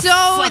I'm was gonna so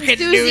fucking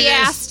do this.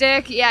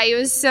 enthusiastic. Yeah, he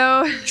was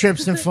so.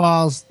 Trips and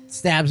falls,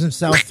 stabs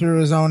himself through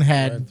his own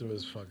head, Right through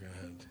his fucking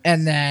head.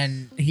 and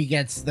then he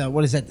gets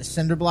the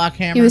cinder block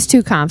hammer. He was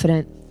too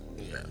confident.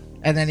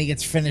 And then he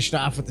gets finished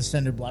off with the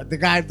cinder block.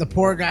 The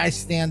poor guy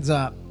stands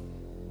up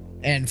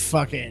and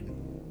fucking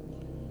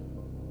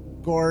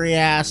gory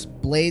ass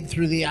blade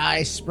through the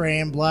eye,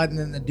 spraying blood, and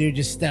then the dude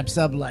just steps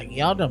up like,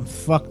 y'all done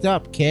fucked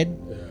up, kid.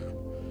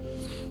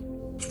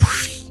 And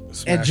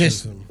Smashes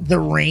just him. the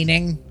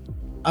raining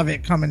of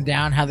it coming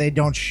down, how they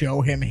don't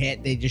show him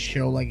hit, they just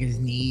show like his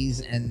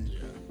knees and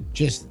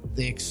just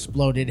the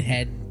exploded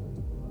head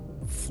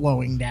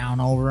flowing down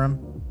over him.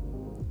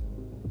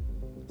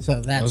 So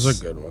that's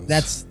Those are good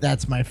ones.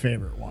 That's my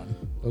favorite one.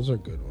 Those are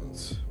good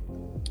ones.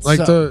 Like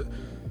So- the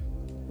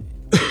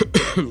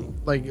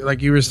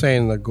like you were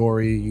saying, the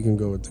gory, you can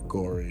go with the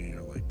gory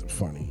or like the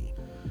funny.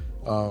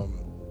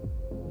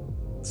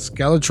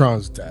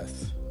 Skeletron's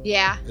death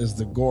Yeah. is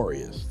the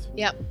goriest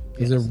Yep.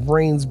 because it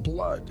rains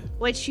blood.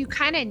 Which you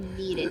kind of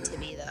needed to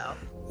be though,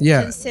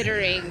 Yeah,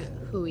 considering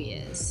who he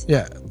is.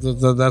 yeah.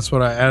 That's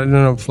what I don't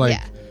know if like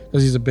Yeah.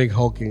 because he's a big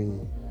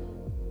hulking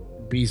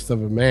beast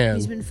of a man.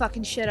 He's been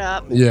fucking shit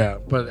up. Yeah,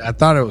 but I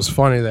thought it was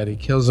funny that he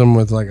kills him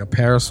with like a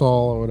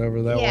parasol or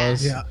whatever that Yeah.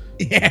 was. Yeah.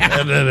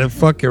 And then it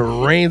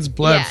fucking rains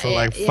blood Yeah, for yeah,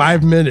 like yeah.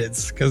 5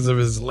 minutes because of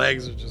his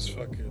legs are just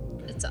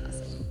fucking. It's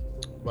awesome.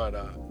 But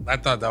I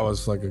thought that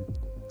was like a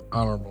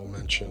honorable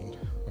mention.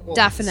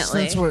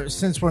 Definitely.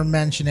 Since we're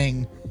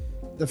mentioning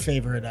the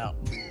favorite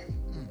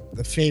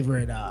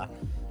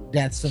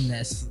deaths in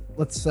this,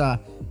 let's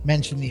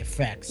mention the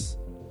effects.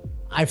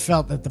 I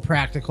felt that the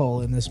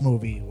practical in this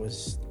movie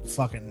was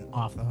fucking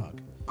off the hook.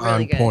 Really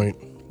On good. point.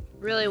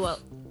 Really well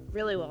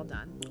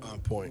done. On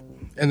point.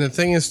 And the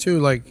thing is too,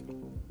 like,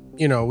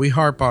 you know, we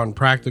harp on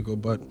practical,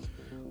 but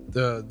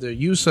the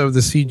use of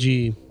the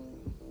CG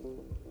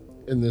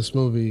in this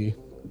movie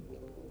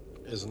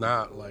is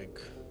not like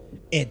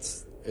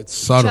It's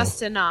subtle.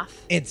 Just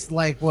enough it's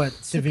like what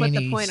to put the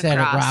Savini point said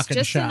at across. Rock and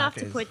Just Shock. enough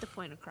to is put the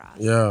point across.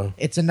 Yeah.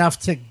 it's enough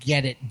to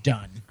get it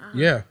done,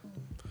 Yeah.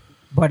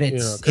 but You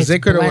it's know, because they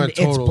could have went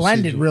total it's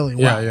blended CG. really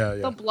well. Yeah.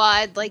 The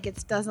blood, like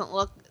it doesn't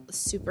look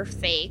super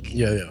fake.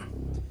 Yeah.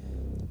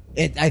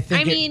 I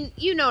think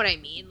you know what I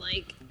mean,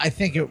 like I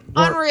think it worked.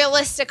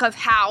 unrealistic of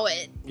how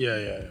it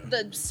Yeah.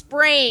 the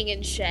spraying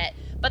and shit.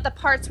 But the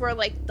parts where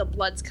like the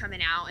blood's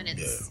coming out and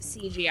it's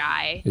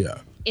CGI, Yeah.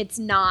 it's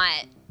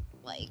not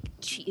like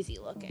cheesy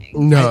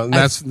looking. No,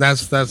 that's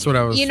what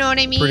I was. You know what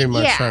I mean? Pretty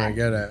much Yeah. trying to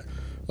get at.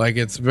 Like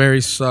it's very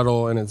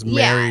subtle and it's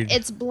married. Yeah,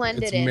 it's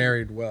blended It's in.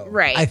 married well.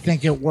 Right. I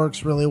think it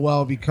works really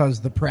well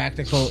because the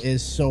practical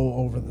is so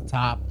over the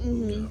top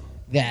Mm-hmm.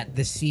 that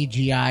the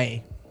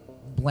CGI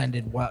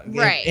blended well.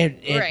 Right,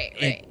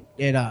 It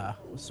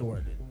what's the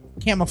word?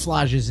 It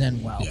camouflages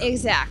in well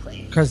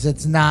Exactly. because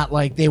it's not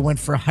like they went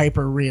for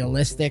hyper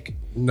realistic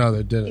No,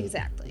 they didn't.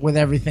 Exactly. with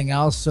everything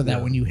else, so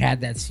that when you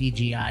had that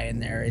CGI in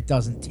there, it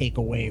doesn't take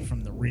away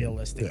from the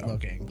realistic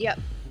looking. Yep.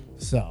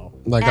 So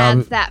Like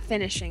Adds that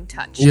finishing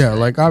touch. to yeah, it.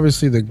 like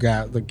obviously the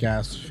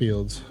gas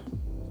fields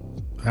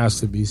has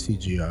to be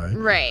CGI.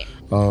 Right.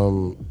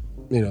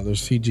 You know,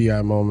 there's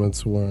CGI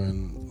moments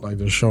when like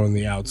they're showing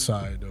the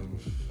outside of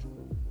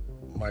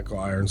Michael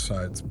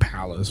Ironside's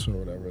palace or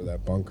whatever,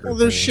 that bunker. well,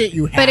 there's thing. shit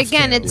you have. But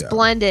again, to. it's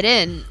blended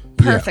in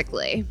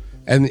perfectly.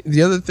 And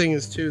the other thing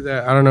is too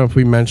that I don't know if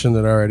we mentioned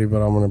it already,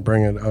 but I'm going to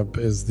bring it up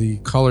is the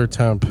color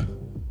temp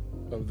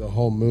of the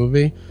whole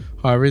movie.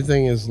 How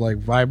everything is like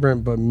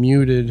vibrant but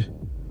muted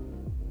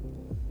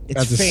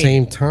It's at the faded.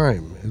 same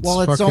time. It's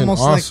Well, it's fucking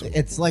almost awesome. like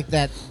it's like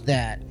that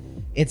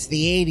it's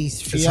the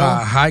 80s feel. It's a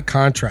high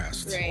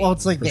contrast. Right. Well,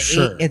 it's like For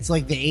sure. it's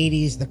like the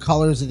 80s, the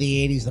colors of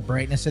the 80s, the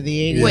brightness of the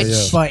 80s. Yeah,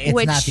 yeah. But it's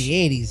Which- not the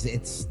 80s,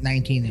 it's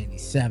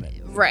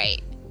 1987.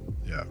 Right.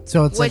 Yeah.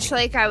 So it's Which,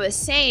 like like I was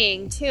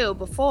saying too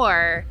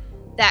before,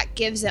 that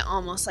gives it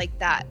almost like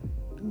that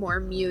more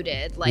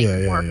muted, like Yeah,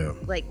 yeah, more yeah.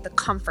 like the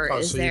comfort Oh,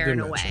 is so you there did in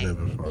a mention way.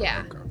 it before.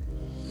 Yeah. Okay.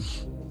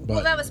 Well,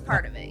 But that was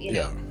part of it, you know.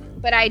 yeah.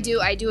 But I do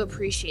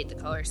appreciate the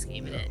color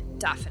scheme in it.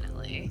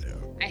 Definitely.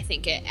 I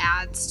think it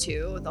adds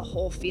to the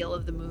whole feel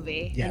of the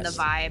movie and the Yes.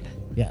 vibe.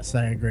 yes,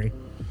 I agree.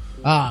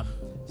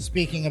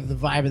 Speaking of the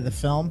vibe of the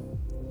film,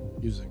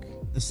 music.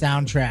 the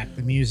soundtrack,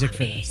 the music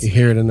for this. You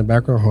hear it in the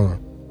background? Hold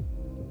on.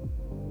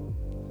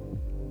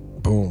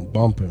 Boom,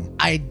 bumping.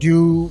 I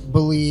do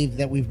believe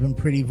that we've been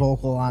pretty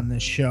vocal on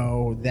this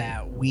show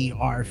that we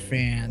are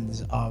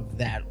fans of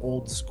that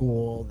old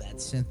school, that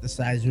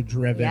synthesizer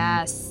driven.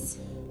 Yes.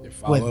 It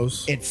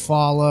follows. It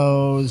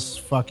follows.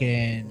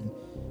 Fucking.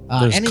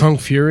 There's Kung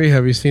Fury.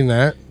 Have you seen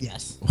that?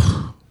 Yes.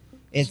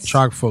 It's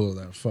chock full of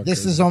that. Fucking.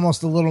 This is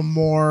almost a little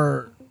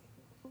more.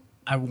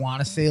 I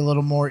want to say a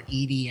little more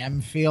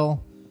EDM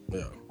feel.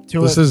 Yeah.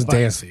 To This it, is but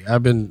dancey.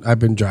 I've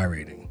been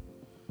gyrating.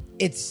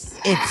 It's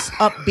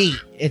upbeat.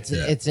 It's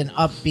an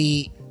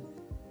upbeat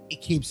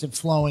it keeps it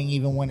flowing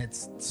even when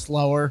it's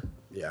slower.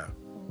 Yeah.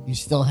 You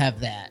still have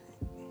that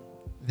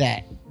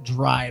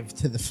drive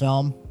to the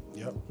film.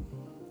 Yep.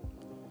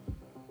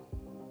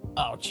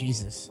 Oh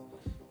Jesus.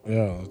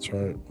 Yeah, that's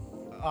right.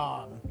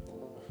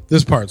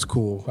 This part's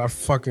cool. I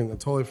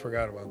totally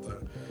forgot about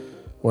that.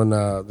 When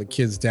the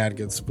kid's dad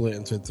gets split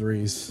into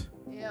 3s.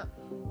 Yeah.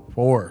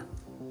 4.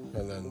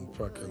 And then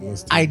fucking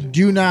this dude. I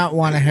do not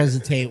want to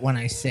hesitate when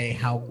I say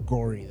how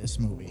gory this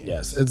movie is.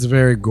 Yes, it's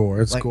very gore.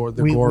 It's Like,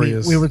 the we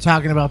goriest. were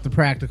talking about the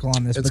practical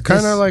on this. It's but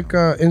kind of this-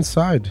 like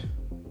Inside.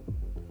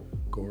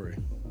 Gory.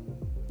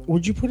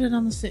 Would you put it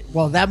on the same?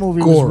 Well, that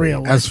movie was Gory.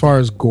 real. As far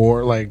as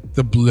gore, like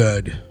the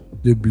blood.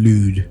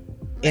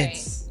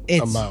 It's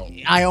Amount.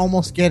 I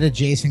almost get a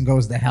Jason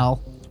Goes to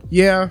Hell.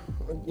 Yeah.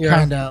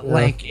 Kind of yeah.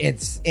 like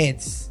it's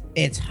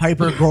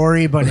hyper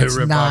gory, but They it's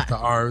rip not. off the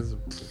arms.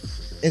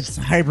 It's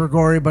hyper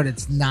gory, but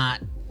it's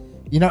not.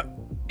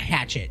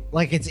 Hatchet.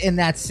 Like it's in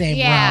that same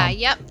Yeah, realm.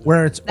 yep.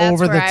 Where it's That's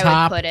over where the I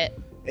top. would put it.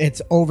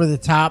 It's over the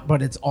top,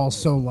 but it's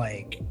also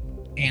like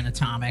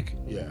anatomic.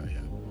 Yeah.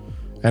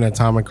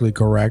 Anatomically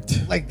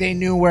correct. Like they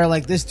knew where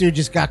like this dude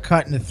just got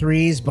cut into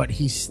 3s, but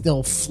he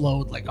still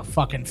flowed like a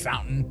fucking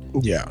fountain.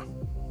 Yeah.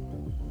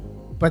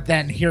 But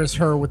then here's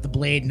her with the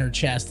blade in her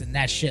chest, and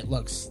that shit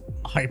looks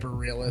hyper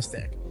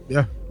realistic.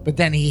 Yeah. But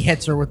then he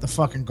hits her with the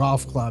fucking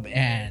golf club,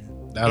 and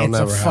That'll it's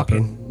never a fucking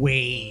happen.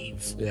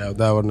 wave. Yeah,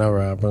 that would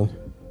never happen.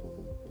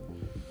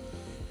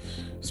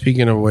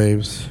 Speaking of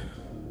waves,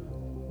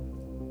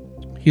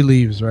 he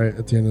leaves right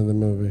at the end of the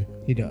movie.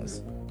 He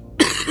does.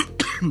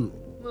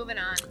 Moving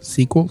on.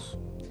 Sequels?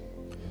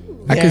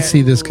 I could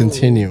see this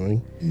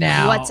continuing.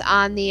 Now, What's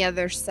on the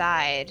other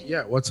side?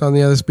 Yeah, what's on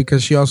the other?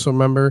 Because she also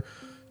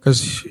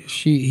because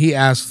he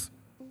asked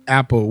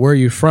Apple, "Where are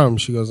you from?"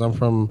 She goes, "I'm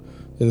from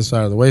the other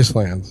side of the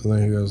wastelands." And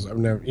then he goes, "I've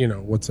never,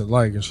 what's it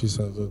like?" And she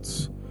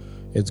says,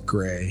 "It's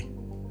gray."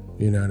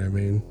 You know what I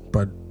mean?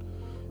 But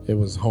it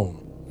was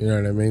home. You know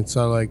what I mean?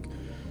 So like,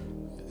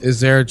 is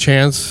there a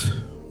chance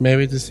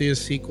maybe to see a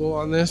sequel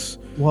on this?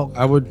 well,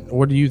 I would.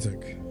 What do you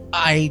think?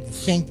 I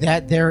think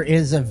that there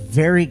is a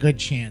very good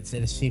chance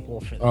at a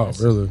sequel for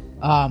this. Oh,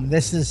 really?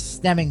 This is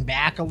stemming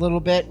back a little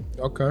bit,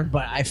 Okay.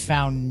 but I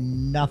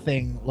found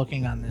nothing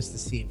looking on this to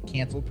see if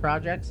canceled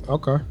projects.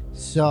 Okay.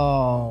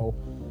 So,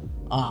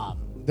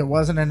 there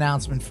was an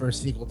announcement for a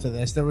sequel to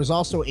this. There was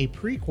also a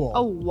prequel.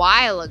 A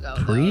while ago,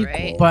 though, Prequel?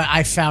 right? But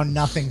I found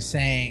nothing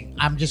saying.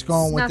 I'm just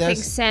going with Nothing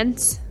this.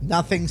 since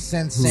Nothing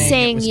since saying, it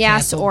saying was yes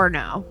canceled. or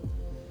no.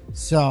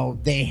 So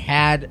they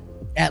had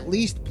at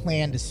least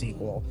planned a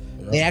sequel.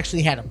 They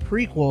actually had a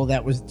prequel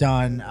that was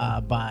done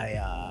by.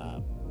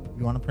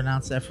 You want to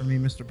pronounce that for me,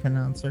 Mr.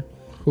 Pronouncer?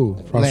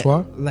 Who?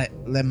 Francois?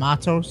 Le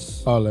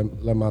Matos. Oh,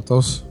 Le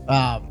Matos.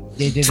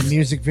 They did a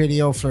music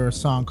video for a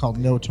song called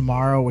No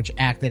Tomorrow, which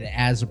acted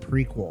as a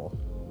prequel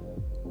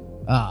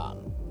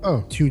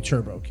to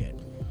Turbo Kid.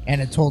 And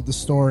it told the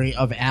story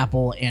of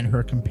Apple and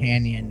her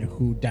companion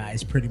who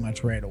dies pretty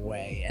much right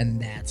away.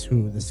 And that's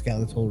who the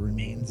skeletal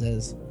remains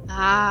is.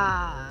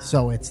 Ah.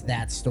 So it's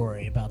that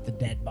story about the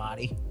dead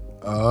body.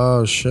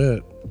 Oh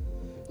shit.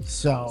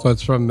 So So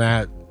it's from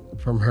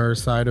her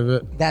side of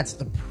it. that's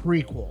the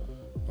prequel.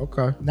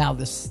 Okay. Now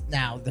the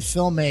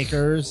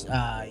filmmakers,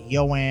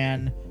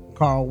 Joanne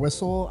Carl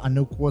Whistle,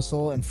 Anouk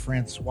Whistle, and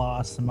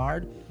Francois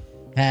Simard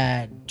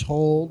had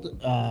told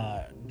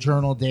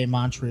Journal de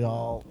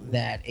Montreal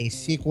that a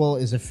sequel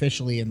is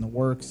officially in the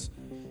works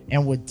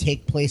and would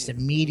take place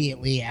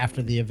immediately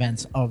after the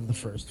events of the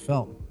first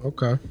film.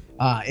 Okay.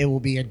 It will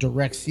be a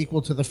direct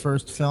sequel to the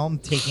first film,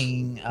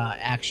 taking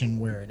action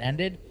where it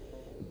ended,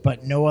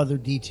 but no other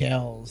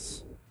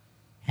details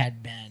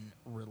had been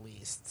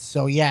released.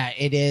 So yeah,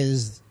 it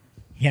is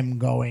him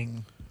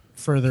going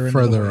further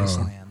into the On.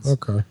 wastelands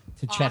Okay.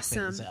 to check Awesome.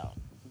 things out.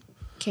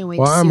 Can't wait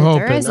Well, to see I'm what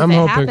hoping. there is if I'm it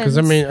hoping because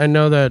I happens. mean I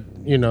know that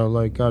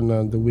like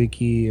on the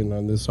wiki and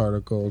on this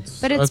article,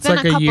 But it's been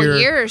like a couple year,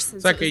 years since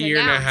it's like it was a year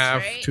and a announced,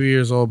 half, right? 2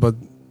 years old. But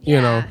you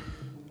Yeah. know,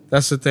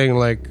 that's the thing.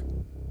 Like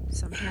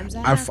Sometimes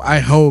that happens. I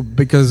hope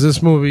because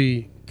this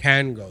movie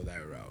can go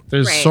that route.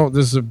 There's Right.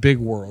 this is a big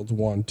world.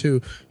 1,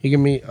 2. He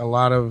can meet a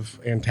lot of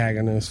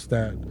antagonists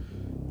that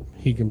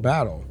he can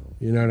battle.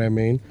 You know what I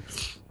mean?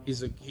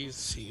 He's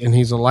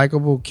a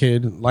likable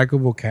kid,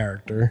 likable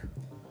character.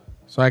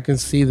 So I can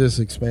see this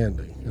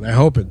expanding, and I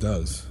hope it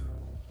does.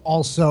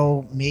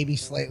 Also, maybe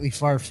slightly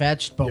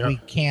far-fetched, but Yeah.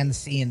 we can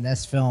see in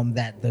this film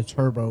that the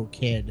Turbo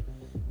Kid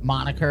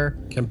moniker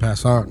Can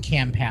pass on.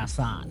 can pass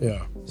on. Yeah.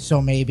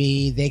 So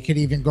maybe they could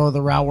even go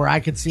the route where I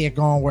could see it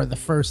going where the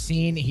first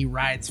scene, he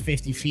rides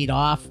 50 feet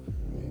off,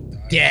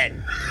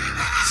 dead.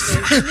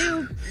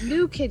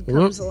 New kid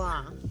comes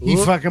along He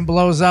fucking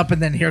blows up,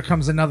 and then here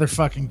comes another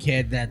fucking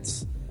kid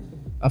that's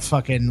a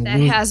fucking that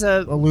has a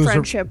loser,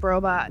 friendship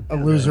robot. a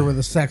loser with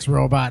a sex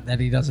robot that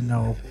he doesn't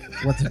know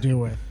what to do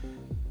with.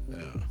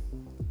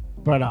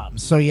 But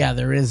so yeah,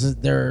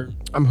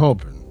 I'm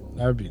hoping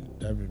that would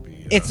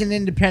be. it's an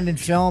independent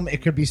film.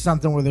 It could be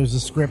something where there's a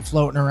script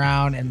floating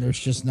around and there's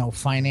just no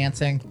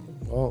financing.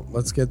 Well,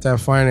 let's get that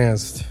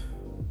financed.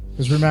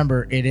 Because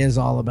remember, it is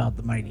all about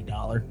the mighty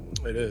dollar.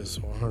 It is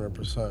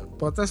 100%.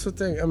 But that's the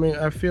thing. I mean,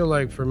 I feel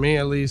like for me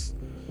at least,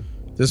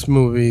 this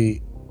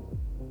movie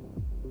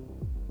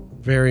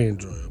very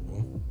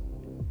enjoyable.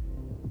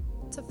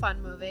 It's a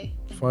fun movie.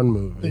 Fun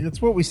movie. Like,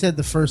 it's what we said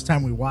the first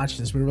time we watched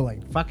this. We were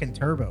like, "Fucking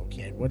Turbo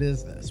Kid, what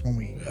is this?" When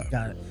we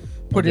got it,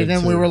 put it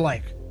in, we were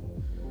like,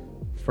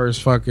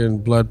 first fucking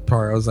blood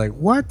part. I was like,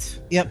 "What?"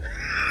 "Yep."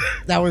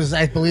 That was,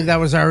 I believe, that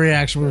was our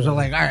reaction. We were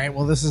like, "All right,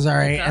 well, this is all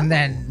right." And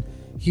then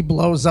he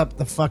blows up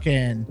the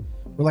fucking.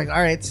 We're like,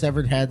 "All right,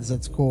 severed heads,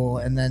 that's cool."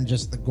 And then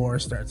just the gore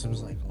starts. It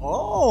was like,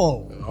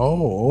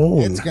 Oh,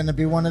 it's gonna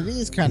be one of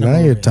these kind of. now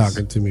movies. you're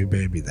talking to me,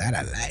 baby. That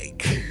I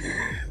like.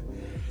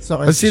 So,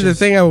 But it's see, the just-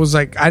 thing I was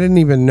like, I didn't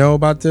even know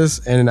about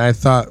this, and I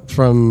thought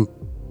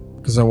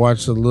because I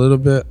watched a little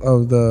bit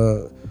of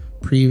the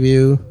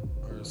preview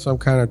or some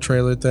kind of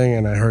trailer thing,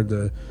 and I heard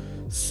the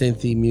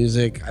synthy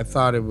music. I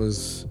thought it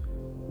was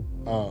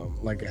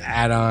like an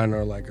add-on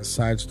or like a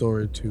side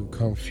story to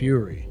Kung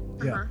Fury,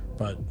 yeah.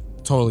 but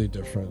totally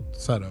different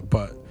setup.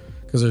 But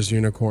because there's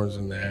unicorns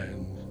in there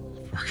and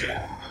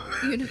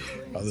fucking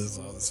all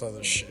this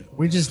other shit.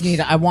 We just need.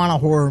 I want a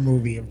horror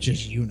movie of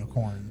just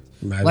unicorns.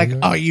 Imagine Like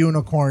that. a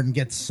unicorn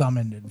gets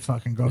summoned and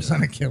fucking goes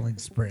on a killing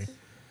spree,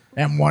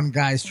 and one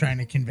guy's trying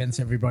to convince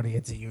everybody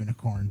it's a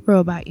unicorn.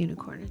 Robot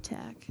Unicorn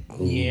Attack.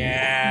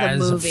 Yeah, The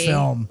there's movie. a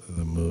film.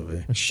 The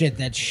movie. Shit,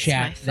 that's My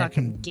shat. That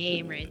fucking can.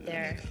 game right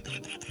there.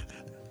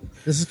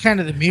 This is kind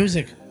of the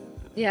music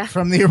Yeah.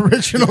 from the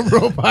original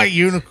Robot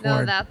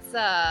Unicorn. No,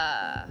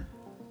 that's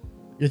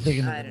You're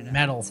thinking I of don't the know.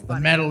 metal, It's the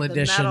funny. metal The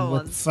edition metal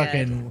with one's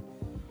fucking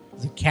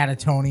is it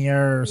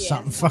Catatonia or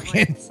something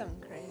fucking. something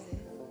crazy.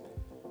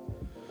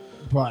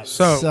 But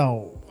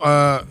So-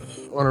 Want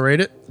to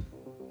rate it?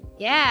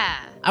 Yeah.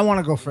 I want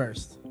to go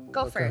first.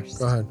 Go first.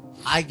 Go ahead.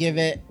 I give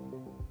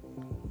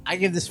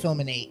this film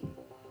an 8.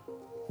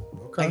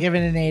 Okay. I give it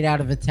an 8 out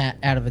of a 10.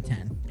 8 out of a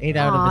 10.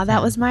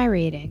 That was my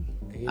rating.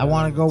 I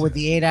want to go with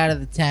the 8 out of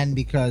the 10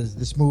 because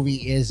this movie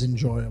is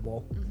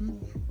enjoyable.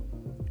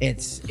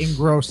 It's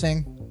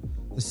engrossing.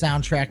 The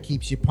soundtrack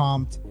keeps you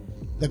pumped.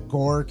 The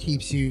gore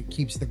keeps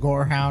the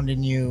gore hound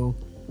in you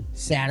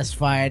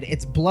satisfied.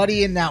 It's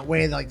bloody in that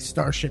way, like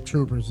Starship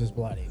Troopers is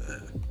bloody.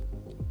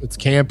 It's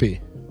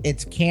campy.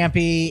 It's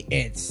campy.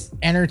 It's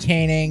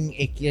entertaining.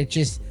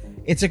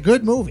 It's a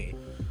good movie.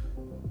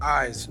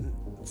 Eyes,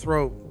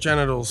 throat,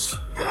 genitals.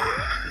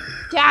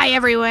 Die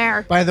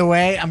everywhere. By the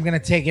way, I'm gonna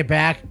take it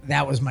back.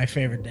 That was my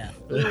favorite death.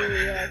 Ooh,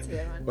 yeah, that's a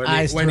good one. When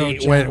Eyes, he, when, throat, he,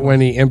 genitals.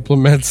 when he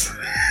implements.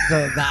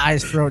 The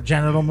eyes, throat,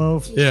 genital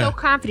move Yeah. So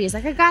confident. He's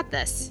like, I got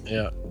this.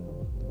 Yeah.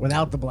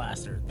 without the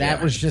blaster.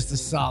 That was just a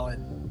solid.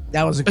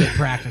 That was a good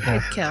practical.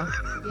 Kill.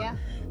 Yeah.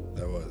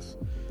 That was.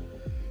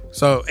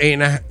 So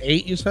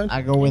 8 you said?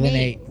 I go with an An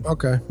 8.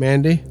 Okay.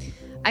 Mandy?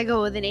 I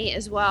go with an 8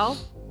 as well.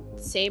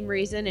 Same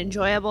reason.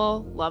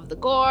 Enjoyable. Love the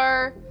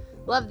gore.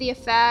 Love the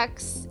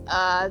effects.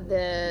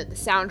 The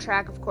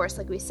soundtrack, of course,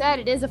 like we said.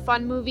 It is a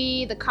fun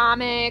movie. The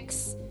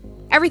comics.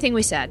 Everything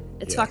we said.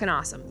 It's fucking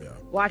awesome. Yeah.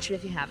 Watch it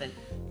if you haven't.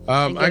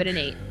 And give it an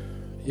 8.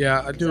 Yeah,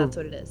 I 'cause do. That's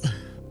what it is.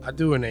 I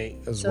do an 8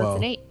 as So well. it's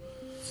an 8.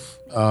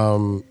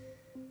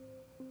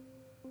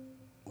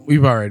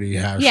 We've already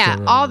hashed Yeah,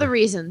 it all over. the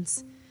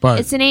reasons. But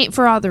It's an 8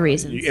 for all the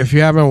reasons. if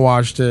you haven't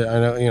watched it, I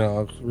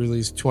know,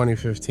 released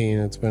 2015.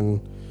 It's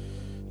been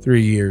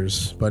 3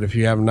 years. But if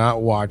you have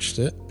not watched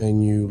it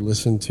and you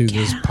listen to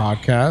this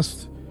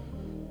podcast,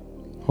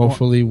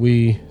 hopefully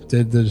we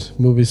did the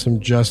movie some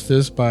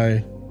justice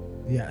by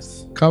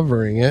Yes.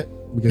 covering it,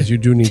 because you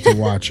do need to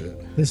watch it.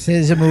 This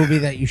is a movie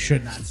that you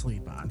should not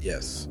sleep on.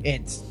 Yes.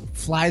 It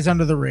flies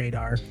under the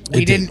radar.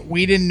 It did.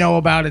 We didn't know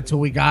about it till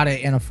we got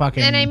it in a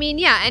fucking. And I mean,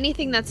 yeah,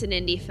 anything that's an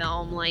indie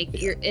film, like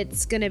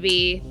it's gonna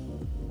be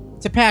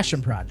it's a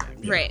passion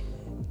project. right.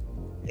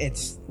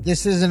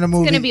 This isn't a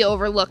movie. It's gonna be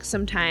overlooked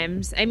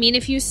sometimes. I mean,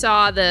 if you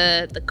saw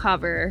the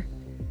cover,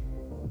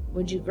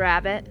 would you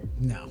grab it?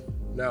 No.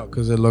 No,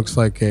 because it looks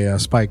like a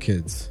Spy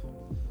Kids.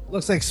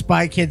 Looks like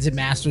Spy Kids and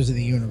Masters of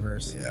the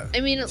Universe. Yeah. I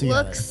mean, it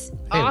Together. looks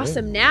Hey,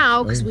 awesome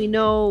now because we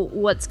know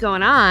what's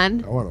going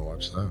on. I want to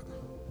watch that.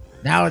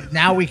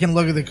 Now we can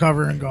look at the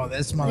cover and go,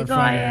 this Like, motherfucker.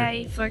 oh yeah,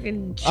 you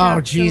fucking. Oh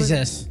chopped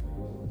Jesus!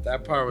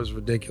 That part was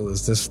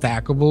ridiculous. The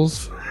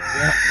stackables.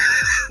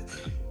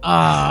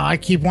 I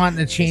keep wanting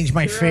to change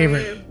my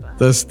favorite.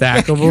 The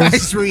stackables.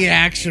 Guy's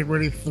reaction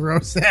when he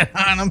throws that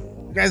on him.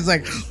 The guy's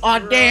like, oh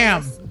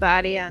damn!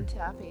 body on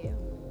top of you.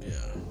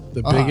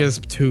 The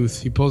biggest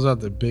tooth. He pulls out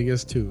the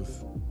biggest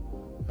tooth.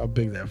 How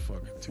big that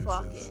fucking tooth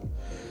Fuck. is.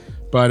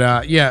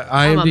 But yeah,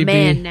 I'm a IMDb.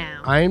 man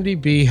now.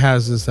 IMDb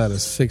has this at a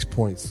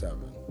 6.7.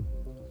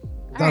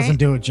 Doesn't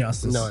do it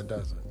justice. No, it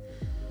doesn't.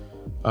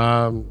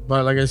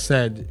 But like I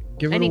said,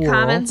 give Any it a whirl.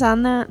 comments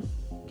on that?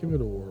 Give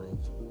it a whirl.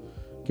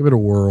 Give it a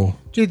whirl.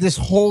 Dude, this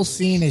whole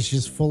scene is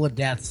just full of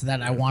deaths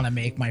that I want to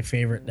make my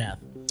favorite death.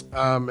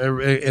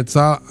 It's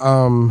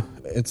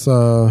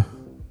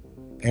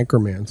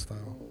Anchorman style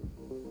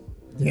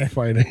Yeah.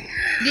 fighting.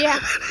 Yeah.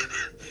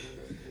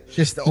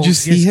 Just Did you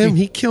see him?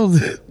 He killed.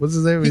 What's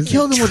his name? He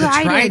killed him with a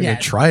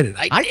trident. Trident.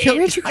 I killed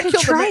him.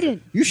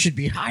 Trident. You should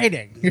be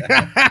hiding.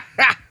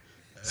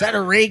 Is that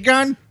a ray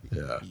gun?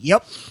 Yeah.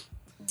 Yep.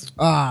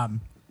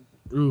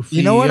 Rufio.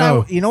 You know what? I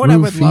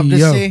would love to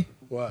Rufio. see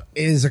What?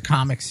 is a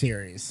comic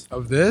series.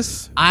 Of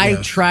this? I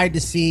Yes. tried to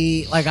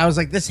see, like, I was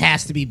like, this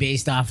has to be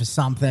based off of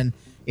something.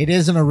 It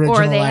is an original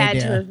Or they had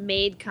idea. to have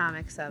made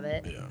comics of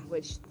it,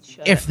 which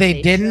should, If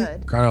they didn't-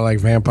 should. Kind of like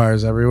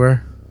Vampires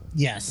Everywhere.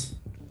 Yes.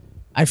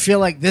 I feel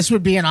like this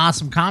would be an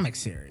awesome comic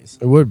series.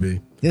 It would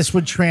be. This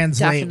would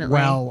translate Definitely.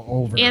 well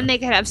over. And they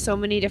could have so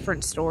many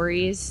different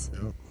stories.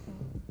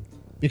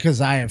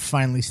 because I have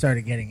finally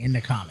started getting into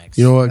comics.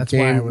 You know what That's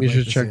why I game would you like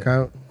should to check see it.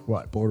 out?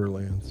 What?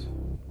 Borderlands.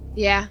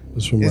 Yeah.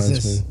 This reminds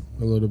this- me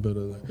a little bit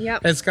of that.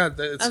 Yep. It's got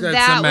the, it's Of got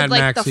that some Mad with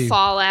like Maxy. the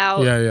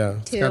Fallout. Yeah, yeah.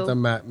 It's too. got the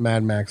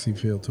Mad Maxy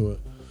feel to it.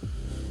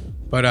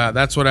 But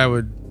that's what I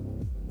would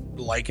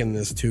liken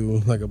this to,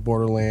 like a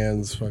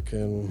Borderlands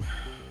fucking,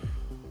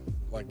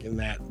 like in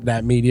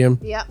that medium,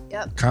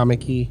 Yep.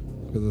 comic-y,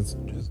 because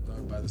it's just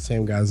done by the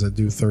same guys that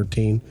do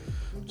 13,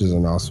 which is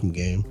an awesome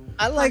game.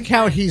 I like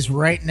how he's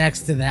right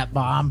next to that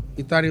bomb.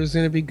 He thought he was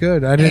going to be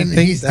good. I didn't And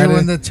think he's I doing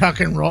didn't- the tuck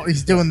and roll.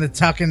 He's doing the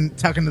tuck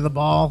into the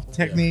ball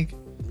technique.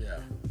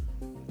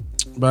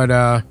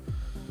 But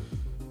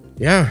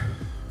yeah,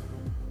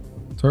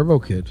 Turbo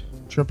Kid,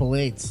 Triple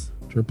eights.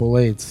 Triple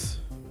Eights,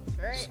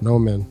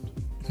 Snowman.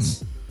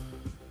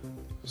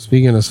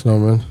 Speaking of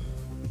Snowman,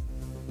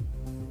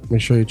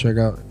 make sure you check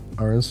out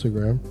our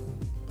Instagram,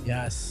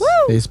 Yes.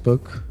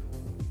 Facebook.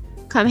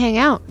 Come hang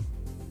out.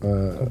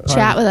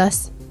 Chat with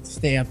us.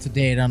 Stay up to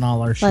date on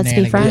all our Let's be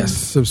shenanigans. friends. Yes,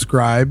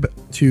 subscribe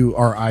to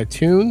our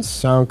iTunes,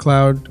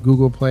 SoundCloud,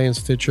 Google Play, and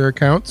Stitcher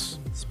accounts.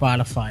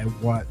 Spotify.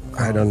 What?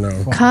 I don't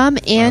know. Come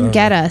and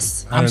get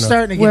us. I I'm don't know.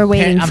 starting to get We're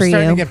waiting I'm for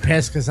starting you. to get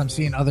pissed because I'm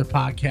seeing other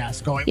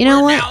podcasts going. You know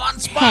 "We're what? now on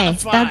Hey,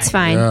 Spotify." that's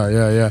fine.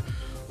 Yeah.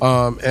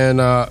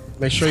 And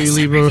make sure you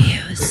leave a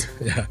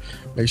yeah.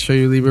 Make sure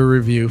you leave a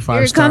review. 5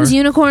 Here stars. comes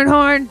Unicorn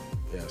Horn.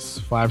 Yes,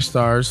 5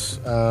 stars.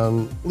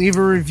 Leave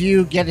a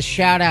review. Get a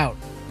shout out.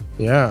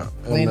 Yeah,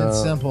 Plain and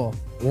simple.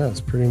 Yeah,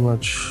 it's pretty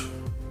much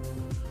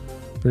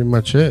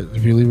it.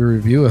 If you leave a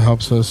review, it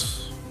helps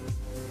us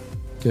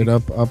get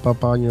up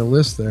on your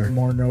list there.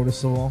 More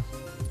noticeable.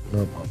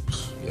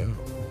 Yeah,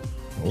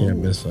 can't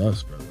miss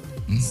us, brother.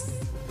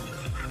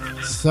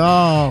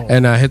 So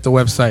And hit the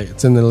website.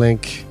 It's in the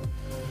link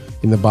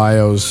in the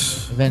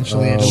bios.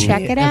 eventually, it'll Check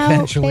be, it out,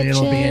 Eventually,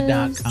 it'll be a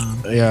bitches.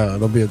 .com. Yeah,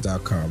 it'll be a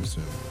 .com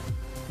soon.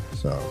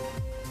 So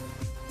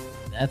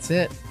That's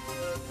it.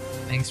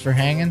 Thanks for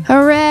hanging.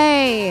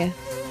 Hooray!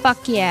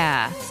 Fuck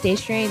yeah. Stay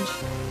strange.